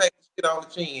have to take the shit on the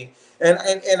chin.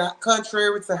 And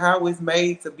contrary to how it's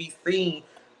made to be seen,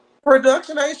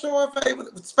 production ain't showing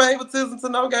favoritism to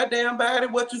no goddamn body.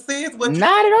 What you see is what you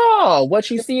Not at all. What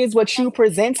you see is what you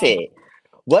presented.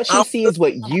 What you see is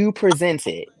what you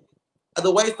presented. The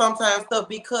way sometimes stuff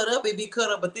be cut up, it be cut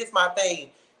up. But this my thing.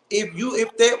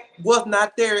 If that was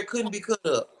not there, it couldn't be cut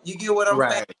up. You get what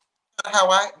I'm saying? how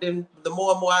the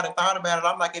more and more I done thought about it,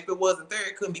 I'm like, if it wasn't there,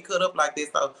 it couldn't be cut up like this.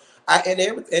 So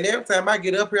every time I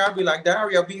get up here, I'll be like,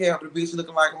 Dario, be half the bitch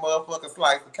looking like a motherfucking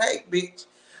slice of cake, bitch.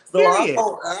 So Period.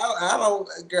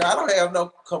 girl, I don't have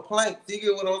no complaints. You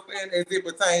get what I'm saying? As it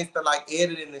pertains to like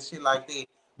editing and shit like that.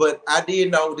 But I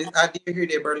did know this. I did hear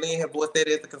that Berlin had voiced that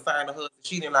as a concern of her.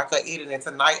 She didn't like her editing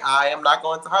tonight. I am not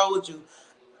going to hold you.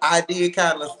 I did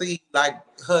kind of see like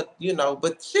her,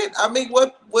 but shit. I mean,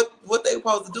 what they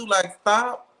supposed to do? Like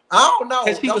stop? I don't know.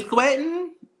 Cause she was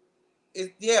sweating.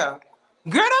 Yeah.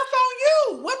 Girl, that's on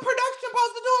you. What production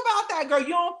supposed to do about that, girl? You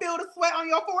don't feel the sweat on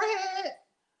your forehead?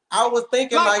 I was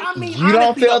thinking I mean, you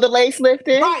don't feel the lace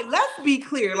lifting? Right, let's be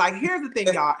clear. Like, here's the thing,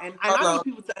 y'all, and I need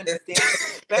people to understand,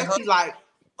 especially like,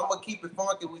 I'm gonna keep it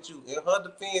funky with you. In her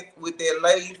defense, with that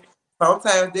lace,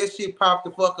 sometimes that shit pop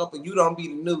the fuck up and you don't be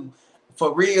the new.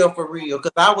 For real.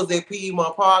 Cause I was at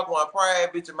Piedmont Park one Pride,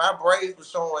 bitch, and my braids was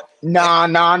showing.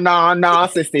 No,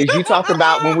 sisters. You talking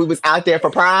about when we was out there for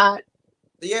Pride?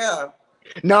 Yeah.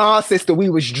 No, sister, we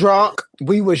was drunk.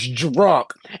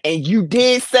 And you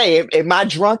did say it in my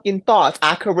drunken thoughts.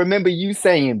 I could remember you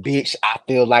saying, bitch, I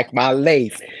feel like my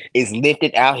lace is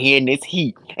lifted out here in this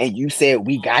heat. And you said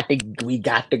we got to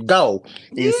go.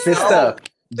 And sister,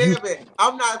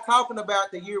 I'm not talking about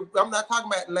the year. I'm not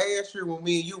talking about last year when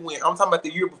me and you went. I'm talking about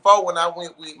the year before when I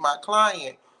went with my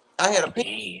client. I had a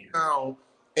pink on,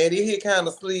 and it had kind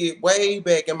of slid way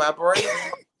back in my brain.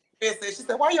 She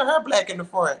said, "Why your hair black in the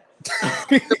front?"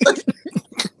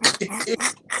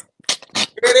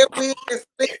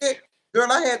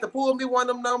 Girl, I had to pull me one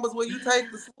of them numbers where you take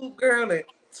the swoop, girl, and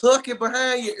tuck it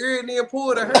behind your ear and then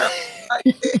pull the hair like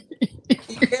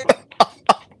that.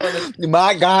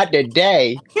 My God,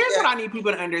 today. Here's what I need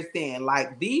people to understand.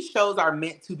 Like, these shows are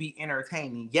meant to be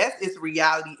entertaining. Yes, it's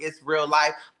reality, it's real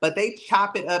life, but they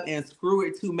chop it up and screw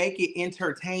it to make it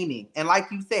entertaining. And like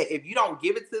you said, if you don't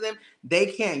give it to them, they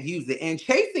can't use it. And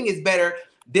chasing is better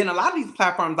than a lot of these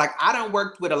platforms. Like, I done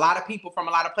worked with a lot of people from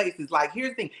a lot of places. Like, here's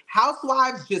the thing.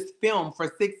 Housewives just film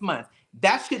for 6 months.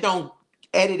 That shit don't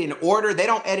edit in order. They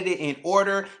don't edit it in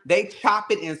order. They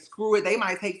chop it and screw it. They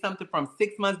might take something from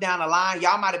 6 months down the line.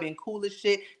 Y'all might have been cool as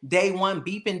shit day 1,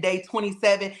 beeping day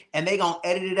 27, and they gonna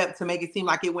edit it up to make it seem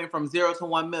like it went from 0 to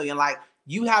 1 million. Like,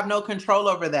 you have no control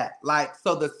over that. Like,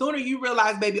 so the sooner you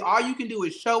realize, baby, all you can do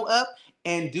is show up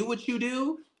and do what you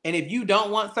do. And if you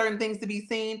don't want certain things to be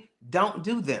seen, don't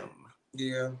do them.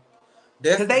 Yeah.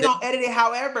 Because they gonna edit it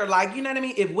however. Like, you know what I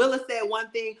mean? If Willa said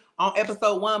one thing on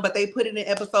episode 1, but they put it in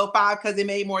episode 5 because it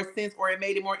made more sense or it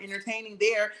made it more entertaining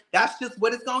there, that's just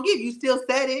what it's gonna give. You still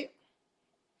said it.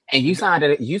 And you signed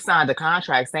a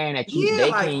contract saying that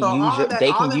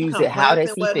they can use it how they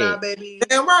see fit. Baby.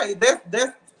 Damn right.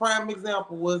 That's prime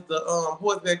example was the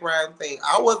horseback riding thing.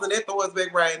 I wasn't at the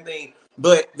horseback riding thing,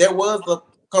 but there was a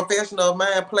confession of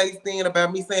mine placed in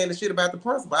about me saying the shit about the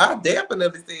principal. I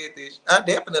definitely said this. I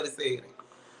definitely said it.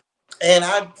 And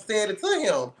I said it to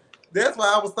him. That's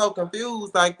why I was so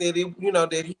confused, like that,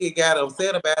 that he got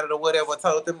upset about it or whatever. I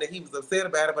told them that he was upset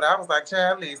about it, but I was like,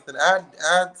 child, listen, I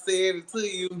said it to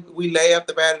you. We laughed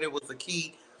about it. It was a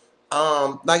key.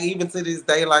 Like even to this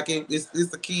day, like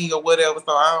it's a key or whatever.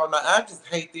 So I don't know. I just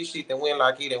hate this shit that went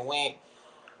like it and went.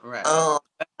 Right.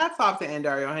 That's off to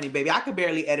Dario, honey, baby. I could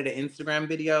barely edit an Instagram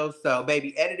video. So,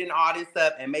 baby, editing all this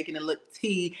up and making it look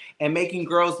tea and making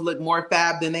girls look more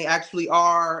fab than they actually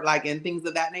are, like, and things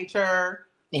of that nature.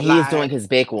 And he is doing his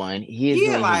big one. He is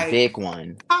doing his big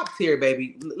one. Top tier,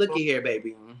 baby. Looky here,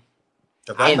 baby.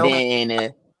 And then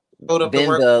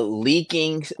the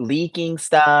leaking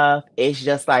stuff. It's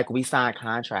just like we sign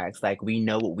contracts. Like we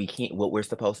know what we're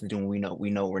supposed to do, and we know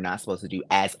what we're not supposed to do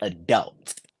as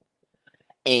adults.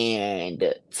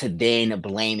 And to then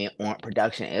blame it on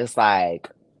production, it's like.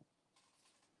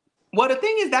 Well, the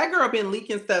thing is, that girl been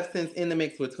leaking stuff since In the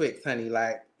Mix with Twixt, honey.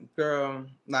 Like, girl,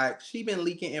 like she been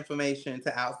leaking information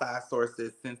to outside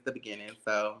sources since the beginning.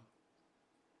 So,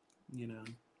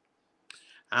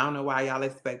 I don't know why y'all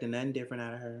expecting nothing different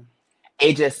out of her.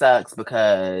 It just sucks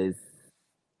because,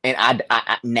 and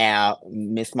I now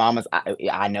Miss Mama's.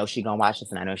 I know she gonna watch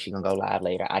this, and I know she gonna go live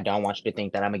later. I don't want you to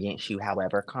think that I'm against you.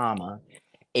 However,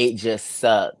 it just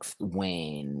sucks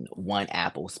when one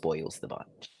apple spoils the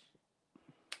bunch.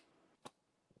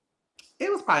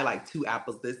 It was probably like 2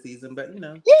 apples this season, but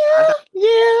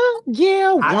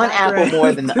Yeah. One apple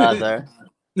more than the other.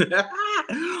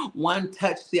 One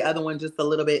touched the other one just a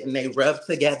little bit, and they rubbed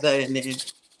together, and then.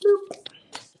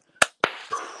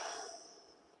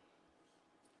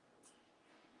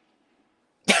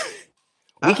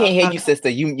 We can't hear you, sister.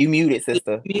 You muted,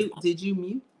 sister. Did you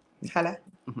mute? Hello.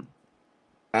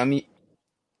 We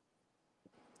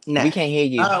can't hear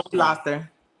you. Oh, we lost her.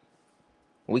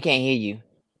 We can't hear you.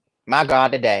 My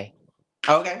God, today.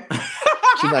 Okay.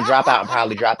 She's gonna drop out and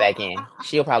probably drop back in.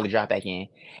 She'll probably drop back in.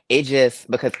 It just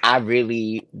because I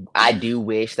do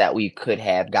wish that we could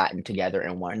have gotten together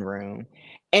in one room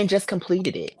and just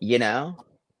completed it, you know?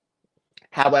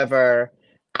 However,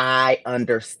 I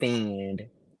understand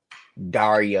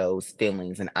Dario's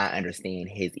feelings and I understand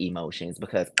his emotions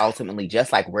because ultimately,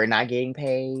 just like we're not getting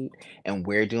paid and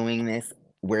we're doing this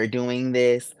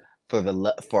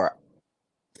for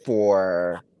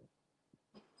for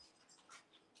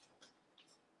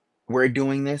we're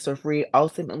doing this for free.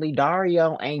 Ultimately,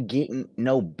 Dario ain't getting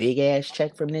no big ass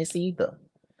check from this either.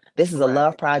 This is a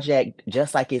love project,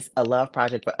 just like it's a love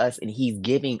project for us, and he's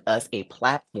giving us a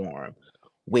platform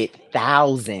with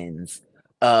thousands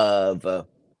of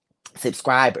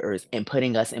subscribers and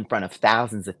putting us in front of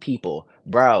thousands of people.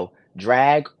 Bro,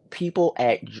 drag people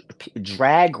at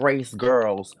Drag Race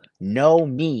girls know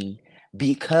me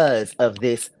because of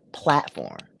this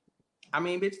platform. I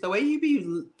mean, bitch, the way you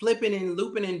be flipping and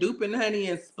looping and duping, honey,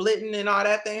 and splitting and all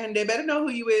that thing, they better know who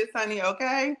you is, honey,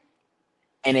 okay?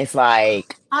 And it's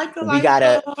like, we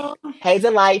gotta, hey,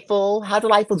 Delightful. How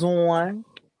Delightful doing?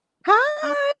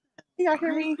 Hi. Y'all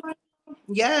hear me?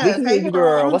 We Yes. can hear you,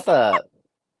 girl. What's up?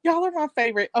 Y'all are my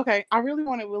favorite. Okay, I really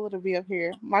wanted Willa to be up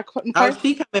here.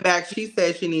 She coming back. She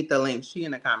said she needs the link. She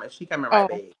in the comments. She coming right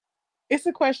back. It's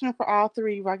a question for all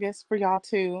three, I guess for y'all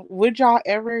too. Would y'all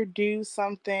ever do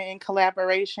something in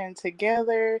collaboration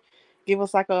together? Give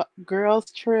us like a girls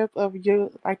trip of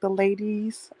you, like the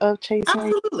ladies of Chasing.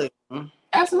 Absolutely.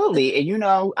 Absolutely. And you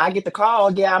know, I get the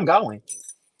call, yeah, I'm going.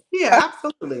 Yeah,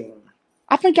 absolutely.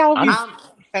 I think y'all would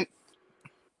be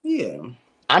yeah.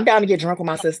 I'm down to get drunk with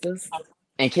my sisters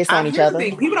and kiss on each Here's the other.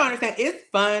 thing. People don't understand. It's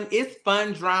fun. It's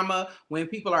fun drama when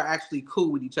people are actually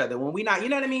cool with each other. When we not, you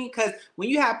know what I mean? Because when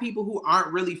you have people who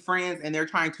aren't really friends and they're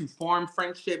trying to form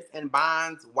friendships and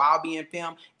bonds while being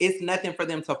filmed, it's nothing for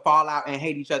them to fall out and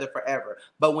hate each other forever.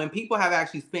 But when people have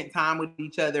actually spent time with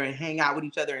each other and hang out with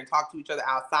each other and talk to each other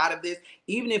outside of this,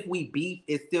 even if we beef,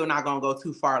 it's still not going to go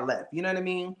too far left. You know what I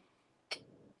mean?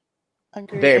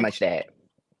 Very much that.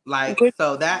 Like,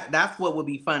 so that's what would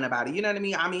be fun about it. You know what I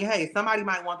mean? I mean, hey, somebody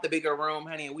might want the bigger room,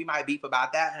 honey, and we might beef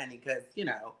about that, honey, because, you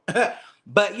know,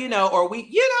 but, you know, or we,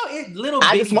 you know, it's little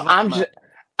big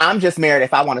I'm just married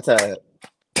if I wanted to.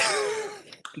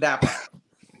 That part.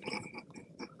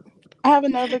 I have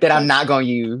another that I'm not going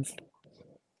to use.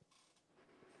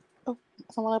 Oh,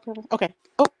 someone up here. Okay.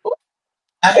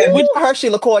 Hershey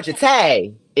LaCour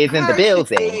Tay is in the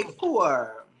building.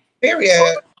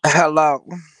 Period. Hello.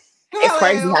 It's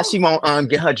crazy how she won't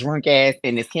get her drunk ass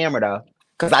in this camera though,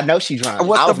 because I know she drunk.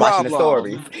 What's I was the watching the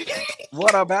problem? stories.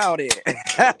 What about it?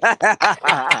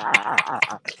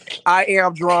 I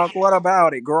am drunk. What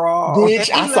about it, girl?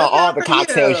 Bitch, I saw all the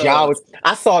cocktails y'all was.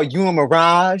 I saw you and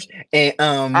Mirage and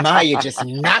Maya just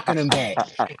knocking them back.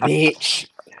 Bitch,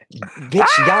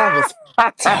 y'all was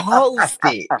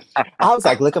toasted. I was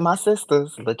like, look at my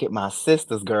sisters. Look at my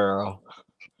sisters, girl.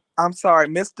 I'm sorry,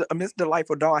 Miss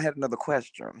Delightful Dawn had another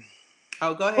question.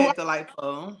 Oh, go ahead,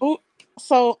 Delightful.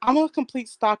 So I'm a complete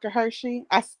stalker, Hershey.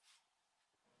 I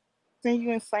seen you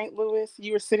in St. Louis.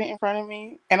 You were sitting in front of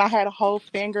me, and I had a whole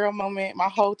fangirl moment. My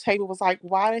whole table was like,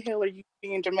 "Why the hell are you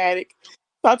being dramatic?"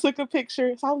 So I took a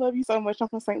picture. So I love you so much. I'm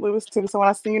from St. Louis too. So when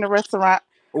I see you in a restaurant,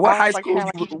 what high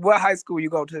school you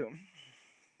go to?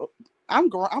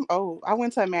 I'm old. I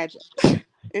went to Imagine.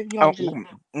 If you don't even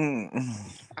know.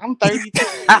 I'm 32.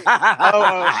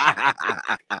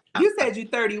 You said you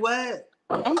 30 what?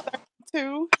 I'm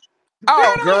 32.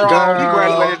 Oh, girl, we girl.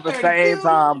 graduated at the same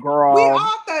time, girl. We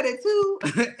all 32.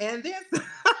 And this.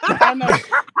 I know.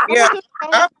 Yeah. I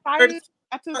was excited.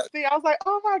 I was like,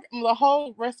 oh my God. The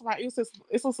whole restaurant, it's this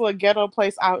little ghetto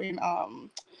place out in,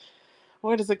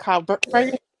 what is it called?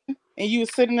 Ferguson. And you were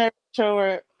sitting there with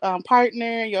your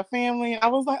partner, your family. And I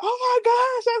was like, oh my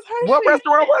gosh, that's Hershey. What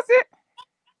restaurant was it?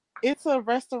 It's a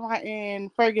restaurant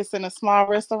in Ferguson, a small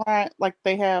restaurant. Like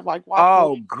they have like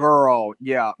waffles. Oh, girl,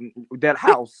 yeah, that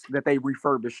house that they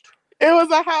refurbished. It was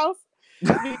a house.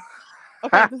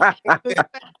 Okay, this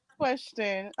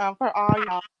question for all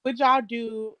y'all: would y'all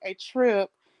do a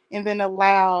trip and then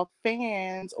allow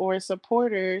fans or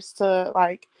supporters to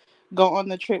like go on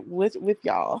the trip with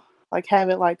y'all? Like have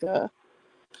it like a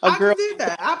I girl. just did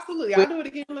that. Absolutely, I'll do it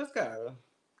again. Let's go.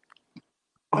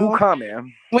 Who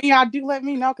coming? When y'all do, let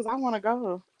me know because I want to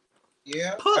go.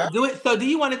 Yeah. Do it. So, do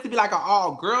you want it to be like an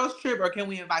all girls trip, or can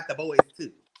we invite the boys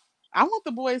too? I want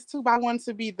the boys too, but I want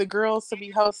to be the girls to be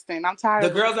hosting. I'm tired.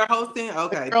 The girls are hosting.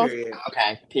 Okay. Period.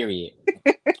 Okay. Period.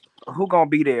 Who gonna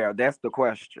be there? That's the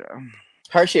question.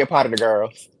 Hershey a part of the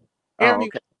girls. Oh,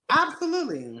 okay.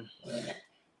 Absolutely.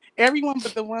 everyone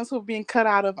but the ones who are being cut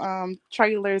out of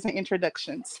trailers and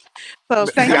introductions. So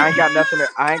See, thank you. I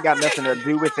ain't got nothing to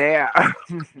do with that.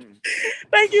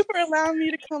 Thank you for allowing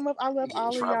me to come up. I love all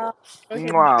of y'all. Go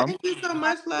ahead. Mwah. Thank you so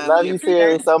much, love. Love We you, appreciate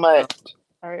Siri, it. so much.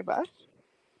 All right, bye.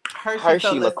 Hershey, so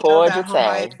Hershey the Smells LaCour at home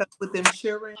by Jate. himself with them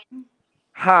children.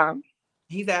 Huh?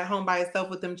 He's at home by himself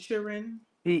with them children.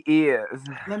 He is.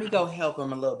 Let me go help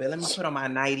him a little bit. Let me put on my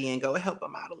nightie and go help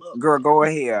him out a little Girl, bit. go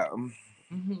ahead.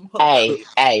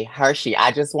 Hey, Hershey,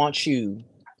 I just want you.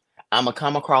 I'm gonna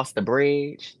come across the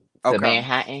bridge to Okay.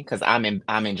 Manhattan because I'm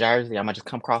in Jersey. I'm gonna just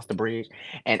come across the bridge,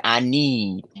 and I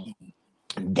need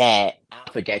that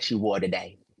outfit that you wore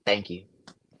today. Thank you.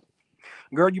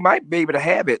 Girl, you might be able to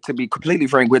have it, to be completely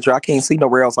frank with you. I can't see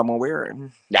nowhere else I'm gonna wear it.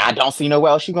 I don't see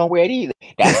nowhere else you gonna wear it either.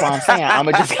 That's why I'm saying I'm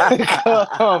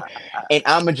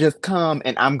gonna just come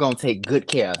and I'm gonna take good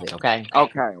care of it. Okay.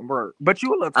 Okay, word. But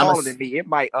you a little taller than me. It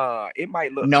might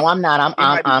look. No, I'm not.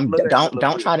 I'm split a don't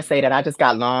little bit. try to say that. I just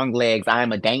got long legs. I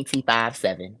am a dainty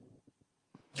 5'7".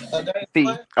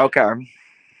 See, okay.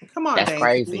 Come on, That's dainty.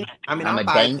 crazy. I mean, I'm a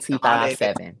 5'10". dainty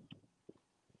 5'7".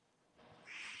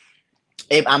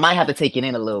 I might have to take it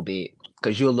in a little bit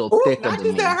because you're a little thicker Not than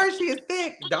just me. that Hershey is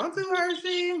thick. Don't do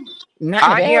Hershey. Not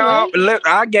in a bad way. Look,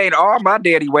 I gained all my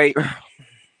daddy weight.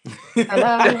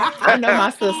 Hello, I know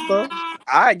my sister.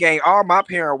 I gained all my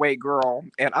parent weight, girl,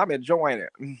 and I'm enjoying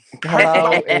it.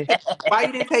 Hello. Why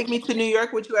you didn't take me to New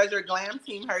York with you as your glam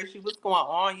team, Hershey? What's going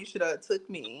on? You should have took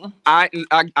me. I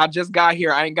just got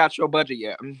here. I ain't got your budget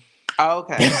yet.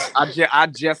 Okay. I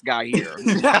just got here.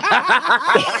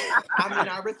 I mean,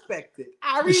 I respect it.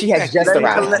 She has just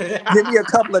arrived. Give me a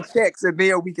couple of checks and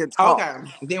then we can talk.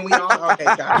 Okay. Then we all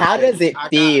okay. How does it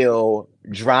feel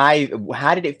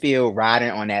How did it feel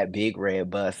riding on that big red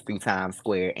bus through Times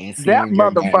Square and seeing That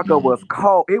your motherfucker name? was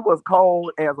cold. It was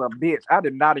cold as a bitch. I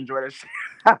did not enjoy that shit.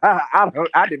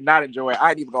 I did not enjoy it.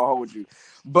 I ain't even gonna hold you.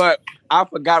 But I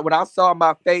forgot when I saw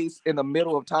my face in the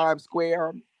middle of Times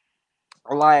Square.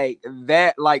 Like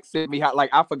that, like sent me hot. Like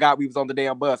I forgot we was on the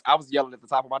damn bus. I was yelling at the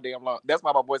top of my damn lungs. That's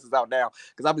why my voice is out now,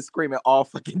 because I've been screaming all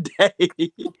fucking day.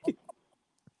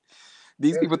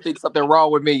 These people think something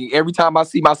wrong with me. Every time I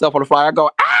see myself on the flyer, I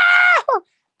go, ah!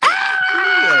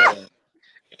 Ah!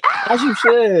 As you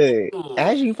should.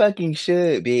 As you fucking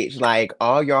should, bitch. Like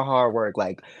all your hard work,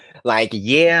 like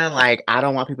yeah, like I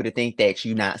don't want people to think that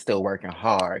you not still working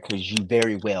hard, because you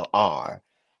very well are.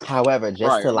 However,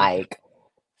 just to like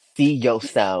see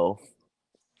yourself,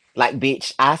 like,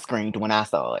 bitch, I screamed when I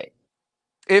saw it.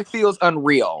 It feels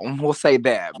unreal. We'll say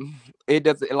that. It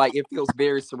doesn't, like, it feels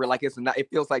very surreal. Like it's not. It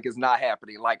feels like it's not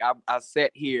happening. Like I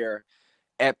sat here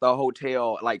at the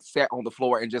hotel, like sat on the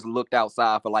floor and just looked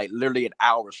outside for like literally an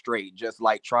hour straight, just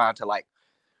like trying to like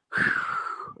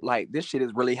this shit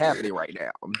is really happening right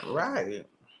now. Right.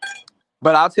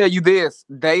 But I'll tell you this,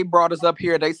 they brought us up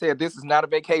here. They said this is not a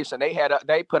vacation.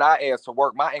 They put our ass to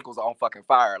work. My ankles are on fucking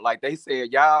fire. Like they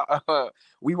said, y'all,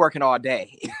 we working all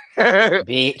day.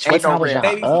 Bitch, what time was y'all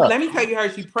baby, up? let me tell you,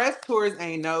 Hershey, press tours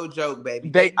ain't no joke,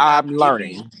 baby. I'm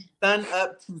learning. Sun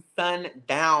up to sun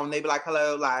down. They be like,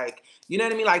 hello, like, you know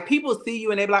what I mean? Like people see you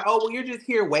and they be like, oh, well, you're just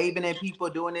here waving at people,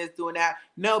 doing this, doing that.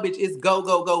 No, bitch, it's go,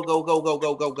 go, go, go, go, go,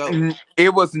 go, go, go.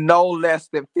 It was no less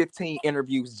than 15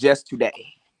 interviews just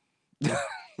today.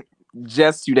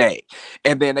 Just today.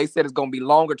 And then they said it's gonna be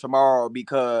longer tomorrow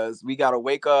because we gotta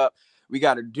wake up, we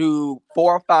gotta do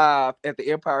 4 or 5 at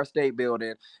the Empire State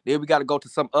Building, then we gotta go to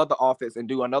some other office and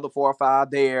do another 4 or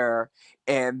 5 there,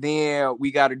 and then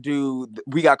we gotta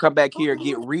come back here,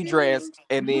 get redressed,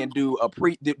 and then do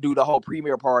the whole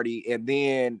premiere party, and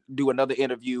then do another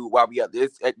interview while we at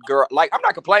this girl. Like I'm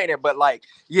not complaining, but like,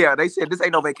 yeah, they said this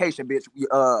ain't no vacation, bitch.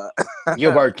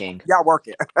 You're working. Y'all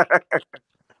working.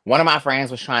 One of my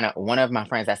friends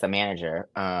that's a manager,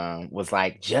 was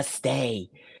like, just stay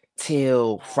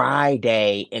till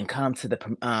Friday and come to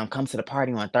the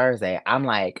party on Thursday. I'm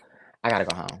like, I gotta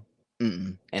go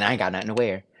home. And I ain't got nothing to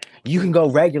wear. You can go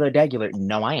regular.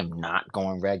 No, I am not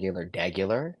going regular.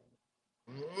 You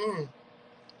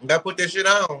gotta put that shit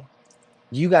on.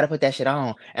 You gotta put that shit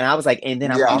on. And I was like, and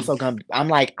then I'm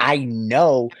like, I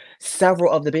know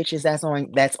several of the bitches that's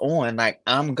on, like,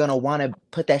 I'm gonna wanna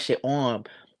put that shit on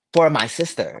for my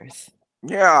sisters.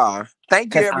 Yeah.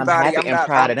 Thank you, everybody. I'm happy and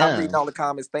proud of them. I'm reading all the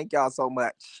comments. Thank y'all so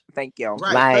much. Thank y'all.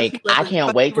 Right. Like, I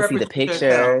can't wait to see the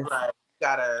pictures. Right.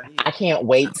 I can't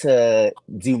wait to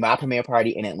do my premiere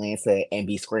party in Atlanta and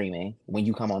be screaming when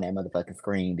you come on that motherfucking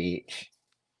screen, bitch.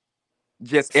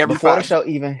 Just everybody.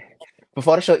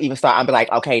 before the show even start, I'll be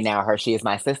like, okay, now Hershey is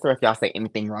my sister. If y'all say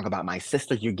anything wrong about my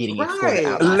sister, you're getting escorted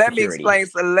out by Let me security.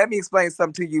 explain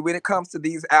something to you. When it comes to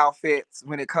these outfits,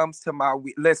 when it comes to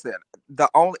listen,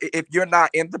 if you're not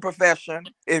in the profession,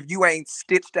 if you ain't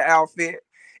stitched the outfit,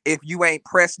 if you ain't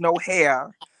pressed no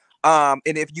hair, and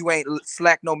if you ain't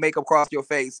slacked no makeup across your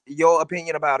face, your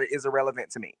opinion about it is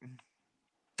irrelevant to me.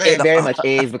 It very much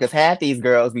is, because half these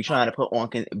girls be trying to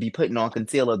putting on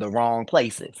concealer the wrong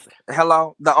places.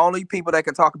 Hello, the only people that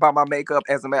can talk about my makeup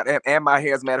and my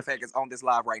hair, as a matter of fact, is on this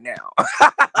live right now.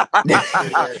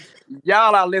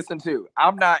 Y'all I listen to.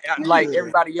 I'm not like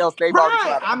everybody else. They've already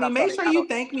tried. I mean, make sure you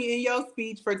thank me in your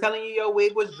speech for telling you your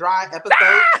wig was dry,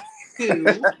 episode 2,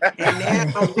 and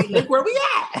now look where we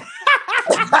at.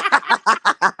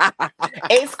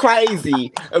 It's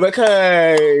crazy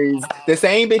because the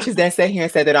same bitches that sat here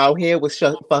and said that our hair was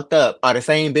fucked up are the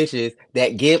same bitches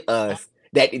that give us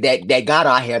that got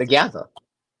our hair together.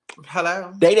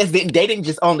 Hello. They didn't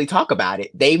just only talk about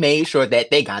it. They made sure that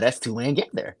they got us two in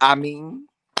together. I mean,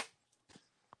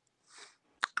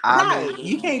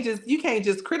 you can't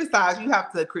just criticize. You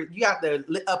have to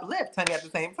uplift, honey, at the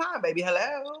same time, baby.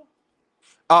 Hello.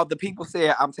 Oh, the people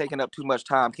said I'm taking up too much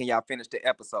time. Can y'all finish the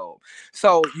episode?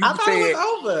 So you I thought it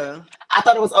was over. I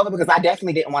thought it was over because I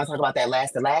definitely didn't want to talk about that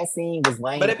last. The last scene was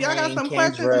Wayne. But if y'all got some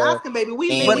questions, Kendra, ask them, baby.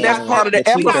 But that's part of the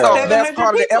episode. That's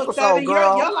part of the episode,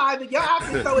 girl. Your live, your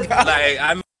outfit so like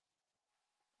I'm.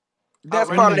 That's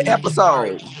part of the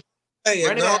episode.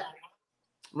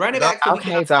 Run it back. So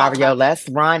okay, Dario, let's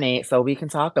run it so we can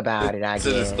talk about it. I guess.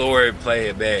 To the story, play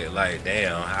it back. Like,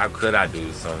 damn, how could I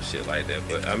do some shit like that?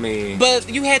 But I mean, but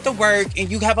you had to work and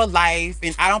you have a life,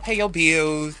 and I don't pay your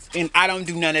bills, and I don't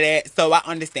do none of that. So I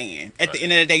understand. At the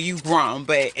end of the day, you grown,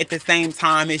 but at the same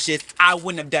time, it's just I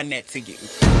wouldn't have done that to you.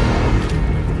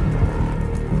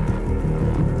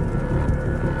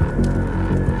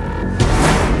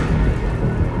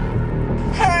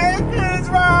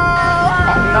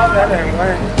 No, that ain't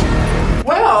work.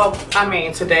 Well, I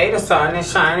mean, today the sun is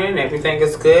shining and everything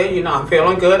is good. You know, I'm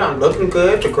feeling good. I'm looking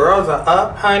good. The girls are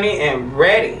up, honey, and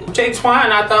ready. JeTwahn,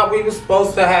 I thought we were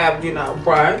supposed to have, you know,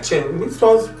 brunch, and we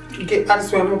supposed to get out of the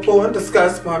swimming pool and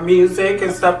discuss more music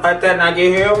and stuff like that. And I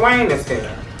get here, Wayne is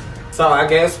here. So I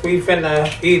guess we finna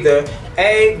either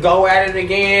A, go at it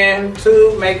again,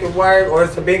 2, make it work, or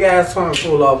it's a big ass swimming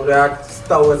pool over there. I can just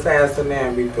throw his ass in there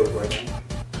and be good with it.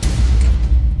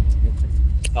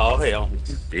 oh hell,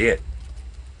 yeah.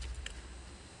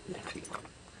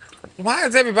 Why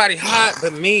is everybody hot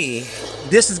but me?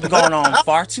 This has been going on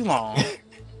far too long.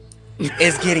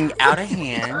 It's getting out of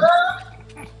hand.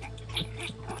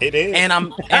 It is. And I'm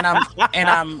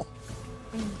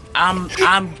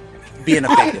being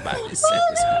affected by this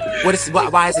at this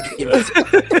point. Why is it getting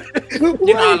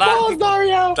You know, a lot of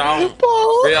people don't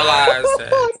realize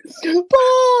that.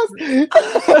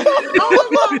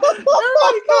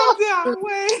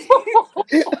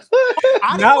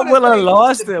 Now Willa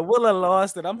lost it. Willa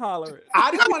lost it. I'm hollering.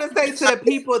 I just want to say to the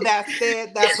people that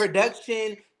said that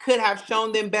production could have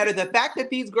shown them better, the fact that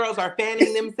these girls are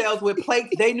fanning themselves with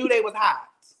plates, they knew they was hot.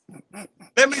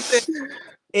 Let me say,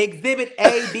 Exhibit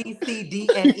A, B, C, D,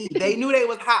 and E. They knew they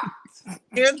was hot.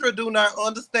 Kendra do not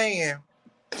understand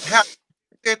how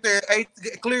get there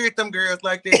cleared them girls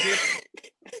like that.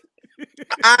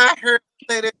 I heard her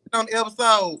say that on the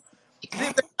episode.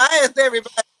 I asked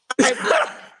everybody.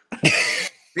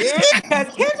 Because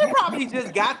Kendra probably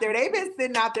just got there. They've been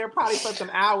sitting out there probably for some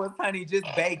hours, honey, just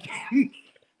baking.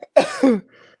 I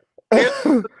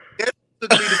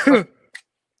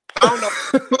don't know,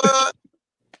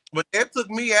 but that took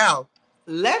me out.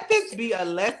 Let this be a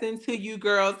lesson to you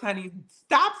girls, honey.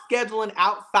 Stop scheduling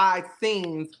outside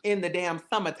scenes in the damn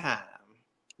summertime.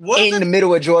 In the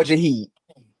middle of Georgia heat.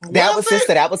 That was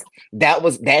sister. That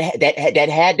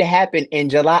had to happen in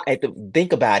July.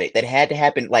 Think about it. That had to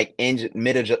happen like end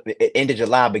of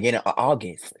July, beginning of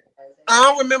August. I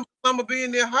don't remember summer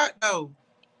being there hot though.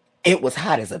 It was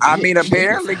hot as a bitch. I mean,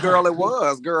 apparently, girl, it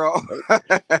was, girl.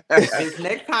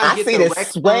 Next time, I see the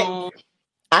sweat.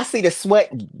 I see the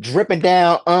sweat dripping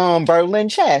down Berlin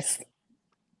chest.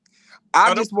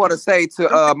 I just want to say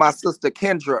to my sister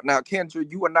Kendra. Now, Kendra,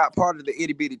 you are not part of the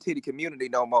itty bitty titty community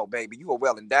no more, baby. You are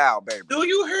well endowed, baby. Do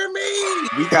you hear me?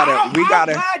 We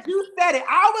gotta. God, you said it.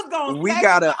 I was gonna. We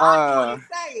gotta.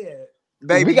 Say it.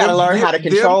 Baby, we gotta learn how to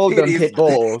control them pit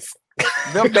bulls.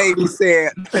 Them babies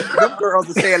said, them girls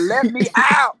are saying, "Let me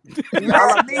out,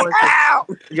 let me out."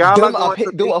 Y'all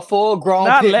do a full grown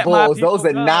pit bulls. Those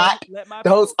are not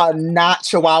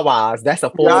chihuahuas. That's a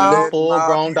full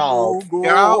grown dog.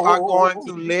 Y'all are going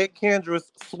to let Kendra's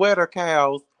sweater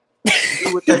cows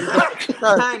do what they do.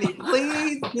 Honey,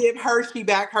 please give Hershey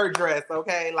back her dress,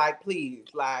 okay? Like, please,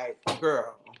 like,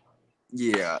 girl.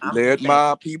 Yeah, let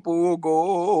my people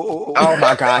go. Oh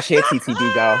my gosh, here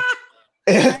TTD go.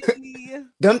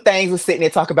 Them things was sitting there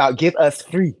talking about give us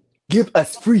free. Give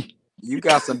us free. You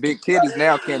got some big titties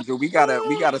now, Kendra. We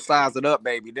gotta size it up,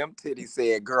 baby. Them titties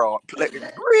said, girl, breathe.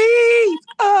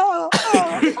 Oh.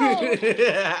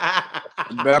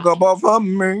 Back up off of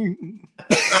me.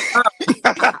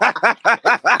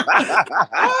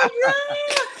 Oh,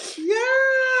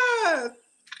 yes.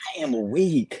 I am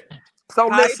weak. So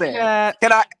listen,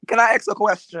 can I ask a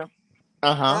question?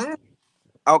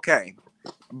 Okay.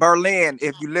 Berlin,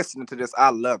 if you listening to this, I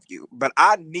love you. But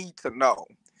I need to know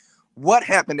what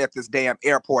happened at this damn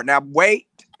airport. Now, wait,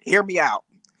 hear me out.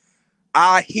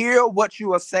 I hear what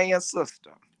you are saying,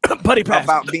 sister. Buddy pass.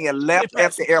 About being left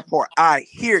at the airport. I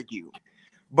hear you.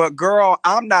 But girl,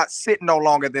 I'm not sitting no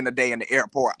longer than a day in the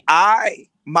airport. I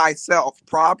myself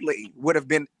probably would have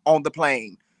been on the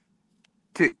plane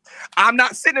too. I'm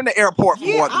not sitting in the airport for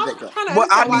more than that. But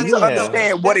I need to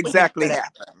understand what exactly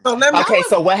happened. So let me, okay,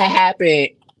 so what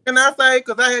happened? Can I say,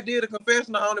 because I had did a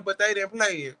confessional on it, but they didn't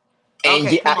play it. And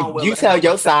Okay, come on, Willa. you tell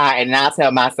your side and I'll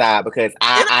tell my side because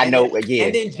I know. Yeah.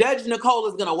 And then Judge Nicole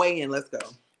is gonna weigh in. Let's go.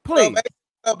 Please.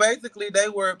 So basically, they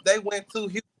went to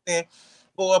Houston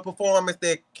for a performance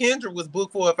that Kendra was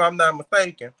booked for, if I'm not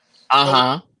mistaken.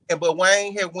 But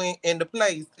Wayne had went into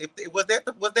place. Was that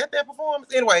that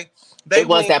performance? Anyway, it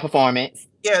was that performance.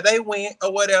 Yeah, they went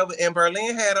or whatever. And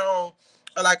Berlin had on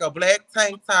like a black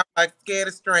tank top, like scatter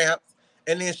straps.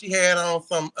 And then she had on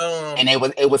some and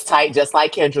it was tight just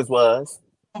like Kendra's was.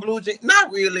 Blue jeans.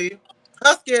 Not really.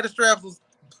 Her scatter straps was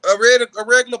a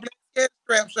regular black scatter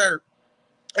strap shirt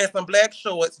and some black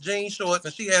shorts, jean shorts,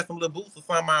 and she had some little boots or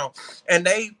something on. And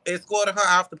they escorted her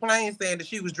off the plane saying that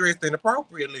she was dressed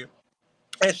inappropriately.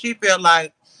 And she felt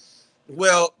like,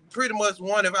 well, pretty much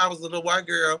one, if I was a little white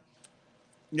girl,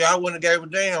 I wouldn't have gave a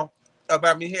damn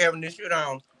about me having this shit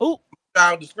on. Ooh.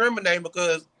 I was discriminating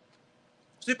because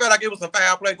she felt like it was some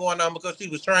foul play going on because she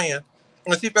was trans.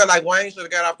 And she felt like Wayne should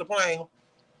have got off the plane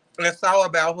and saw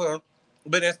about her.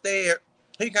 But instead,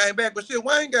 he came back. But shit,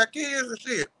 Wayne got kids and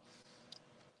shit.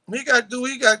 He got,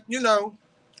 you know.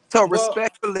 So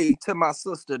respectfully to my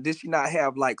sister, did she not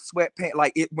have like sweatpants?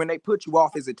 Like when they put you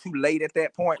off, is it too late at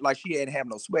that point? Like she didn't have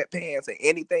no sweatpants or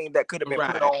anything that could have been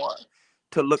put on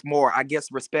to look more, I guess,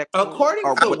 respectful. According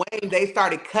to Wayne, they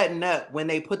started cutting up when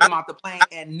they put them off the plane,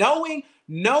 and knowing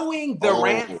the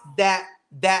rants that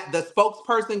the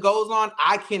spokesperson goes on,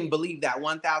 I can believe that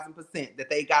 1,000% that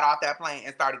they got off that plane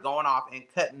and started going off and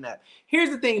cutting up.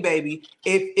 Here's the thing, baby.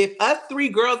 If us three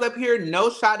girls up here, no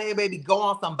Sade, baby, go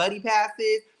on some buddy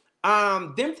passes,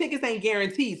 them tickets ain't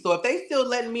guaranteed. So if they still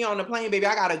letting me on the plane, baby,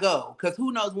 I gotta go. Cause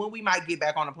who knows when we might get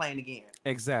back on the plane again.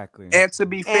 Exactly. And to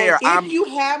be fair, if you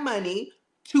have money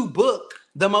to book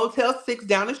the Motel 6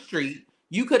 down the street,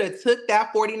 you could have took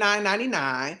that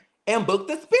 $49.99 and booked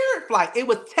the Spirit flight. It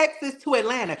was Texas to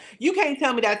Atlanta. You can't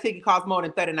tell me that ticket cost more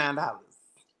than $39.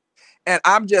 And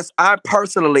I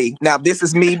personally, now this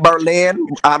is me, Berlin.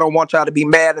 I don't want y'all to be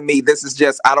mad at me. This is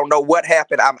just, I don't know what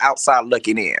happened. I'm outside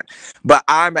looking in. But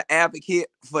I'm an advocate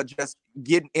for just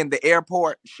getting in the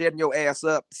airport, shutting your ass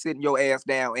up, sitting your ass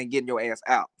down, and getting your ass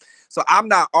out. So I'm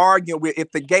not arguing with,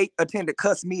 if the gate attendant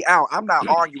cuts me out, I'm not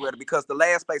arguing with it because the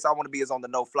last place I want to be is on the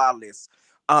no-fly list.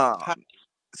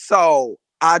 So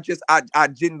I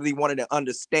genuinely wanted an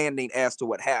understanding as to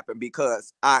what happened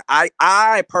because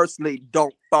I personally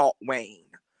don't fault Wayne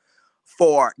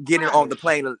for getting on the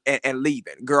plane and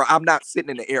leaving. Girl, I'm not sitting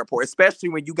in the airport, especially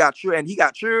when you got children and he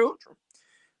got children.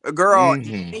 Girl, and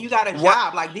you got a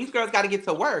job. Like, these girls got to get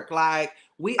to work. Like,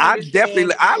 I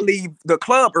leave the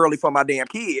club early for my damn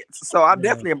kids. So I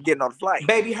definitely am getting on the flight.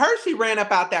 Baby, Hershey ran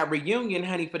up out that reunion,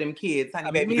 honey, for them kids,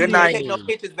 honey, baby. Good night. Take no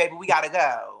pictures, baby. We gotta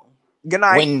go. Good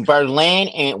night.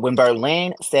 When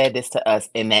Berlin said this to us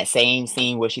in that same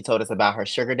scene where she told us about her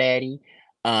sugar daddy,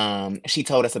 she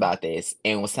told us about this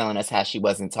and was telling us how she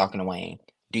wasn't talking to Wayne.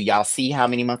 Do y'all see how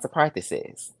many months apart this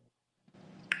is?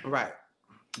 Right.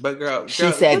 But girl,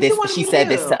 she said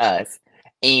this to us.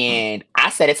 And I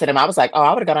said it to them. I was like, oh,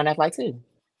 I would have got on that flight too.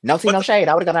 No tea, no shade.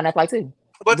 I would have got on that flight too.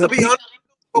 But to be honest,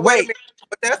 but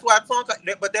that's why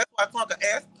Tonka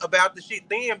asked about the shit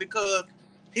then, because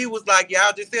he was like,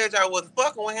 y'all just said y'all wasn't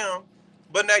fucking with him,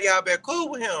 but now y'all been cool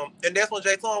with him. And that's when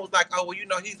JeTwahn was like, oh, well, you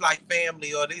know, he's like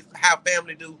family, or this how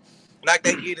family do, like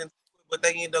they get into it, but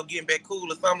they end up getting back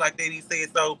cool or something like that, he said.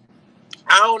 So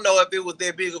I don't know if it was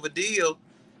that big of a deal,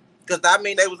 because I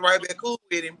mean, they was right back cool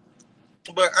with him.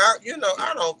 But I don't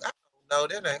know.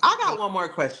 That ain't. I got one more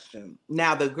question.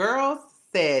 Now, the girls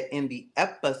said in the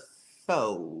episode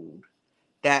sold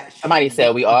that Somebody she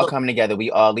said we all come together,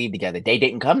 we all leave together. They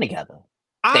didn't come together.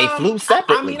 They flew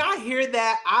separately. I mean, I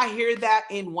hear that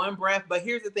in one breath, but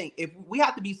here's the thing. If we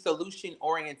have to be solution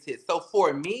oriented. So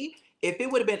for me, if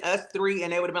it would have been us three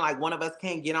and they would have been like, one of us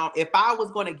can't get on. If I was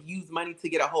going to use money to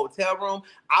get a hotel room,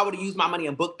 I would have used my money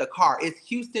and booked the car. It's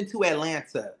Houston to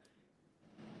Atlanta.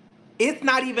 It's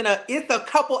not even it's a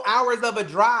couple hours of a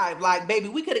drive. Like, baby,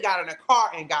 we could have got in a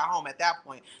car and got home at that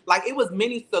point. Like, it was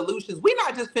many solutions. We're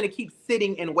not just gonna keep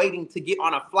sitting and waiting to get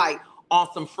on a flight on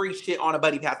some free shit on a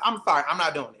buddy pass. I'm sorry, I'm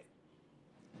not doing it.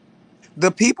 The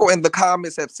people in the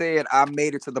comments have said I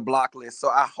made it to the block list, so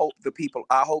I hope we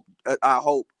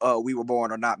were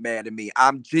born are not mad at me.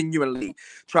 I'm genuinely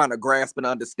trying to grasp and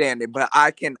understand it, but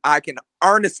I can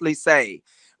earnestly say,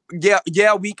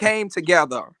 yeah, we came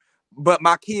together, but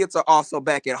my kids are also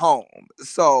back at home.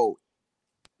 So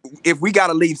if we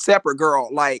gotta leave separate, girl,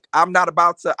 like I'm not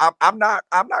gonna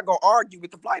argue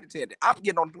with the flight attendant. I'm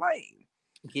getting on the plane.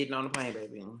 Getting on the plane,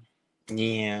 baby.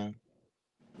 Yeah.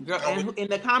 Girl, and in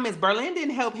the comments, Berlin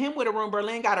didn't help him with a room.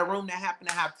 Berlin got a room that happened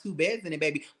to have 2 beds in it,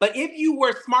 baby. But if you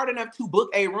were smart enough to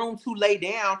book a room to lay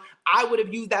down, I would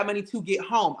have used that money to get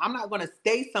home. I'm not going to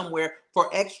stay somewhere for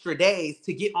extra days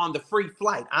to get on the free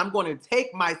flight. I'm going to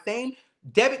take my same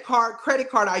debit card,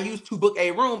 credit card I used to book a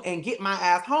room and get my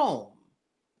ass home.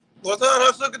 Was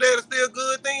her sugar daddy still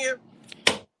good then?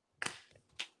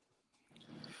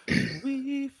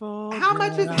 How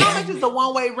much is the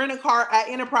one-way rental car at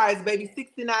Enterprise, baby?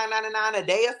 $69.99 a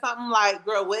day or something? Like,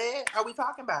 girl, what are we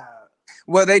talking about?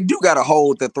 Well, they do gotta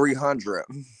hold the 300.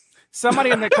 Somebody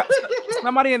in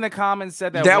the comments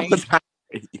said that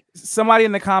somebody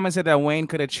in the comments said that Wayne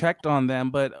could have checked on them,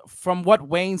 but from what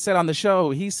Wayne said on the show,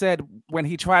 he said when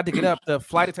he tried to get up, the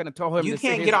flight attendant told him you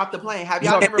can't get off the plane. Have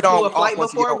y'all ever flew a flight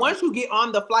before? Once you get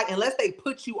on the flight, unless they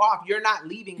put you off, you're not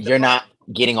leaving. You're not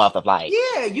getting off the flight.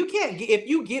 Yeah, you can't. If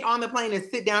you get on the plane and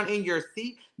sit down in your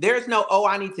seat, there's no, oh,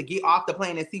 I need to get off the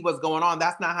plane and see what's going on.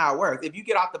 That's not how it works. If you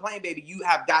get off the plane, baby, you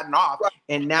have gotten off,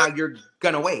 and now you're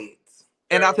gonna wait.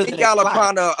 And I think y'all are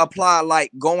trying to apply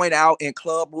like going out in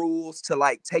club rules to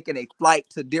like taking a flight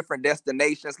to different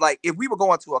destinations. Like if we were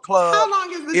going to a club, how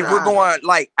long is if we're going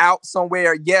like out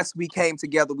somewhere, yes, we came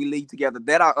together, we leave together.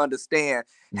 That I understand.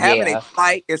 Having a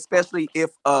flight, especially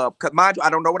if mind you, I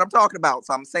don't know what I'm talking about.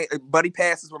 So I'm saying buddy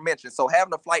passes were mentioned. So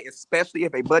having a flight, especially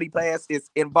if a buddy pass is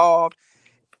involved.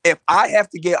 If I have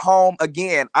to get home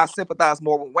again, I sympathize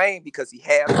more with Wayne because he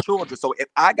has children. So if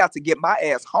I got to get my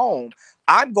ass home,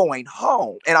 I'm going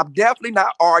home. And I'm definitely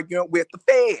not arguing with the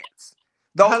feds.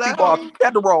 Those people are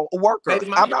federal workers.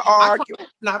 Baby, I'm not arguing. I'm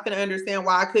not going to understand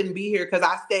why I couldn't be here because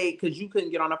I stayed because you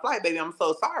couldn't get on a flight, baby. I'm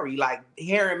so sorry. Like,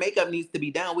 hair and makeup needs to be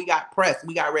done. We got press.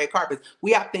 We got red carpets.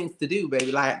 We have things to do,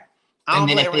 baby. Like, I don't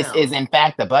and then play if around. this is in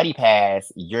fact the buddy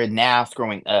pass, you're now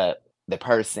screwing up the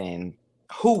person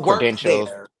who works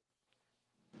there.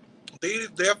 These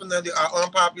definitely are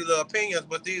unpopular opinions,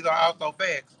 but these are also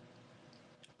facts.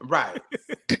 Right.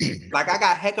 Like I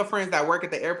got hecka friends that work at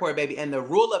the airport, baby. And the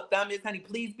rule of thumb is, honey,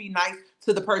 please be nice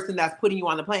to the person that's putting you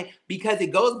on the plane because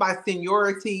it goes by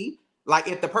seniority. Like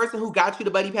if the person who got you the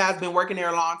buddy pass been working there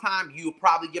a long time, you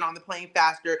probably get on the plane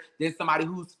faster than somebody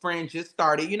whose friend just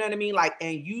started. You know what I mean? Like,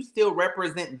 and you still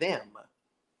represent them.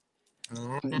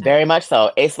 Very much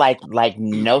so. It's like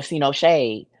no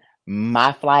shade.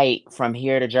 My flight from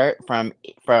here to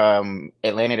from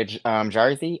Atlanta to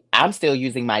Jersey, I'm still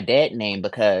using my dead name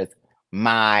because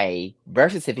my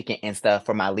birth certificate and stuff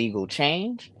for my legal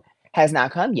change has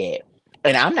not come yet,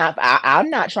 and I'm not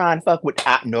trying to fuck with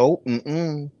no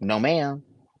ma'am.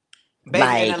 Baby,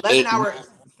 like 11 hours.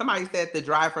 Somebody said the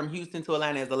drive from Houston to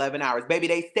Atlanta is 11 hours. Baby,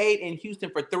 they stayed in Houston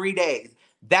for 3 days.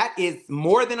 That is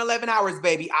more than 11 hours,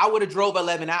 baby. I would have drove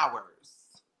 11 hours.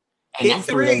 And it's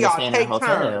 3 of y'all. Take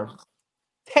turns.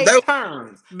 Take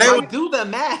turns. Like, do the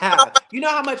math. You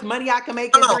know how much money I can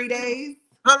make in 3 days?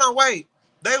 Hold on, wait.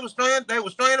 They were stranded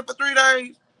for 3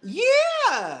 days?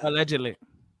 Yeah. Allegedly.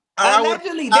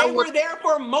 Allegedly. They were there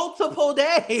for multiple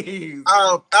days.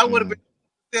 I would have been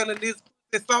telling this.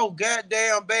 It's so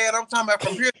goddamn bad. I'm talking about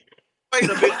from here. Wait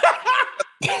a minute.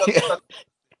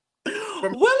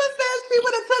 Willa says she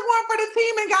would have took one for the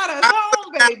team and got us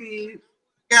home, baby.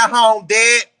 Got home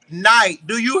that night.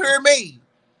 Do you hear me?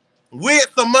 With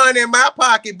some money in my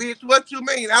pocket, bitch. What you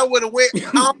mean? I would have went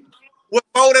home with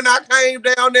more than I came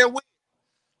down there with.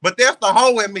 But that's the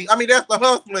hoe in me. I mean, that's the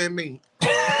hustler in me.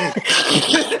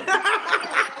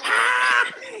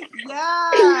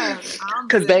 Yes.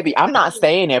 Because, baby, I'm not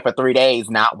staying there for 3 days,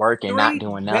 not working, not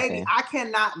doing nothing. Baby, I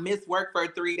cannot miss work for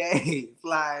 3 days.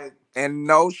 Like, And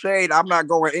no shade, I'm not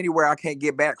going anywhere I can't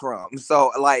get back from.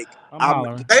 So like,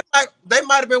 they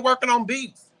might have been working on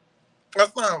beats or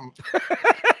something.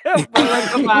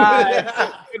 Goodbye.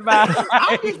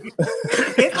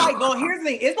 It's like going. Here's the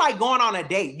thing. It's like going on a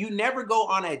date. You never go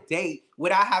on a date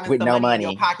without having With some no money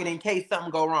in your money. pocket in case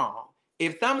something go wrong.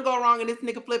 If something go wrong and this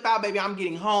nigga flip out, baby, I'm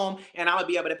getting home and I'm gonna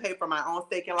be able to pay for my own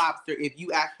steak and lobster if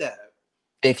you act up.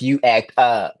 If you act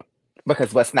up.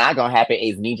 Because what's not gonna happen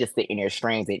is me just sitting there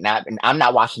strings it. I'm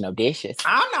not washing no dishes.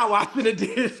 I'm not washing the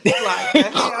dishes like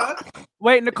that.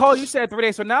 Wait, Nicole, you said 3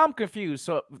 days, so now I'm confused.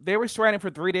 So they were stranded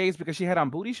for 3 days because she had on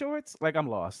booty shorts? Like, I'm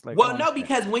lost. Like, Well, no,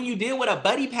 because when you deal with a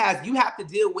buddy pass, you have to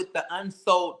deal with the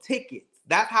unsold tickets.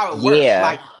 That's how it works. Yeah.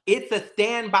 Like, it's a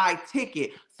standby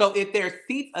ticket. So if there's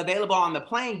seats available on the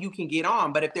plane, you can get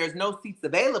on. But if there's no seats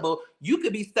available, you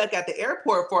could be stuck at the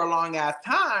airport for a long ass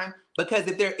time because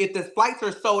if the flights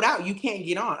are sold out, you can't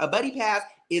get on. A buddy pass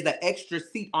is an extra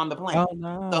seat on the plane. Oh,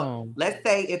 no. So let's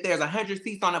say if there's 100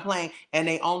 seats on the plane and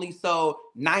they only sold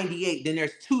 98, then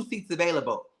there's 2 seats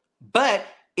available. But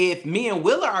if me and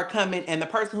Willa are coming and the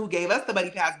person who gave us the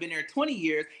buddy pass been there 20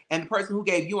 years and the person who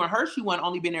gave you and Hershey one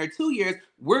only been there 2 years,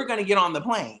 we're going to get on the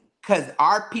plane because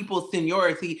our people's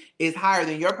seniority is higher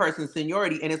than your person's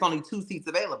seniority and it's only 2 seats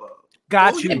available.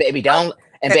 Got you. And baby,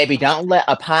 don't let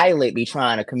a pilot be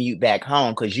trying to commute back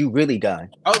home because you really done.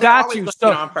 Oh, got you.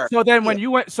 So then when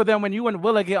you and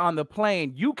Willa get on the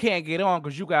plane, you can't get on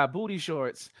because you got booty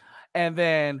shorts. And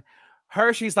then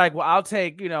Hershey's like, well, I'll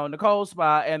take, Nicole's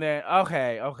spot. And then,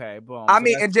 okay, boom. I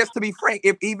mean, and just to be frank,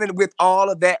 if even with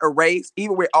all of that erased,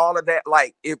 even with all of that,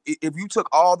 like if you took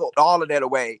all of that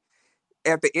away,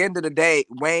 at the end of the day,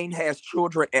 Wayne has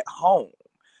children at home.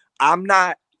 I'm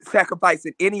not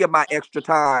sacrificing any of my extra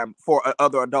time for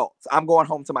other adults. I'm going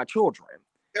home to my children.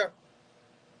 Yeah.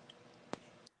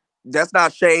 That's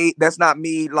not shade. That's not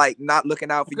me, like, not looking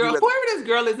out for girl, you. Whoever this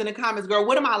girl is in the comments, girl,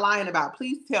 what am I lying about?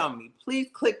 Please tell me. Please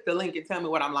click the link and tell me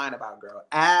what I'm lying about, girl.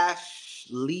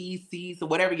 Ashley C, so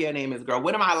whatever your name is, girl.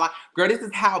 What am I lying? Girl, this is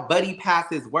how buddy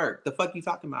passes work. The fuck you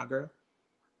talking about, girl?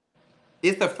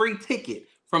 It's a free ticket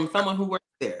from someone who works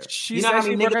there. You know how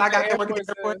many niggas I got that work at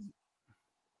the airport?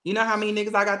 You know how many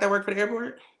niggas I got that work for the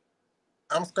airport?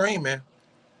 I'm screaming.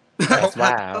 That's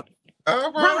wild.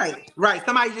 Right.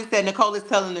 Somebody just said Nicole is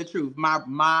telling the truth.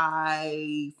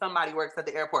 My somebody works at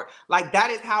the airport. Like that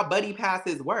is how buddy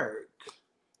passes work.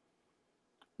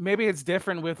 Maybe it's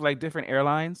different with like different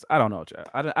airlines. I don't know, Chad.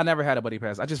 I never had a buddy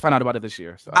pass. I just found out about it this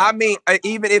year. So I mean,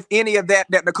 even if any of that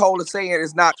Nicole is saying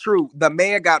is not true, the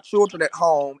man got children at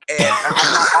home, and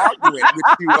I'm not arguing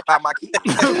with you about my kids.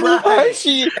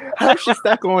 Hershey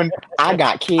stuck on. I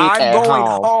got kids at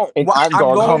home, and I'm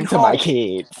going home to my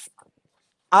kids.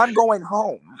 I'm going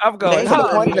home. I'm going home. The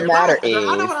point of the matter is,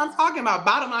 I know what I'm talking about.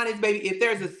 Bottom line is, baby, if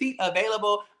there's a seat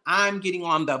available, I'm getting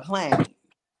on the plane.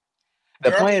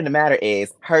 The point of the matter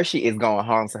is, Hershey is going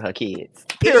home to her kids.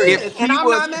 Period. And I'm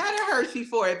not mad at Hershey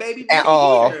for it, baby. At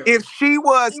all. If she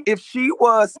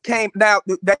came now,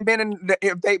 they've been in.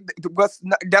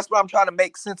 That's what I'm trying to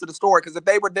make sense of the story. Because if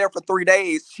they were there for 3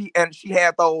 days, she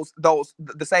had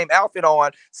the same outfit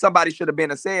on, somebody should have been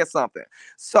and said something.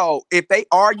 So if they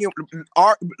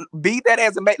be that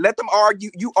as it may, let them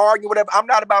argue. You argue whatever. I'm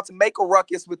not about to make a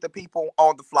ruckus with the people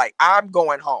on the flight. I'm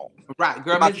going home. Right,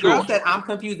 girl. Miss Girl said I'm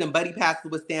confusing buddy passes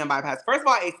with standby pass. First of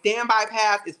all, a standby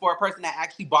pass is for a person that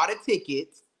actually bought a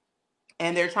ticket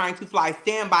and they're trying to fly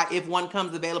standby if one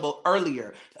comes available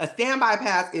earlier. A standby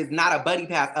pass is not a buddy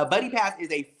pass. A buddy pass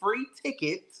is a free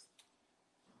ticket.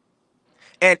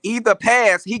 And either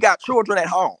pass, he got children at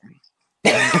home.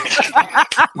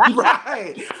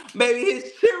 Right. Baby,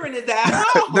 his children is at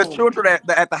home. The children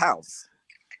at the house.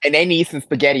 And they need some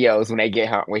SpaghettiOs when they get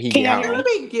home. When he get home. Let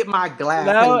me get my glass.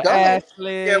 Hello,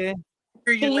 Ashley.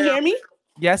 Can you hear me?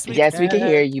 Yes, we can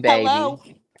hear you, baby.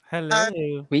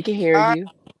 Hello. We can hear you.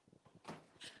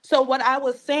 So what I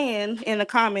was saying in the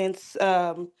comments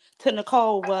to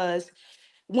Nicole was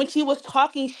when she was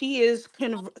talking, she is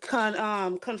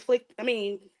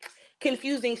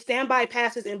confusing standby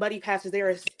passes and buddy passes. They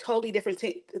are totally different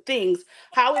things.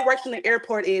 How it works in the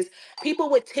airport is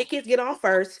people with tickets get on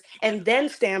first and then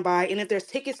standby. And if there's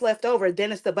tickets left over,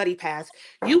 then it's the buddy pass.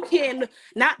 You can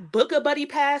not book a buddy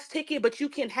pass ticket, but you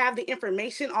can have the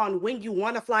information on when you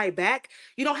want to fly back.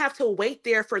 You don't have to wait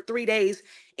there for 3 days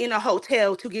in a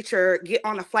hotel to get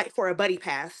on a flight for a buddy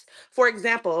pass. For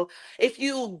example, if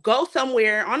you go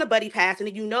somewhere on a buddy pass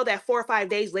and you know that 4 or 5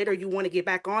 days later you want to get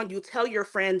back on, you tell your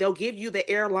friend, they'll give you the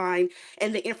airline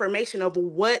and the information of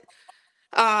what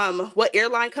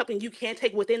airline company you can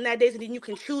take within that days, and then you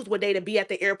can choose what day to be at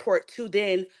the airport to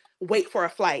then wait for a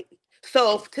flight.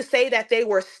 So to say that they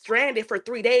were stranded for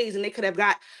 3 days and they could have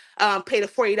got paid a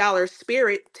 $40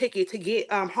 Spirit ticket to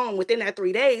get home within that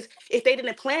 3 days, if they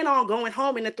didn't plan on going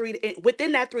home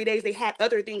within that 3 days, they had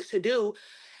other things to do.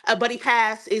 A buddy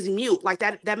pass is mute. Like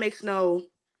that makes no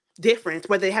difference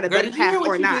whether they had a Girl, buddy did you hear pass what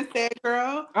or you not. just said,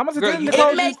 girl? I'm gonna Girl, tell you Nicole It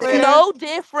heard just makes said. no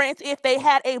difference if they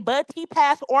had a buddy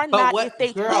pass or But not if what,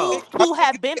 they girl? choose to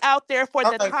have been out there for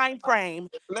the Okay, time frame.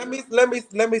 let me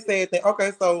say it.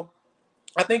 Okay, so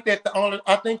I think that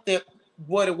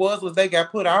what it was they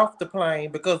got put off the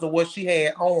plane because of what she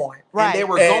had on, And they Right.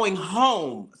 were and going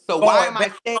home. So why going am I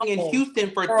back staying in home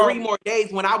Houston for 3 from. more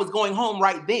days when I was going home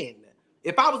right then?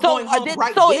 If I was So going home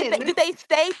right did then, they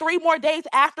stay 3 more days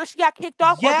after she got kicked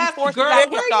off or yes, before she girl, got Yeah,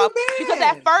 kicked where you off? Because been?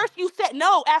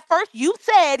 at first you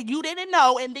said you didn't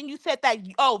know, and then you said that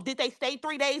did they stay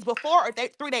 3 days before or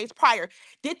 3 days prior?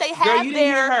 Did they Girl, have you didn't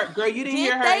hear their her. Girl, you didn't did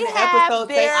hear her they in the have episode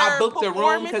say I their booked a room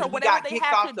performance because or we whatever got they kicked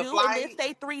have to off the do and then flight?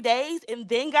 stay 3 days and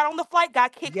then got on the flight,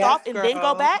 got kicked Yes, off and then go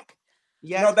girl. back? no,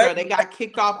 Yes, girl. They got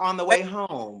kicked off on the way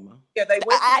home. they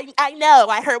went to I know,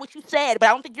 I heard what you said, but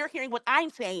I don't think you're hearing what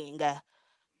I'm saying.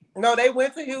 no, they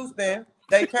went to Houston.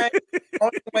 They came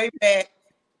on the way back.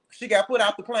 She got put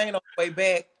out the plane on the way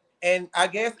back, and I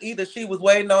guess either she was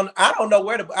waiting on. I don't know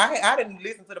where I didn't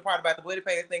listen to the part about the buddy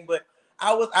pass thing, but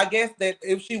I guess that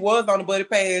if she was on the buddy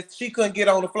pass, she couldn't get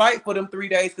on the flight for them 3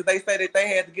 days because they said that they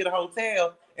had to get a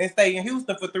hotel and stay in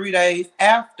Houston for 3 days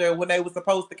after when they were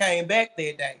supposed to came back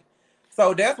that day.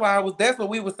 So that's what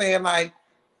we were saying, like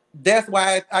that's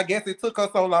why I guess it took her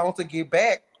so long to get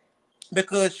back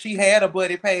because she had a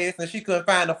buddy pass and she couldn't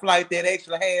find a flight that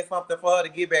actually had something for her to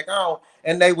get back on,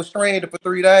 and they were stranded for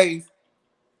 3 days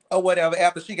or whatever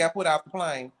after she got put off the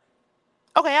plane.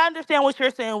 Okay, I understand what you're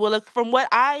saying, Willis. From what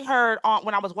I heard on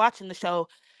when I was watching the show,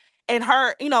 and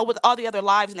her, with all the other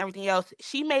lives and everything else,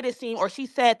 she made it seem, or she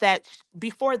said that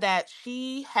before that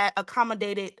she had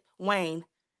accommodated Wayne.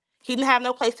 He didn't have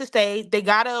no place to stay. They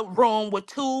got a room with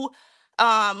two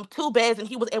beds, and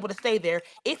he was able to stay there.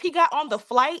 If he got on the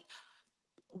flight,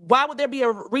 why would there be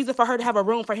a reason for her to have a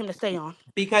room for him to stay on?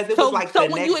 Because it was So, like the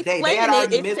when you next day. They had explaining it,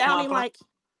 already it's missed one sounding flight. like.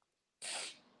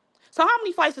 So, how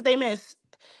many flights did they miss?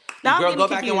 Now I'm Girl, getting go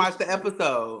back and confused. watch the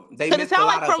episode. They Because it missed a sounds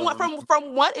lot like of them.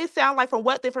 from what it sounds like from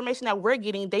what the information that we're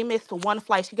getting, they missed one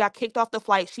flight. She got kicked off the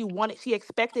flight. She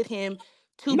expected him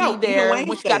to be No, even there when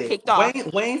Wayne she said got it. kicked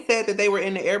off. Wayne said that they were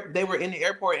in the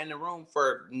airport in the room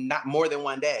for not more than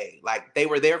 1 day. Like they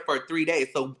were there for 3 days.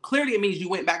 So clearly it means you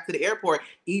went back to the airport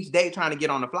each day trying to get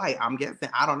on the flight. I'm guessing.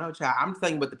 I don't know, child. I'm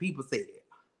saying what the people said.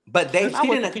 But she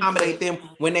didn't accommodate them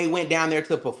when they went down there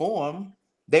to perform.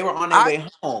 They were on their way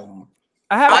home.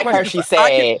 Like Hershey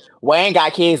said, Wayne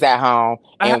got kids at home,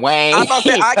 and Wayne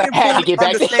had to get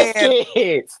back to his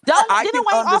kids. Didn't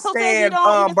Wayne also say he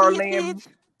don't even see his kids?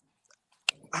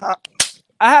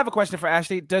 I have a question for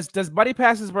Ashley. Does buddy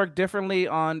passes work differently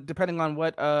depending on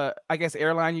what I guess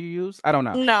airline you use? I don't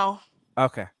know. No.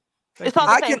 Okay. It's all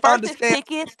the same. First it's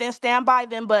tickets, then standby,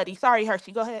 then buddy. Sorry,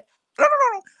 Hershey. Go ahead.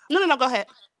 No. Go ahead.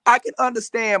 I can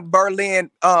understand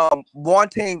Berlin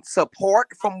wanting support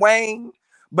from Wayne,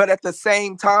 but at the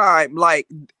same time, like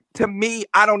to me,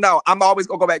 I don't know. I'm always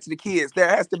gonna go back to the kids. There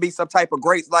has to be some type of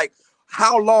grace. Like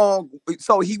how long?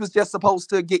 So he was just supposed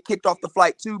to get kicked off the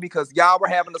flight too because y'all were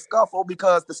having a scuffle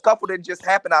because the scuffle didn't just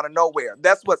happen out of nowhere.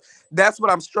 That's what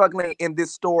I'm struggling in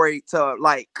this story to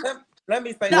like. Let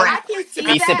me say. No, I can see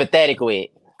be that. sympathetic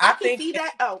with. I can see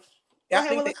that. Oh,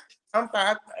 I'm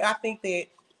sorry. I think that.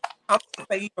 I'm gonna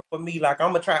say even for me, like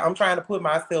I'm trying to put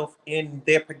myself in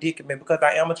their predicament because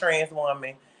I am a trans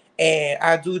woman and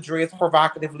I do dress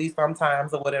provocatively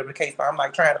sometimes or whatever the case. So I'm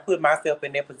like trying to put myself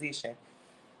in their position.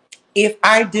 If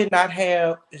I did not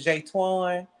have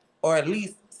JeTwahn or at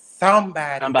least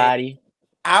somebody,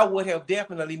 I would have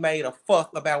definitely made a fuss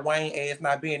about Wayne ass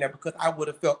not being there because I would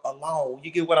have felt alone.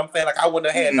 You get what I'm saying? Like I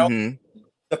wouldn't have had no.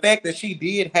 The fact that she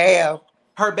did have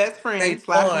her best friend /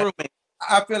 roommate.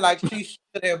 I feel like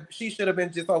she should have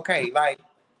been just okay. Like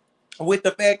with the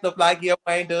fact of like, yeah,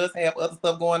 Wayne does have other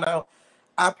stuff going on.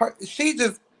 She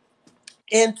just,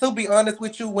 and to be honest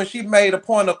with you, when she made a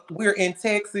point of we're in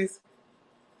Texas,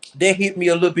 that hit me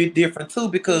a little bit different too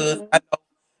because I know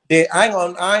that I ain't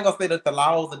gonna say that the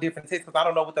laws are different in Texas. I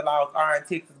don't know what the laws are in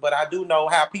Texas, but I do know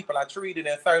how people are treated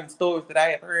and certain stories that I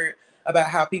have heard about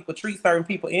how people treat certain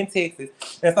people in Texas.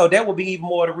 And so that would be even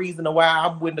more the reason why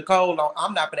I'm with Nicole on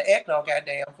I'm not gonna act no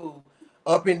goddamn fool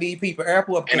up in these people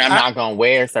airport. And I'm not gonna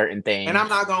wear certain things. And I'm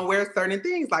not gonna wear certain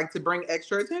things like to bring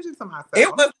extra attention to myself.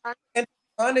 It was, and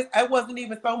honest, I wasn't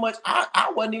even so much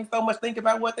I wasn't even so much thinking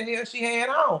about what the hell she had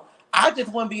on. I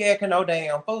just wouldn't be acting no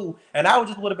damn fool. And I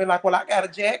just would have been like, well, I got a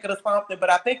jacket or something, but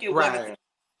I think it was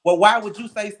well, why would you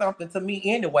say something to me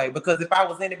anyway? Because if I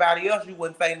was anybody else, you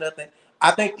wouldn't say nothing.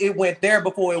 I think it went there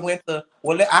before it went to,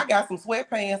 well, I got some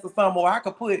sweatpants or something, or I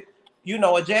could put, you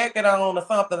know, a jacket on or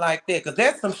something like that. Because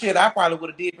that's some shit I probably would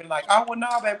have did. Been like, oh, well, no,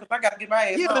 baby, because I got to get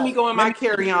my ass Yeah, home. let me go in my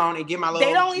carry-on and get my little...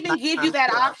 They don't even give you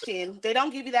that option. They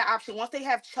don't give you that option. Once they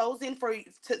have chosen for you,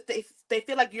 they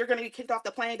feel like you're going to get kicked off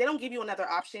the plane, they don't give you another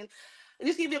option. I'll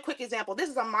just give you a quick example.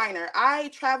 This is a minor.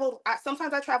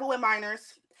 Sometimes I travel with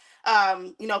minors,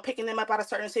 you know, picking them up out of a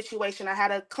certain situation. I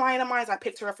had a client of mine, I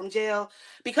picked her up from jail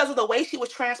because of the way she was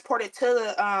transported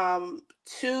to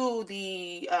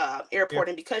the airport,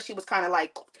 and because she was kind of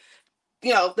like,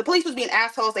 you know, the police was being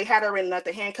assholes. They had her in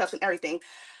the handcuffs and everything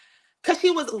because she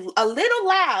was a little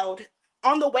loud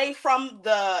on the way from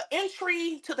the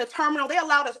entry to the terminal. They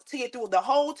allowed us to get through the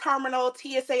whole terminal,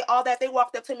 TSA, all that. They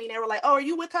walked up to me and they were like, oh, are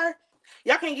you with her?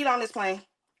 Y'all can't get on this plane.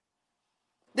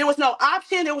 There was no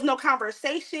option. There was no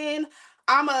conversation.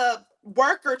 I'm a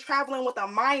worker traveling with a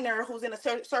minor who's in a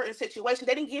certain situation.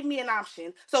 They didn't give me an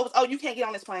option. So it was, oh, you can't get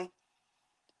on this plane.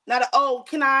 Not a, oh,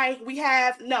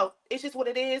 no, it's just what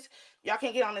it is. Y'all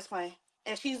can't get on this plane.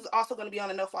 And she's also going to be on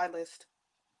a no-fly list.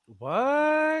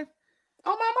 What? Oh,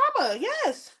 my mama,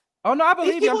 yes. Oh, no, I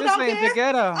believe you. I'm just saying, the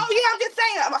ghetto. Oh, yeah, I'm just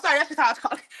saying. I'm sorry, that's just how I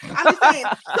talk. I'm just saying.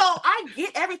 So I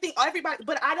get everybody,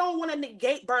 but I don't want to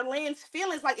negate Berlin's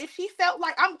feelings. Like, if she felt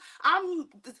like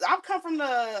I've come from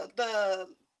the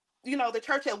you know, the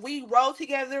church that we roll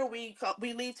together, we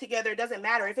leave together. It doesn't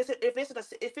matter if it's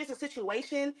a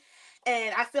situation,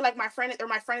 and I feel like my friends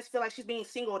feel like she's being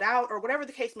singled out or whatever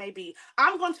the case may be.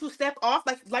 I'm going to step off,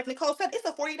 like Nicole said, it's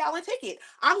a $40 ticket.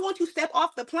 I'm going to step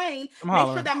off the plane, make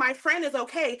sure that my friend is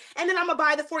okay, and then I'm gonna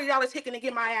buy the $40 ticket and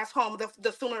get my ass home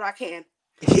the sooner I can.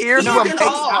 Here's what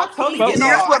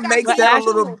makes that a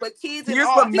little. But kids here's and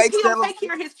all. what He makes don't that. take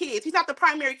care of his kids. He's not the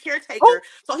primary caretaker,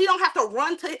 so he don't have to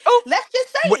run to. Let's just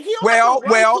say it. He don't have to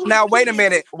run to Now his wait a kids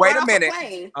minute. Wait right a off minute.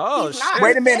 plane. Oh, He's not.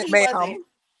 Wait a He minute, said he ma'am. wasn't.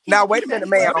 Now wait a minute,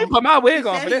 ma'am. Let me put my wig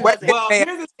on for this. Well, here's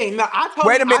the thing. No, I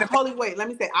totally let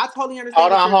me say, I totally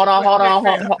understand. Hold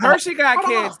on. Hershey got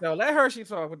kids though. Let Hershey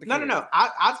talk with the kids. No.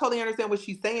 I totally understand what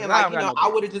she's saying. Like, you know, I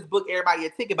would have just booked everybody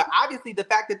a ticket, but obviously the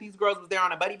fact that these girls was there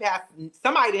on a buddy pass,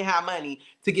 somebody didn't have money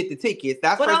to get the tickets.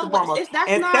 That's first and foremost.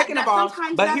 And second of all,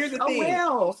 but here's the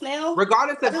thing.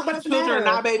 Regardless of children or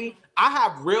not, baby, I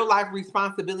have real life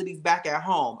responsibilities back at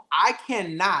home. I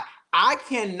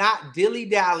cannot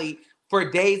dilly-dally for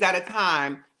days at a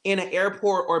time in an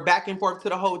airport or back and forth to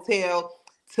the hotel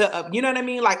to, you know what I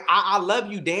mean? Like, I love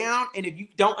you down. And if you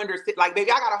don't understand, like, baby,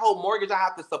 I got a whole mortgage I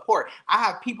have to support. I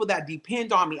have people that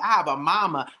depend on me. I have a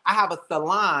mama. I have a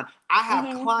salon. I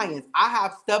have clients. I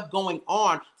have stuff going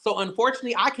on. So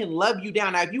unfortunately, I can love you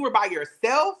down. Now, if you were by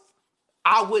yourself,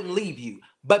 I wouldn't leave you.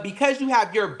 But because you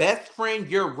have your best friend,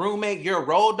 your roommate, your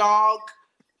road dog,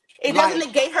 it doesn't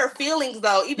negate her feelings,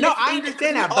 though. I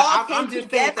understand that, but I'm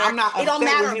just saying I'm not upset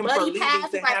with him for leaving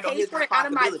to handle his responsibility. Out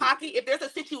of my pocket, if there's a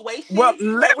situation where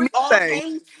we all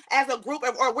came as a group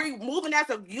or we're moving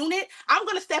as a unit, I'm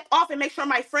going to step off and make sure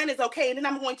my friend is okay, and then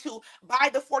I'm going to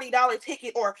buy the $40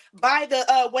 ticket or buy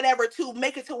the whatever to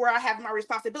make it to where I have my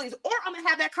responsibilities. Or I'm going to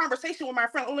have that conversation with my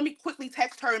friend. Oh, let me quickly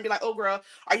text her and be like, oh, girl,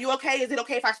 are you okay? Is it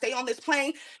okay if I stay on this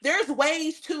plane? There's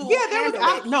ways to handle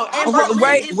it. No,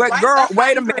 wait, girl,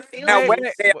 wait a minute. Now, wait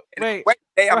a minute.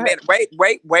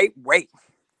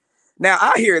 Now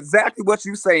I hear exactly what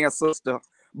you're saying, sister.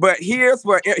 But here's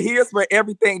where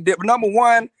everything did. Number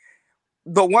one,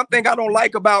 the one thing I don't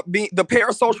like about being the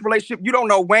parasocial relationship, you don't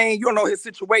know Wayne, you don't know his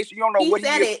situation, you don't know what he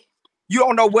is. You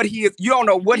don't know what he is. You don't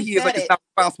know what he is. Like he's not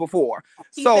responsible for.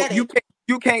 So you can't.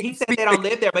 He said they don't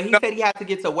live there, but he said he had to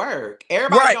get to work.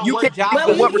 Everybody right. You can't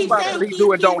speak what responsibility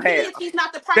do and don't have. He's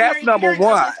not the primary. That's number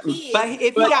one. But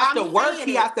if he has to work,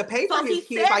 he has to pay for his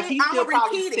kids. Like he still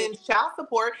probably sends child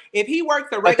support. If he works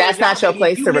a regular but that's not your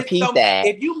place to repeat that.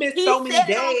 If you miss so many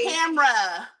days on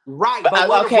camera. Right, but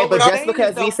but just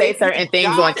because we say certain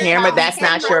things on camera, that's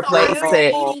not your place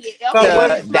to.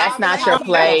 That's not your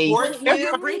place.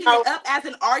 You're bringing it up as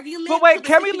an argument. But wait,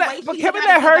 can we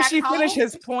let Hershey finish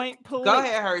his point, please? Go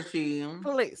ahead, Hershey.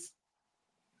 Please.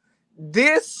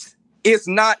 This is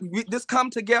not. This come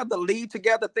together, lead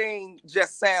together thing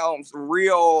just sounds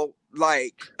real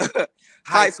like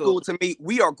high school to me.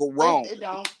 We are grown.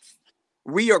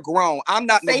 We are grown. I'm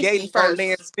not negating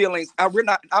Berlin's feelings. I'm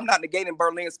not negating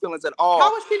Berlin's feelings at all.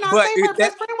 How was she not saying her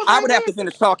best friend was I would have to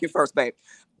finish talking first, babe.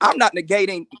 I'm not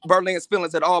negating Berlin's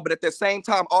feelings at all, but at the same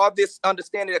time, all this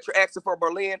understanding that you're asking for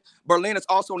Berlin is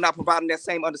also not providing that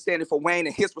same understanding for Wayne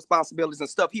and his responsibilities and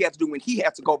stuff he has to do when he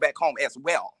has to go back home as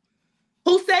well.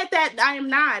 Who said that? I am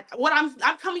not.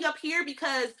 I'm coming up here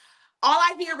because All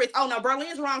I hear is, "Oh no,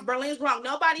 Berlin's wrong. Berlin's wrong."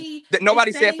 Nobody Nobody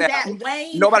is said saying that.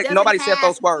 Wayne Nobody said have,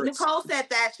 those words. Nicole said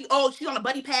that she's on a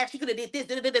buddy pass. She could have did this.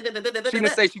 She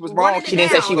didn't say she was Running wrong. it She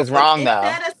didn't say she down. was wrong though.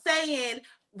 Instead of saying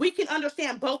we can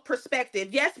understand both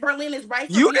perspectives. Yes, Berlin is right.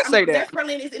 You didn't say that. Yes,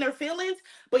 Berlin is in her feelings,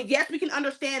 but yes, we can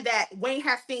understand that Wayne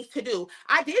has things to do.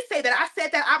 I did say that. I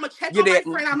said that I'm gonna check on my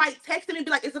friend. I might text him and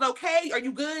be like, "Is it okay? Are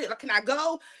you good? Or can I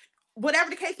go?" Whatever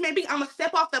the case may be, I'm gonna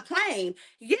step off the plane.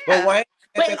 Yeah.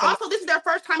 But also, this is their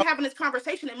first time having this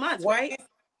conversation in months, right?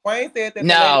 Wayne said that.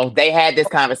 No, they had this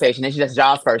conversation. It's just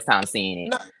y'all's first time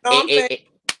seeing it.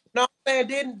 I'm saying,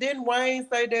 didn't Wayne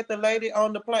say that the lady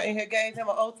on the plane had gave him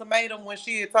an ultimatum when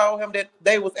she had told him that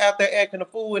they was out there acting a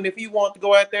fool, and if he wanted to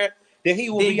go out there, that he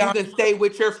would then you can stay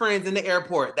with your friends in the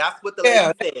airport. That's what the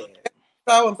lady said.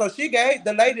 So she gave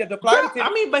the lady the flight attendant.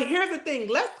 I mean, but here's the thing.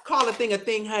 Let's call a thing,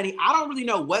 honey. I don't really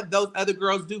know what those other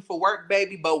girls do for work,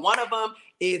 baby, but one of them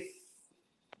is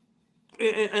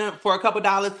for a couple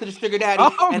dollars to the sugar daddy,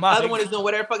 and the other one is doing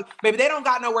whatever. Baby, they don't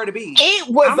got nowhere to be. It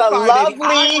was lovely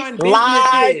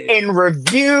live and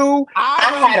review.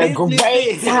 I had a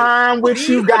great time with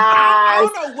you guys.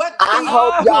 I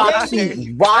hope y'all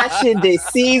keep watching this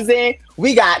season.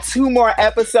 We got 2 more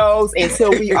episodes until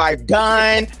we are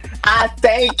done. I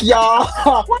thank y'all.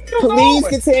 Please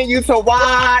continue to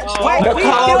watch.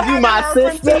 Nicole, you my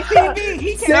sister.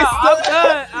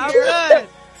 I'm good.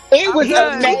 It was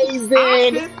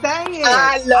amazing.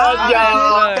 I love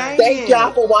y'all. Thank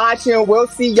y'all for watching. We'll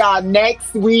see y'all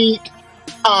next week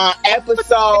on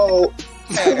episode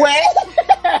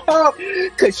 12.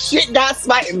 Cause shit got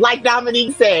spicy. Like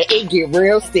Dominique said, it get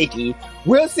real sticky.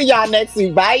 We'll see y'all next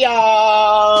week. Bye,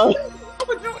 y'all.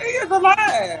 But you is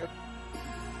alive.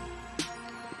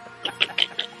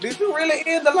 Did you really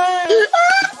end the line?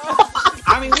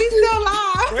 I mean, we still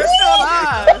live. We're still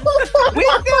live. We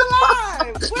still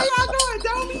live. What y'all doing?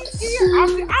 Don't be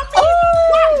scared.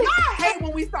 Y'all hate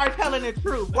when we start telling the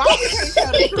truth. Why we can't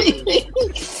tell the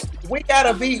truth? We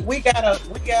gotta,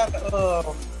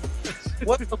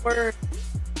 what's the word?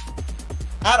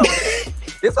 I don't know.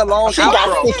 It's a long She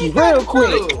got sticky real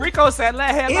quick. Rico said,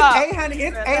 "Let him it's up."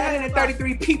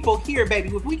 833 people here, baby.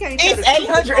 If we can't tell It's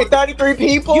the truth, 833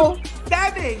 people.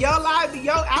 7. Yo live,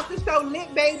 yo after show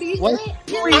lit, baby. Oh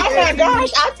my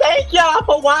gosh, I thank y'all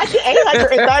for watching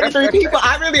 833 people.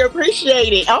 I really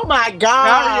appreciate it. Oh my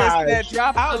god.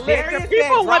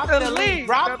 People want the link.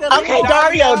 Okay,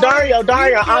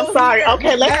 Dario, I'm sorry.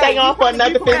 Okay, let's stay on for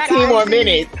another 15 more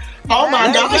minutes. Oh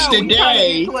my gosh,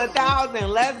 today. To 1,000.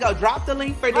 Let's go. Drop the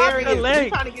link for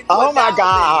Darius. Oh my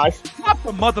gosh. Drop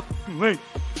the motherfucking link.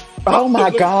 Oh my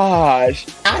gosh.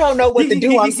 I don't know what to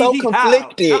do. I'm so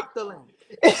conflicted.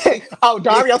 Oh,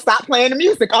 Dario, stop playing the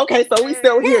music. Okay, so we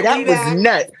still here. That was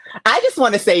nuts. I just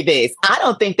want to say this. I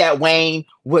don't think that Wayne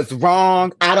was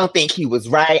wrong. I don't think he was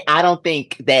right. I don't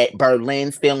think that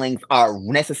Berlin's feelings are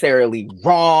necessarily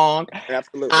wrong.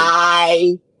 Absolutely.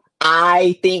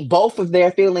 I think both of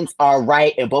their feelings are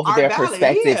right and both of their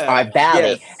perspectives are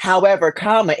valid. Yes. However,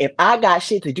 if I got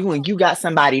shit to do and you got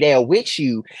somebody there with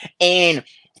you, and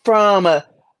from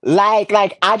I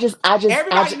just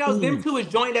everybody knows them two is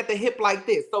joined at the hip like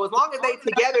this. So as long as they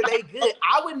together, they good.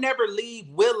 I would never leave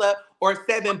Willa or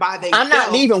Sevyen by themselves. I'm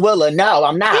not leaving Willa. No,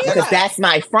 I'm not, because that's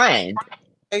my friend.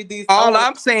 All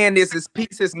I'm saying is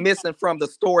pieces missing from the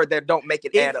story that don't make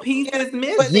it add up. Pieces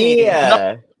missing.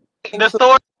 Yeah. The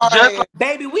story just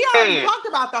baby, we already talked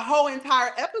about the whole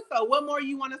entire episode. What more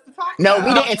you want us to talk No, about?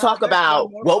 we didn't talk about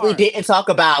what we didn't talk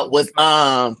about was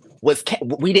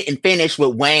we didn't finish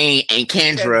with Wayne and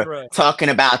Kendra talking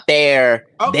about their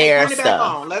run it back stuff.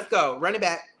 on. Let's go. Run it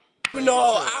back.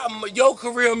 Your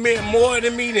career meant more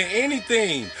to me than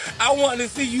anything. I want to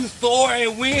see you soar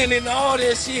and win and all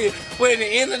that shit. But at the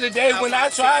end of the day, when I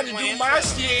tried to do my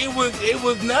shit, it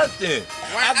was nothing.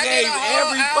 I gave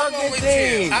every fucking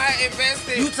thing. I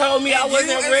invested. You told me I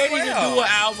wasn't ready to do an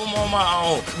album on my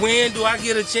own. When do I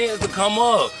get a chance to come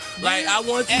up? Like, I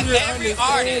want you to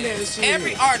understand that shit.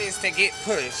 Every artist that get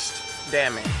pushed.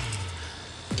 Damn it.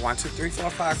 1, 2, 3, 4,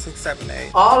 5, 6, 7,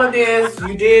 8. All of this,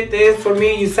 you did this for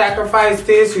me, you sacrificed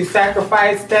this, you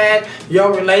sacrificed that,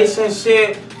 your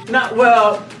relationship. No,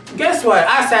 well, guess what?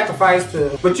 I sacrificed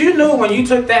too. But you knew when you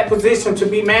took that position to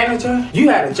be manager, you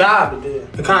had a job to do.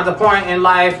 There comes a point in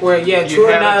life where, true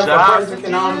enough, a person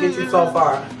can only get you so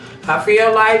far. I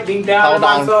feel like deep down in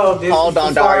my soul, this Hold is on,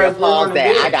 as far Dario, as we're pause gonna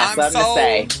that. get. I got something to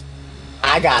say.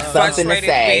 I got something to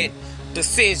say. With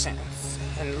decisions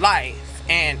in life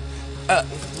and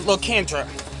look, Kendra,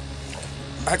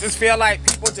 I just feel like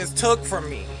people just took from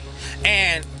me,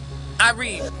 and I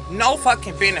reap no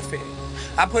fucking benefit.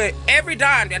 I put every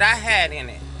dime that I had in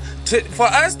it for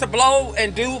us to blow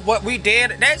and do what we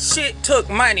did, that shit took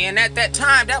money, and at that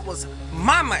time, that was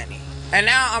my money. And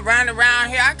now I'm running around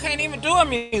here, I can't even do a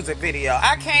music video.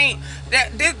 I can't,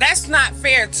 that's not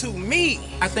fair to me.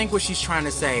 I think what she's trying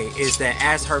to say is that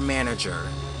as her manager,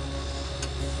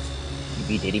 you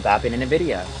be diddy bopping in a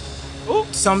video.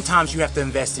 Sometimes you have to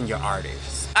invest in your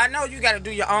artists. I know you got to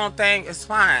do your own thing, it's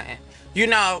fine. You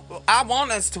know, I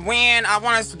want us to win, I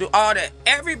want us to do all that.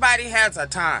 Everybody has a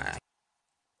time.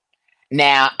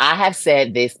 Now, I have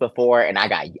said this before, and I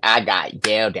got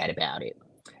yelled at about it.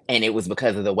 And it was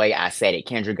because of the way I said it.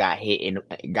 Kendra got hit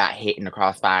in the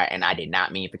crossfire, and I did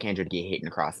not mean for Kendra to get hit in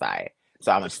the crossfire.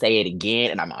 So I'm gonna say it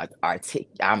again, and I'm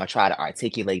gonna try to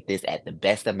articulate this at the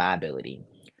best of my ability.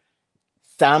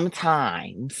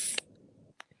 Sometimes,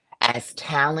 as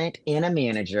talent and a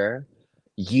manager,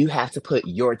 you have to put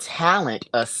your talent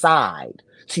aside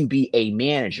to be a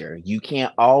manager. You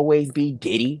can't always be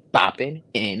diddy bopping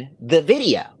in the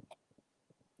video.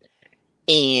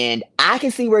 And I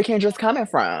can see where Kendra's coming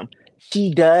from.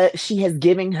 She has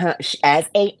given her, as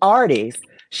an artist,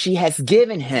 she has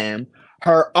given him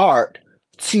her art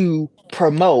to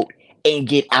promote and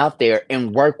get out there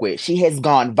and work with. She has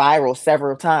gone viral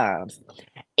several times.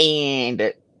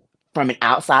 And from an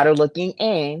outsider looking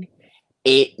in,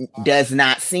 it does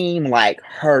not seem like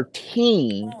her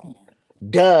team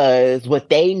does what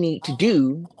they need to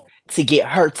do to get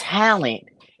her talent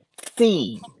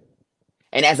seen.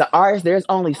 And as an artist, there's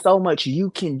only so much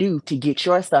you can do to get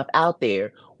your stuff out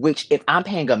there, which if I'm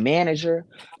paying a manager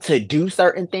to do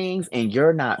certain things and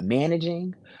you're not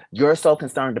managing, you're so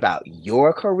concerned about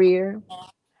your career,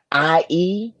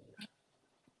 i.e.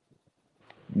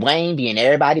 Wayne being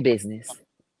everybody's business.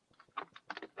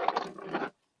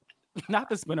 Not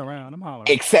to spin around, I'm hollering.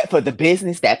 Except for the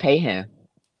business that pay him.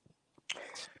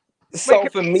 So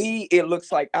for me, it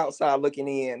looks like outside looking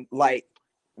in, like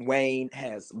Wayne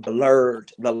has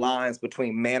blurred the lines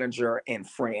between manager and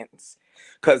friends,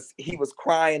 because he was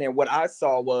crying, and what I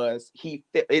saw was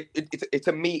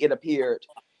to me it appeared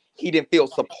he didn't feel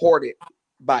supported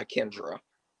by Kendra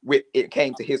when it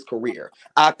came to his career.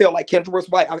 I feel like Kendra was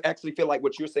right. I actually feel like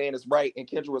what you're saying is right, and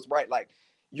Kendra was right. Like,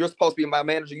 you're supposed to be my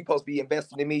manager, you're supposed to be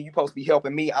investing in me, you're supposed to be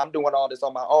helping me. I'm doing all this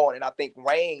on my own, and I think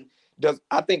Wayne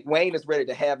is ready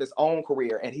to have his own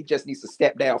career, and he just needs to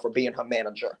step down for being her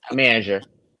manager.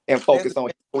 And focus on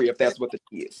his career if that's what it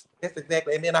is. That's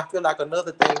exactly. And then I feel like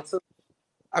another thing too.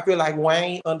 I feel like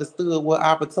Wayne understood what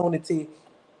opportunity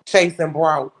chasing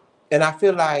brought. And I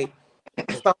feel like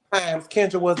sometimes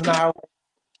Kendra wasn't out.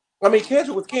 I mean,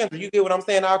 Kendra was Kendra. You get what I'm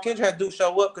saying? All Kendra had to do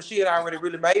show up because she had already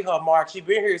really made her mark. She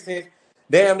been here since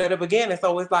damn near the beginning.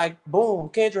 So it's like, boom,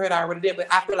 Kendra had already did.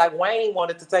 But I feel like Wayne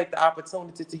wanted to take the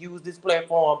opportunity to use this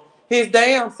platform his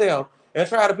damn self and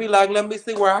try to be like, let me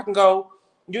see where I can go.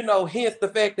 You know, hence the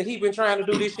fact that he been trying to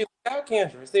do this shit without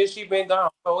Kendra since she been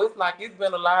gone. So it's like it's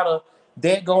been a lot of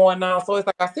that going on. So it's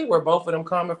like I see where both of them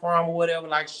coming from or whatever.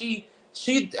 Like she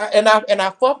and I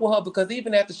fuck with her because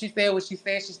even after she said what she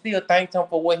said, she still thanked him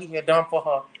for what he had done for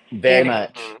her. Very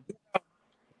much.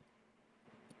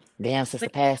 Damn, sister,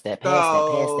 pass that.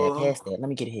 Let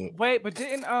me get a hit. Wait, but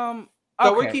didn't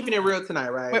So we're keeping it real tonight,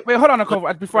 right? Wait, hold on,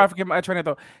 Nicole. Before I forget my train of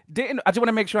thought, I just want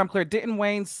to make sure I'm clear. Didn't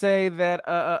Wayne say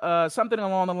that something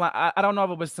along the line? I don't know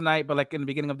if it was tonight, but like in the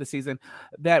beginning of the season,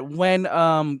 that when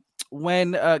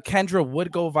Kendra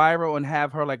would go viral and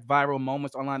have her like viral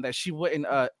moments online, that she wouldn't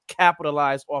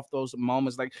capitalize off those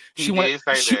moments. Like she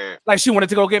wanted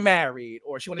to go get married,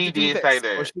 or she wanted to do this. Say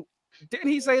that. Didn't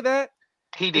he say that?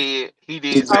 He did.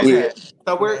 Okay.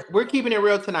 So we're keeping it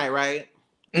real tonight, right?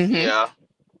 Mm-hmm. Yeah.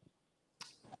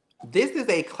 This is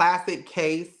a classic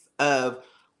case of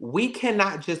we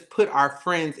cannot just put our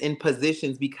friends in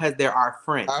positions because they're our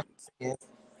friends.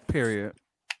 Period.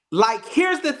 Like,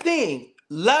 here's the thing.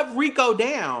 Love Rico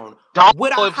down.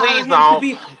 Would I hire him to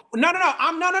be? No.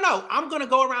 I'm gonna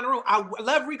go around the room. I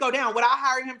love Rico down. Would I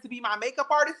hire him to be my makeup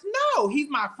artist? No, he's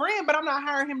my friend, but I'm not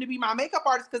hiring him to be my makeup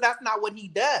artist because that's not what he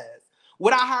does.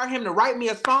 Would I hire him to write me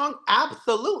a song?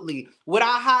 Absolutely. Would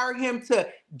I hire him to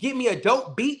give me a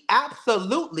dope beat?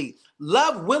 Absolutely.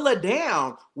 Love Willa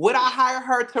down. Would I hire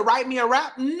her to write me a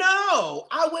rap? No,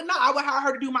 I would not. I would hire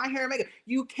her to do my hair and makeup.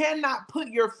 You cannot put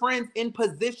your friends in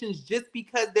positions just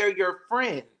because they're your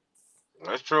friends.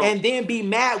 That's true. And then be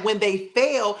mad when they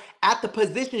fail at the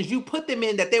positions you put them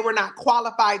in that they were not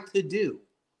qualified to do.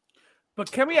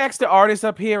 But can we ask the artist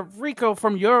up here, Rico,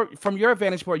 from your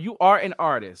vantage point, you are an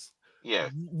artist. Yeah.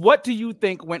 What do you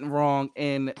think went wrong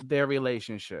in their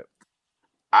relationship?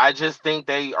 I just think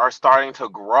they are starting to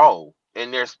grow,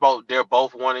 and they're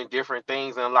both wanting different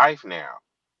things in life now.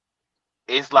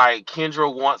 It's like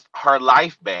Kendra wants her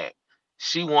life back.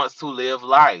 She wants to live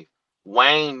life.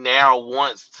 Wayne now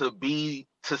wants to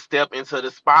step into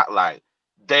the spotlight.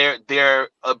 Their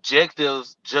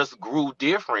objectives just grew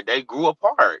different. They grew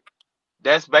apart.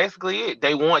 That's basically it.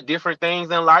 They want different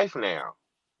things in life now.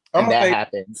 And that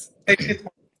happens. Baby,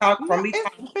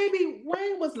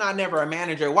 Wayne was not never a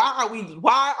manager. Why are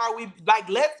we like,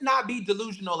 let's not be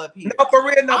delusional up here. No, for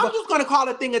real, no. I'm just gonna call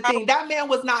a thing a thing. That man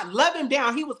was not, love him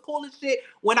down. He was cool as shit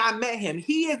when I met him.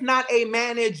 He is not a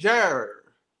manager.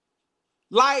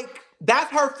 Like,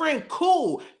 that's her friend.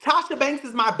 Cool. Tasha Banks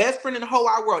is my best friend in the whole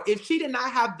wide world. If she did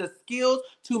not have the skills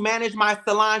to manage my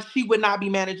salon, she would not be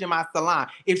managing my salon.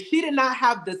 If she did not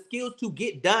have the skills to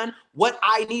get done what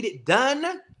I needed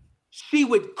done, she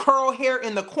would curl hair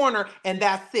in the corner and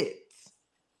that's it.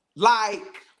 Like,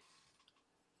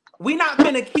 we're not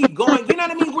gonna keep going. You know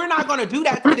what I mean? We're not gonna do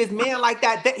that to this man like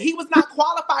that. He was not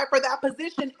qualified for that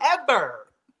position ever.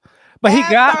 But he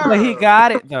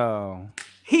got it though.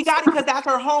 He got it because that's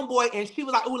her homeboy, and she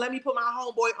was like, "Ooh, let me put my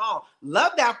homeboy on."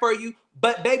 Love that for you,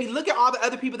 but baby, look at all the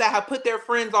other people that have put their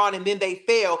friends on, and then they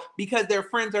fail because their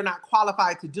friends are not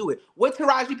qualified to do it. What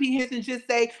Taraji P. Henson just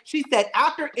say? She said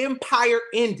after Empire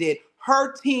ended,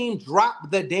 her team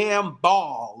dropped the damn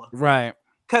ball. Right.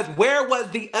 Because where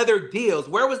was the other deals?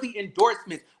 Where was the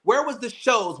endorsements? Where was the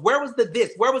shows? Where was the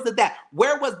this? Where was the that?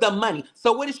 Where was the money?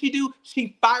 So what did she do?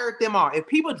 She fired them all. If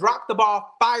people drop the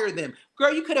ball, fire them.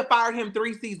 Girl, you could have fired him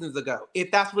 3 seasons ago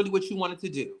if that's really what you wanted to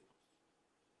do.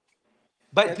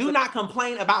 But do not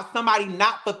complain about somebody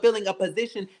not fulfilling a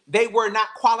position they were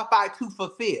not qualified to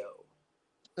fulfill.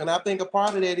 And I think a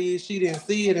part of that is she didn't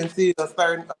see it until a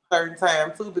certain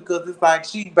time too, because it's like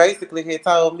she basically had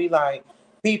told me like,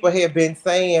 people had been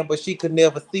saying, but she could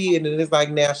never see it, and it's like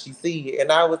now she see it.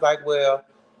 And I was like, well,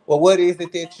 what is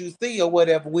it that you see or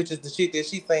whatever, which is the shit that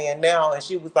she's saying now. And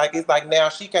she was like, it's like now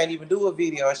she can't even do a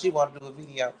video, and she want to do a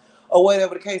video or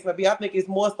whatever the case may be. I think it's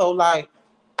more so like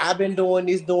I've been doing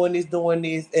this,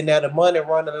 and now the money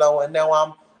running low, and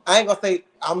now I ain't gonna say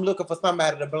I'm looking for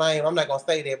somebody to blame. I'm not gonna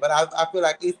say that, but I feel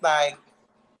like it's like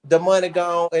the money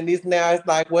gone, and this now it's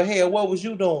like, well, hell, what was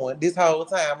you doing this whole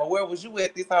time? Or where was you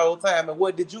at this whole time? And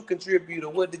what did you contribute?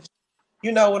 Or what did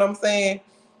you know what I'm saying?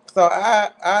 So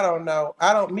I don't know.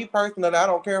 Me personally, I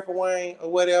don't care for Wayne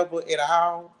or whatever at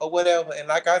all or whatever. And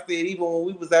like I said, even when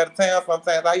we was out of town,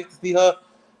 sometimes I used to see her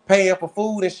paying for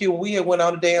food and shit when we had went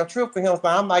on a damn trip for him. So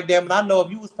I'm like, damn it, I know if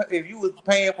you was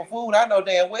paying for food, I know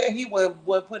damn well he wasn't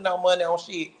putting no money on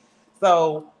shit.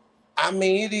 So I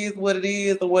mean, it is what it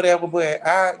is or whatever, but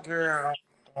I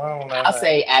don't know. I'll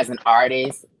say as an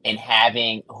artist and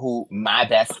having my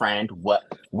best friend,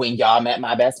 when y'all met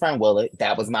my best friend, Willa,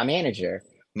 that was my manager.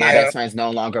 My best friend's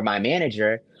no longer my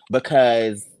manager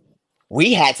because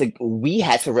we had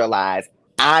to realize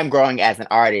I'm growing as an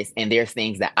artist and there's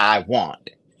things that I want.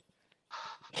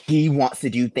 He wants to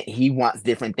do he wants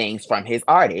different things from his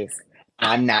artists.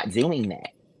 I'm not doing that.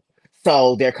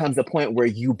 So there comes a point where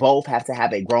you both have to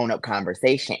have a grown-up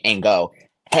conversation and go,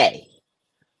 hey,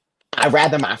 I'd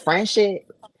rather my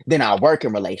friendship than our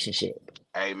working relationship.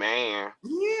 Amen.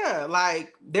 Yeah,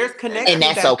 like there's connections. And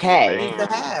that's okay. Needs to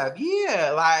have.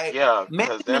 Yeah, like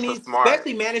management needs,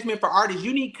 especially management for artists,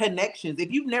 you need connections.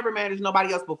 If you've never managed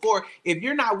nobody else before, if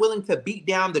you're not willing to beat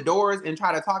down the doors and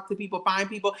try to talk to people, find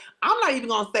people, I'm not even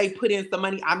gonna say put in some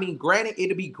money. I mean, granted,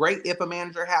 it'd be great if a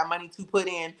manager had money to put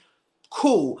in.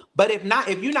 Cool. But if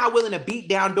you're not willing to beat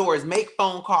down doors, make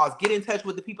phone calls, get in touch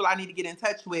with the people I need to get in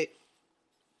touch with,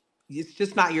 it's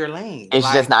just not your lane. It's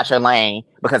just not your lane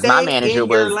because my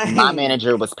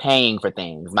manager was paying for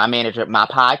things. My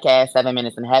podcast, 7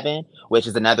 Minutes in Heaven, which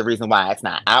is another reason why it's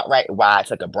not outright, why I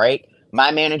took a break.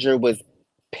 My manager was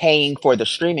paying for the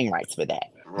streaming rights for that.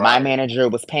 Right. My manager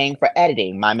was paying for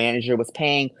editing. My manager was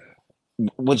paying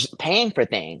for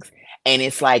things. And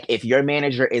it's like, if your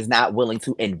manager is not willing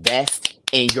to invest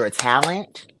in your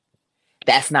talent,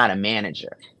 that's not a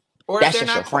manager. Or that's if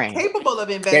they're not capable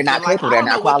of investing. They're not capable. They're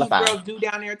not qualified. What these girls do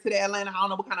down there to the Atlanta, I don't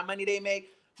know what kind of money they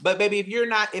make. But baby, if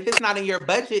it's not in your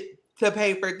budget to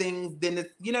pay for things, then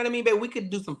it's, you know what I mean? Baby, we could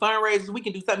do some fundraisers. We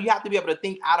can do something. You have to be able to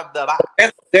think out of the box.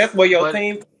 That's where your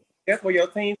team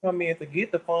come in to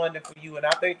get the funding for you. And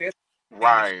I think that's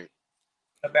right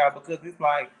about, because it's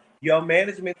like your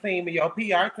management team and your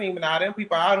PR team and all them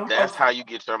people. That's how you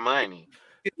get your money.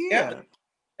 Yeah.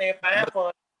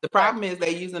 The problem is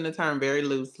they're using the term very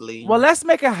loosely. Well, let's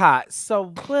make it hot.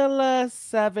 So Willa,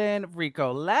 Sevyen,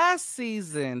 Rico, last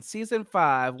season, season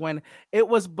 5, when it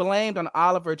was blamed on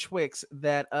Oliver Twixt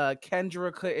that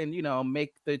Kendra couldn't,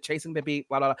 make the chasing the beat,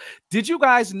 blah, blah, blah. Did you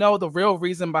guys know the real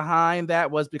reason behind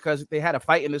that was because they had a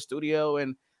fight in the studio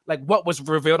and like what was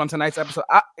revealed on tonight's episode?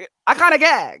 I kind of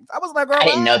gagged. I was like, girl, I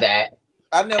didn't know that.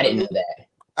 I never didn't knew know that.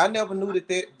 I never knew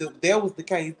that was the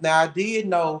case. Now I did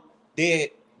know that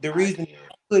the reason he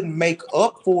couldn't make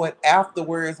up for it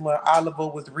afterwards when Oliver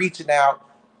was reaching out,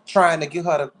 trying to get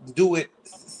her to do it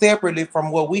separately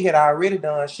from what we had already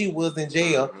done. She was in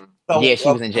jail. So Yeah,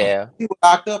 she was in jail. She was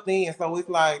locked up then. So it's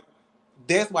like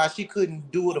that's why she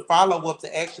couldn't do the follow up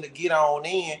to actually get on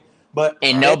in. But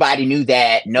nobody knew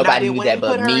that. Nobody knew that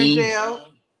but me.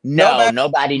 No,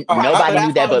 nobody knew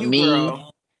that but me.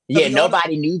 Yeah,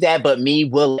 nobody knew that but me,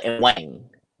 Will, and Wayne.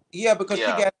 Yeah, because she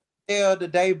got jail the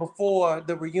day before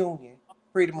the reunion,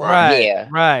 pretty much. Right. Yeah.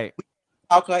 Right.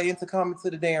 Talk her into coming to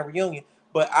the damn reunion.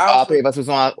 But all three of us was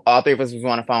on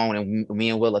the phone, and me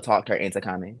and Willa talked her into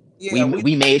coming. Yeah,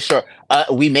 we made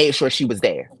sure she was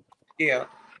there. Yeah,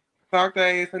 talked her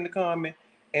ass into coming.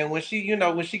 And when she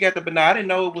got the banana, I didn't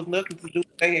know it was nothing to do.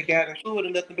 They had got into it or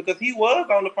nothing because he was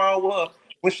on the phone with her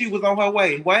when she was on her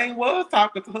way. Wayne was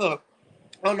talking to her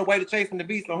on the way to Chasing the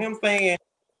Beast. So him saying,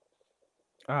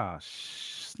 "Oh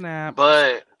snap!"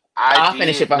 But I'll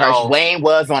finish it for her. Wayne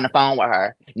was on the phone with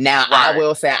her. Now I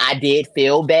will say I did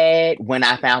feel bad when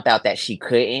I found out that she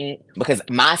couldn't because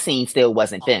my scene still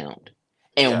wasn't filmed,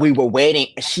 and we were waiting.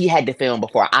 She had to film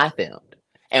before I filmed.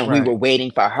 And we were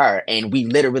waiting for her, and we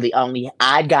literally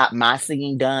I got my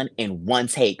scene done in one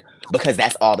take because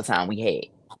that's all the time we had.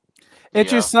 It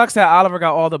just sucks that Oliver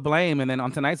got all the blame, and then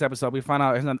on tonight's episode, we find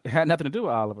out it had nothing to do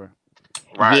with Oliver.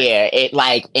 Right.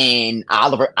 Yeah, and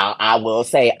Oliver, I will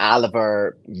say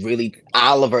Oliver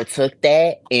took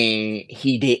that, and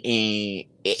he didn't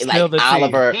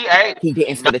Oliver. He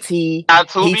didn't spill the tea.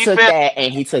 He took that,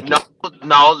 and he took it.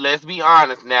 No, let's be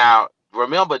honest. Now,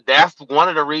 remember, that's one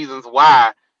of the reasons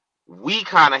why we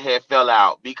kind of had fell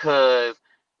out because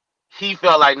he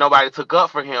felt like nobody took up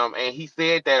for him, and he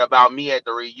said that about me at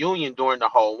the reunion during the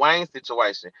whole Wayne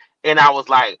situation, and I was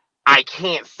like, I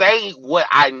can't say what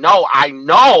I know. I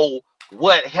know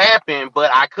what happened,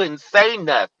 but I couldn't say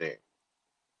nothing.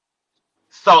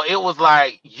 So it was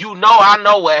like, I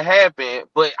know what happened,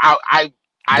 but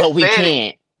we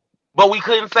can't. But we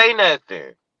couldn't say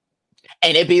nothing.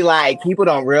 And it'd be like people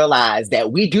don't realize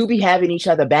that we do be having each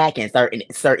other back in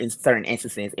certain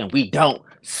instances, and we don't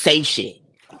say shit.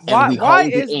 Why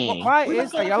is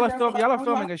that? Y'all are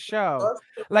filming a show.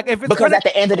 Like if it's because at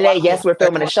the end of the day, yes, we're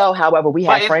filming a show. However, we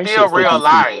have friendships. It's still real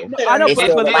life. I know, it's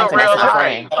still real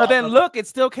life. But then look, it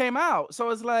still came out. So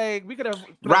it's like we could have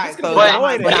but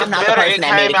I'm not the person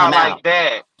that made it come out like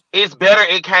that. It's better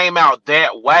it came out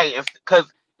that way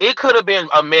because it could have been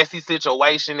a messy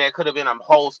situation. That could have been a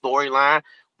whole storyline.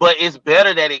 But it's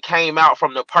better that it came out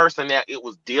from the person that it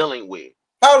was dealing with.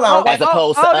 Hold on. As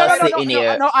opposed to us sitting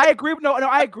there. No, I agree.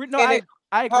 I agree. No,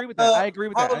 I agree with that. I agree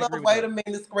with that. Hold on, wait a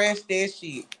minute, scratch that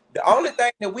shit. The only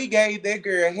thing that we gave that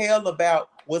girl hell about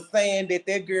was saying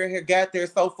that girl had got there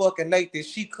so fucking late that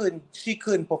she couldn't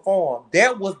perform.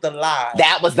 That was the lie.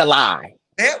 That was the lie.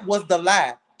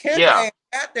 Kendra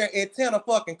got there at 10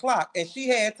 o'clock, and she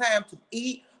had time to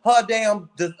eat. Her damn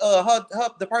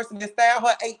the person that styled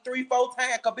her ate 3-4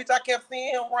 times. Cause bitch, I kept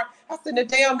seeing him run. I said,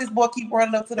 damn, this boy keep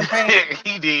running up to the pan.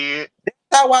 He did. That's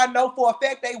how I know for a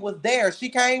fact they was there. She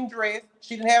came dressed.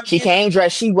 She didn't have. She came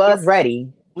dressed. She was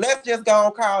ready. Let's just go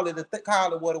and call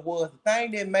it what it was. The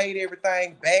thing that made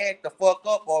everything bad the fuck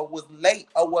up or was late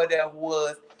or whatever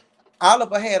was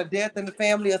Oliver had a death in the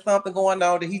family or something going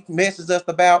on that he messaged us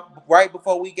about right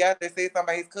before we got there. Said something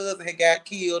about his cousin had got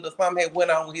killed or something had went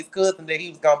on with his cousin that he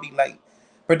was gonna be late.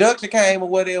 Production came or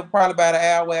whatever, probably about an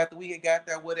hour after we had got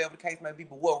there, whatever the case may be.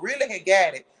 But what really had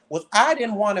got it was I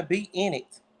didn't want to be in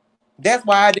it. That's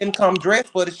why I didn't come dressed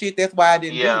for the shit. That's why I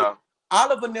didn't do it.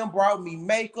 Oliver and them brought me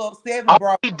makeup. Sevyen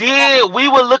brought me. He did. We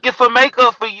were looking for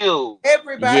makeup for you.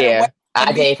 Everybody. Yeah.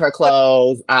 I gave her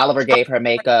clothes. Oliver gave her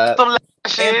makeup.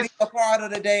 And be a part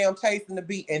of the damn Chasing the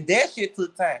Beat. And that shit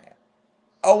took time.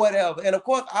 Or whatever. And of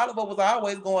course, Oliver was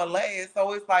always going last.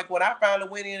 So it's like when I finally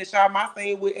went in and shot my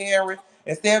scene with Aaron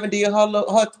and Sevyen did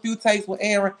her few takes with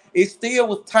Aaron, it still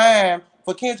was time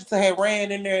for Kendra to have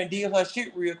ran in there and did her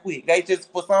shit real quick. They just,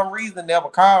 for some reason, never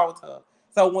called her.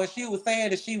 So when she was saying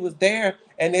that she was there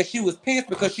and that she was pissed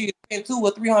because she had $200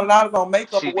 or $300 on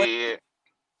makeup,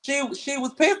 she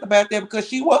was pissed about that because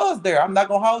she was there. I'm not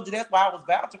gonna hold you. That's why I was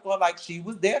vouching for her. Like she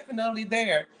was definitely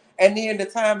there. And then the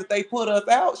time that they put us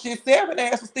out, Sevyen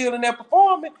ass was still in there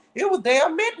performing. It was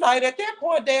damn midnight at that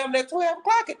point. Damn, that 12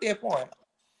 o'clock at that point.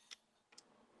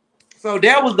 So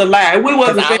that was the lie. We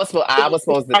wasn't. I was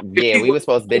supposed to. Yeah, we were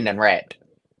supposed to be done wrapped.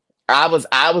 I was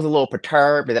a little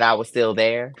perturbed that I was still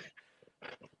there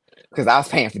because I was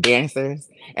paying for dancers,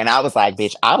 and I was like,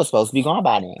 "Bitch, I was supposed to be gone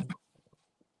by then."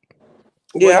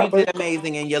 Yeah, you did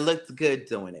amazing, and you looked good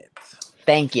doing it.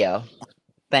 Thank you.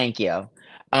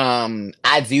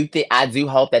 I do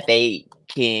hope that they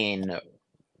can.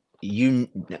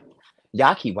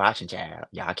 Y'all keep watching, child.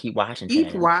 Y'all keep watching,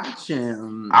 Keep child.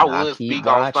 watching. I Y'all would keep speak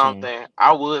on watching. something.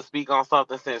 I would speak on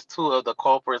something since two of the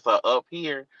culprits are up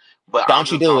here. But I'm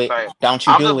Don't you just do gonna it. say, Don't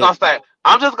you I'm just do gonna it. say,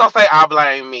 I'm just gonna say, I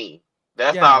blame me.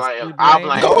 That's all Yes, I am. we I blame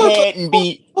blame Go you. me. ahead and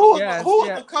be. Yes, Who is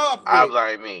yeah. the culprit? I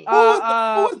blame me.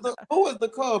 Who is the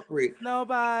culprit?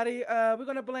 Nobody. We're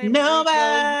gonna blame Rico.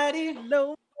 Nobody.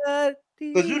 Nobody.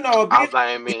 Cause you know a I bitch,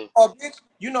 blame me.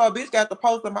 you know a bitch got the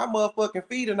post of my motherfucking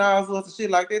feet and all sorts of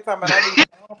shit like that. Talking about I need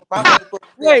my motherfucking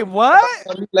Wait,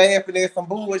 what? me laughing at some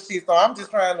bullshit. So I'm just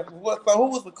trying to. So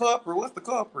who was the culprit? What's the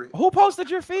culprit? Who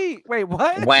posted your feet? Wait,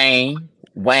 what? Wayne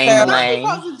Now, Not who Lane.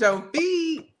 posted your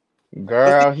feet.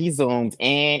 Girl, he zoomed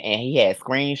in and he had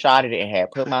screenshotted it and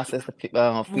had put my sister feet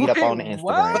up Wait, on the Instagram.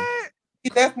 what?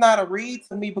 that's not a read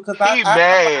to me because He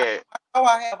mad. I know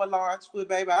I have a large foot,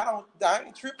 baby. I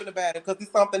ain't tripping about it because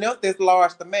it's something else that's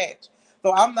large to match.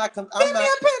 So I'm not. Send me a picture.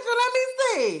 Let me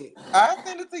see. I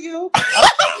send it to you. I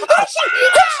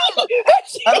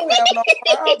don't have no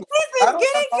problem. This is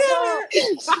getting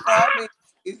problem. I mean,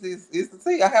 it's the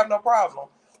tea. I have no problem.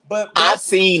 But I've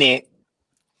seen it.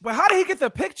 But how did he get the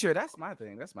picture? That's my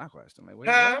thing. That's my question. Like, wait,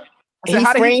 what? He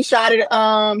screenshotted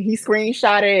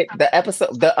the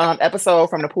episode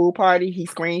from the pool party. He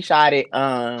screenshotted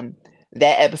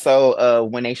that episode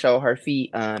of when they show her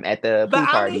feet at the But pool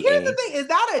I party. mean, here's the thing: is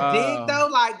that a dig though?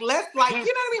 Like, let's like, you know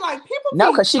what I mean? Like, people.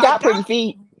 No, because she got pretty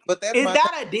feet. But that's is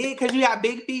that a dig? Because you have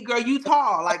big feet, girl. You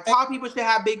tall. Like, tall people should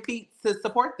have big feet to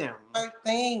support them.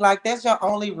 Thing like that's your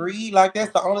only read. Like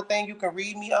that's the only thing you can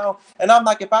read me on. And I'm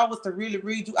like, if I was to really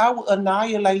read you, I would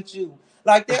annihilate you.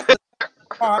 Like that's the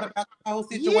part about the whole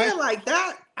situation. Yeah, like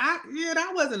that.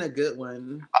 That wasn't a good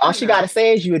one. All she gotta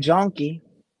say is you a junkie.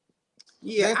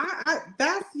 Yeah,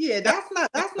 that's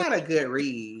not a good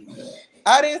read.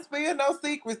 I didn't spill no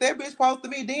secrets. That bitch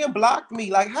posted me, then blocked me.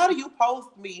 Like, how do you post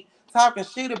me talking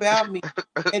shit about me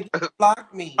and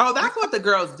block me? Oh, that's what the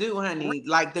girls do, honey.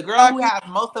 Like the girl who has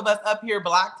most of us up here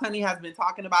blocked, honey, has been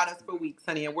talking about us for weeks,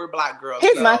 honey, and we're black girls.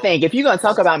 Here's my thing: if you're gonna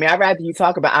talk about me, I'd rather you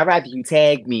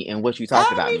tag me in what you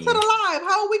talked about me me. to the live.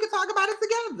 How we can talk about it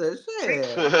together?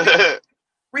 Shit.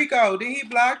 Rico, did he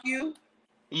block you?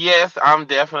 Yes, I'm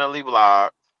definitely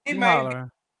blocked. He made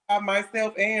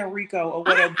myself and Rico or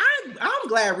whatever. I'm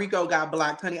glad Rico got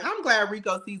blocked, honey. I'm glad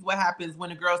Rico sees what happens when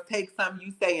the girls take something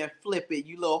you say and flip it,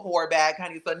 you little whore bag,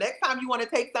 honey. So next time you want to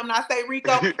take something I say,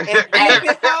 Rico, and flip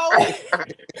it, ho,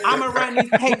 I'm gonna run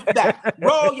these tapes back.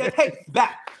 Roll your tapes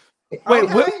back. Wait,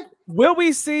 will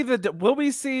we see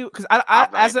because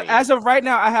as of right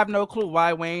now, I have no clue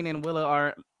why Wayne and Willa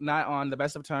are not on the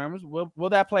best of terms. Will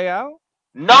that play out?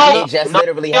 No, it just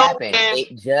literally happened.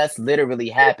 It just literally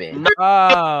happened.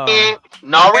 No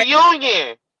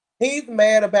reunion. He's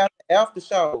mad about the after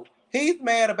show. Me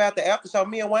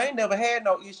and Wayne never had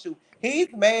no issue. He's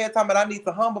mad talking about I need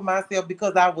to humble myself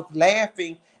because I was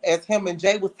laughing as him and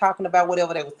Jay was talking about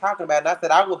whatever they was talking about. And I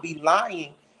said I would be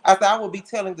lying. I said I would be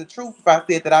telling the truth if I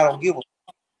said that I don't give a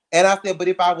fuck. And I said, but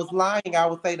if I was lying, I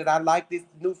would say that I like this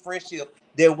new friendship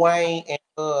that Wayne and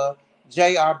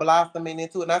Jay are blossoming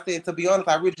into. And I said, to be honest,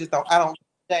 I really just I don't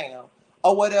damn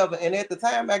or whatever. And at the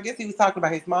time, I guess he was talking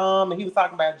about his mom and he was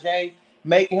talking about Jay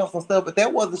making him some stuff, but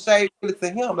that wasn't shade really to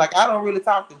him. Like, I don't really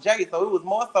talk to Jay, so it was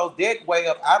more so that way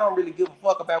of I don't really give a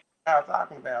fuck about what y'all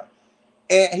talking about.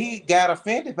 And he got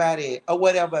offended by that or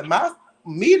whatever. And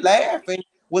me laughing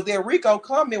was that Rico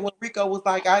comment when Rico was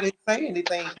like, I didn't say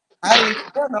anything. I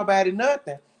didn't tell nobody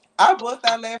nothing. I bust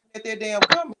out laughing at that damn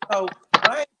comment. So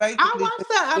I watched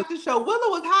that after show. Willa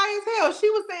was high as hell. She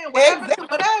was saying whatever to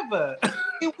whatever.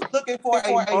 He was looking for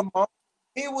a moment.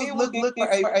 He was looking for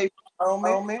a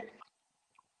moment.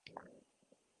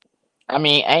 I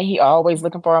mean, ain't he always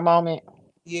looking for a moment?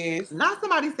 Yes. Not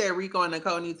somebody said Rico and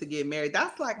Nicole need to get married.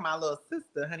 That's like my little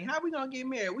sister, honey. How we gonna get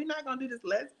married? We're not gonna do this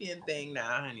lesbian thing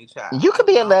now, honey, child. You could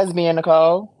be a lesbian,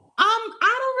 Nicole. I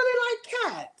don't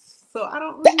really like cats, so I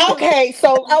don't really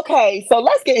Okay, so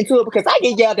let's get into it because I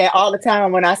get yelled at all the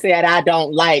time when I said I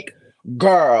don't like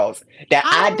girls, that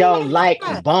I don't like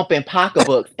bumping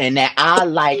pocketbooks, and that I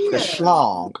like the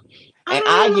schlong. And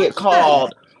I get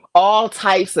called all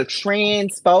types of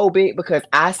transphobic because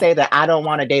I say that I don't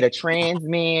want to date a trans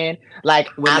man. Like,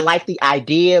 I like the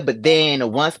idea, but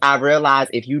then once I realize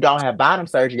if you don't have bottom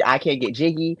surgery, I can't get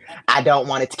jiggy. I don't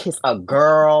want to kiss a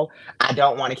girl. I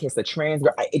don't want to kiss a trans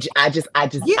girl. I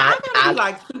gotta be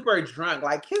like super drunk,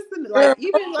 like kissing, like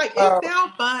even like it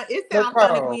sounds fun. It sounds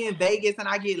fun if we in Vegas and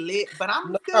I get lit, but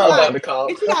I'm still Hold like, on, Nicole.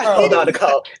 if you got Hold on,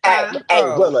 Nicole. Hey,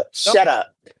 Willa, shut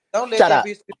up. Don't let Shut that up.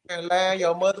 bitch sit there and lie in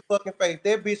your motherfucking face.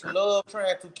 That bitch love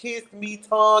trying to kiss me,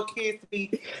 tongue kiss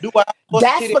me, do all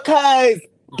That's shit. because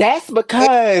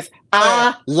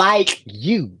I like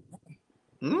you.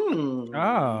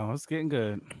 Oh, it's getting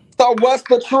good. So what's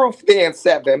the truth then,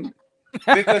 Seven?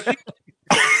 Because she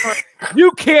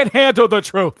You can't handle the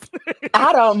truth.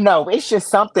 I don't know. It's just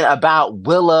something about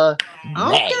Willa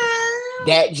May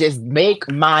that just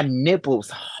make my nipples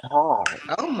hard.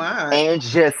 Oh my. And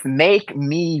just make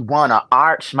me want to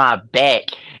arch my back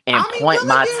and point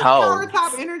my toes.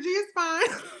 Top energy is fine.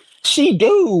 She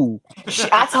do.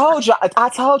 I told you.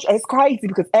 It's crazy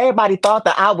because everybody thought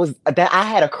that I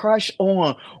had a crush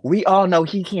on. We all know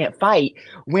he can't fight.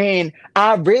 When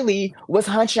I really was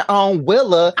hunching on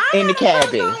Willa in the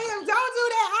cabin. Don't do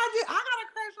that. I got a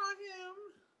crush on him.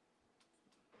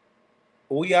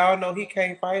 We all know he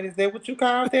can't fight. Is that what you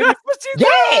call that? That's what she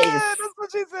Yes. said. That's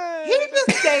what she said. He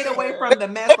just stayed away from the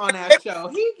mess on that show.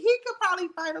 He could probably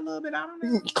fight a little bit. I don't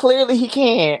know. Clearly he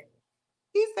can't.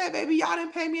 He said, "Baby, y'all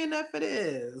didn't pay me enough for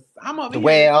this. I'm over here."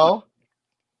 Well,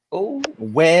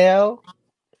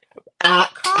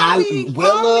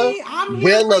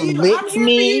 Willa licked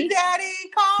me. Daddy.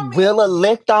 Call me. Willa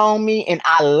licked on me, and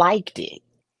I liked it.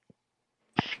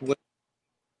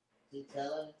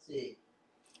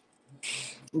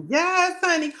 Yes,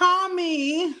 honey, call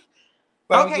me.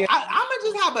 Okay, I'm gonna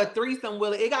just have a threesome,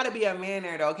 Willa. It gotta be a man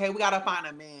there, though. Okay, we gotta find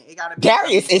a man. It gotta be.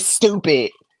 Darius is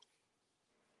stupid.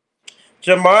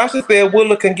 Jamar said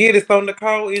Willa can get it. So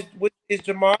Nicole, is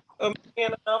Jamar a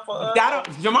man enough for us?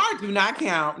 Jamar do not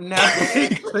count. No,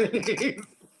 please.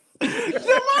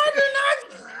 Jamar do not.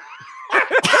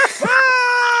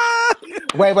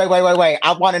 Wait.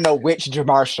 I want to know which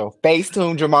Jamarshall.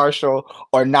 Facetune Jamarshall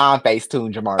or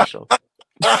non-Facetune Jamarshall.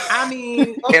 I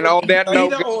mean, and on that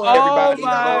note, everybody,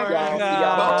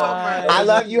 I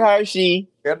love you, Hershey.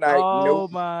 Good night. Oh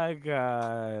my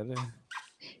God.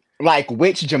 Like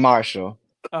which Jamarshall?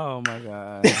 Oh my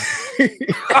God.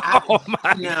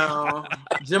 No.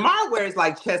 Jamar wears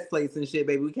like chest plates and shit,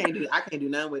 baby. I can't do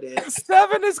nothing with it.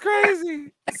 7 is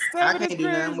crazy. I can't do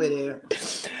nothing with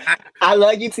it. I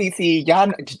love you, TT.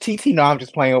 Y'all, TT know I'm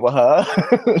just playing with her.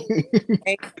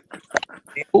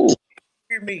 Ooh.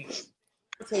 Hear me.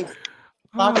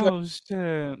 Oh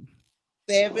shit.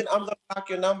 7. I'm gonna block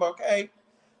your number, okay?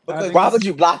 Because why would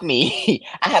you block me?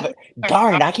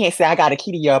 Darn, I can't say I got a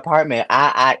key to your apartment.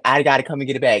 I gotta come and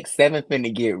get it back. 7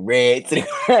 finna get red.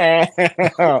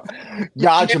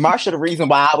 Y'all, Jamarsha, the reason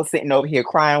why I was sitting over here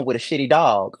crying with a shitty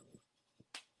dog.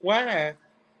 Why?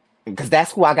 Because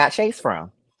that's who I got chased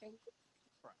from.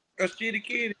 A shitty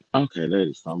kitty. Okay, that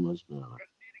is so much better.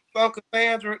 So,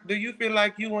 Cassandra, do you feel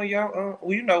like you and your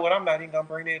well, you know what? I'm not even gonna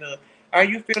bring that up. Are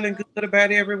you feeling good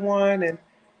about everyone and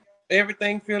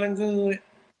everything feeling good?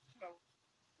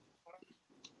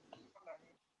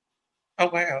 Oh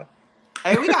wow!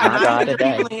 Hey, we got 900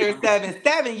 people in here.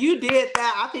 7, you did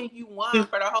that. I think you won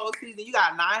for the whole season. You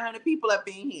got 900 people up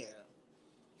in here.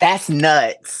 That's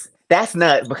nuts. That's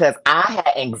nuts because I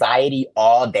had anxiety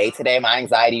all day today. My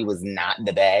anxiety was not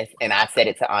the best, and I said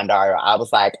it to Andara. I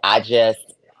was like, I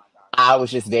was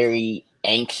just very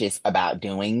anxious about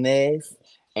doing this,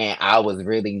 and I was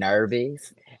really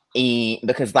nervous. And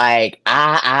because like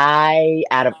I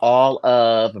out of all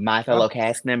of my fellow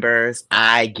cast members,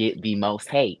 I get the most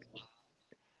hate.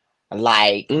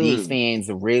 Like these fans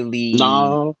really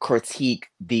critique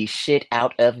the shit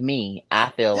out of me.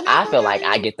 I feel like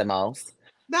I get the most.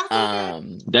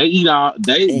 They eat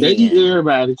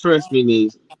everybody. Trust me,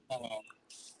 Niece.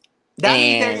 That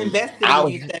means they're invested in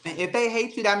you, 7. If they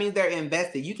hate you, that means they're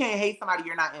invested. You can't hate somebody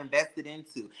you're not invested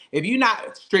into. If you're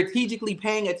not strategically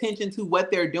paying attention to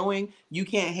what they're doing, you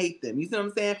can't hate them. You see what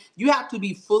I'm saying? You have to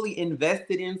be fully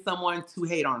invested in someone to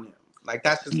hate on them. Like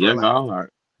that's just real life.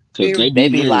 They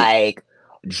be like,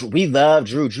 we love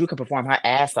Drew. Drew can perform her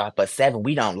ass off, but 7,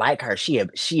 we don't like her. She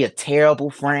a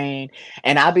terrible friend.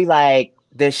 And I'll be like,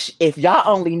 if y'all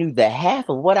only knew the half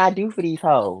of what I do for these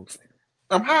hoes.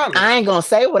 I ain't gonna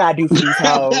say what I do for these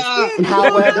hoes.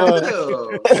 However,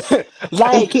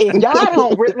 like if y'all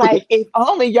don't like, if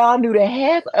only y'all knew the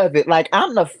half of it. Like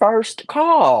I'm the first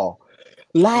call.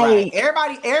 Like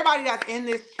everybody that's in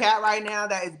this chat right now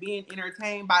that is being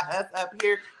entertained by us up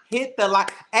here, hit the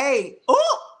like. Hey,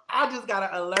 I just got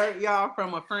an alert, y'all,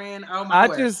 from a friend. Oh my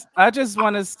word. I just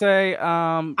want to say,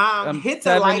 hit the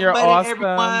 7, like you're button, awesome.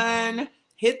 everyone.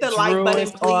 Hit the Drew like button,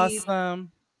 is please.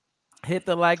 Awesome. Hit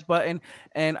the like button,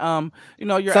 and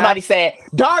you're somebody said,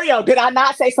 Dario, did I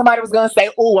not say somebody was gonna say,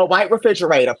 "Ooh, a white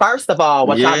refrigerator"? First of all,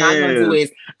 what y'all not gonna do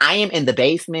is, I am in the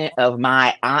basement of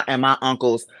my aunt and my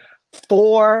uncle's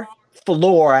 4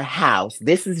 floor house.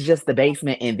 This is just the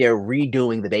basement, and they're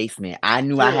redoing the basement. I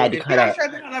knew I had to cut up,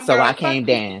 so I came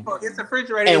down. It's a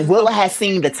refrigerator. And Willa has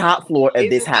seen the top floor of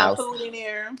this Some house. food in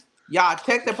there. Y'all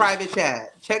check the private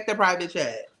chat. Check the private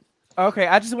chat. Okay,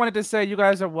 I just wanted to say you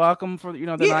guys are welcome for the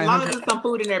as long as there's some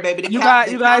food in there, baby. You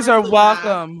guys are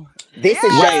welcome. This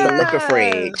is just the liquor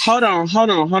fridge. Hold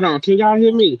on. Can y'all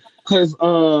hear me? Cause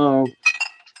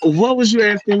what was you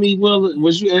asking me? Well,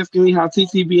 was you asking me how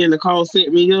TTB and Nicole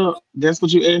set me up? That's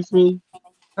what you asked me?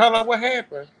 Hold on, what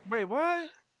happened? Wait, what?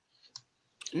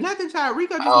 Nothing, child.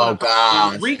 Rico just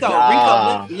gosh. Rico,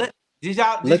 did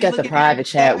y'all look at the private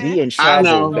chat? We in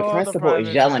trouble. The principal is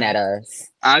yelling at us.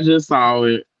 I just saw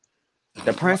it.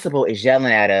 The principal is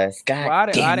yelling at us. God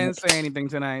well, I didn't say anything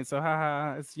tonight, so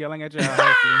haha, it's yelling at y'all.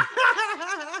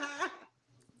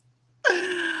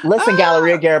 Listen,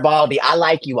 Galleria Garibaldi, I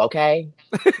like you, okay?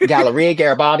 Galleria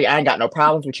Garibaldi, I ain't got no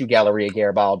problems with you, Galleria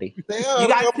Garibaldi. You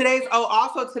guys, today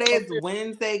is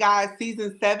Wednesday, guys.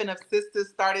 Season 7 of Sisters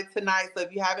started tonight, so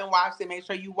if you haven't watched it, make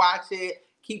sure you watch it.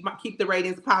 Keep the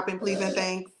ratings popping, please and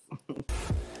thanks.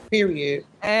 Period.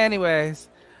 Anyways.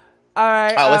 All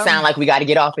right. Oh, it sounds like we got to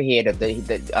get off of here.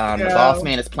 The boss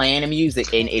man is playing the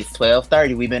music, and it's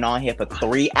 12:30. We've been on here for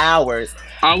 3 hours.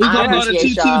 Are we gonna go to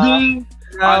TTB?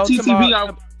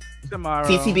 TTB tomorrow.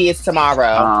 TTB is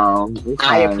tomorrow. Okay.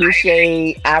 I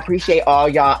appreciate all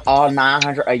y'all, all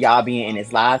 900 of y'all being in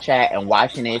this live chat and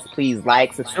watching this. Please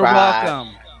like, subscribe. You're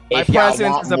welcome. If My y'all presence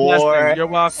want is a more, blessing. You're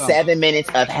welcome. 7 Minutes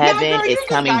of Heaven is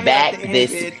coming back. This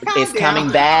is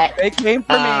coming back. It came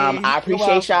for me. I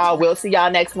appreciate y'all. We'll see y'all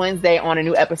next Wednesday on a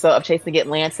new episode of Chasing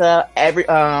Atlanta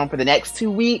for the next 2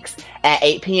 weeks at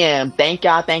 8 p.m. Thank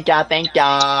y'all. Good night.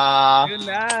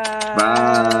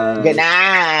 Bye. Good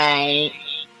night.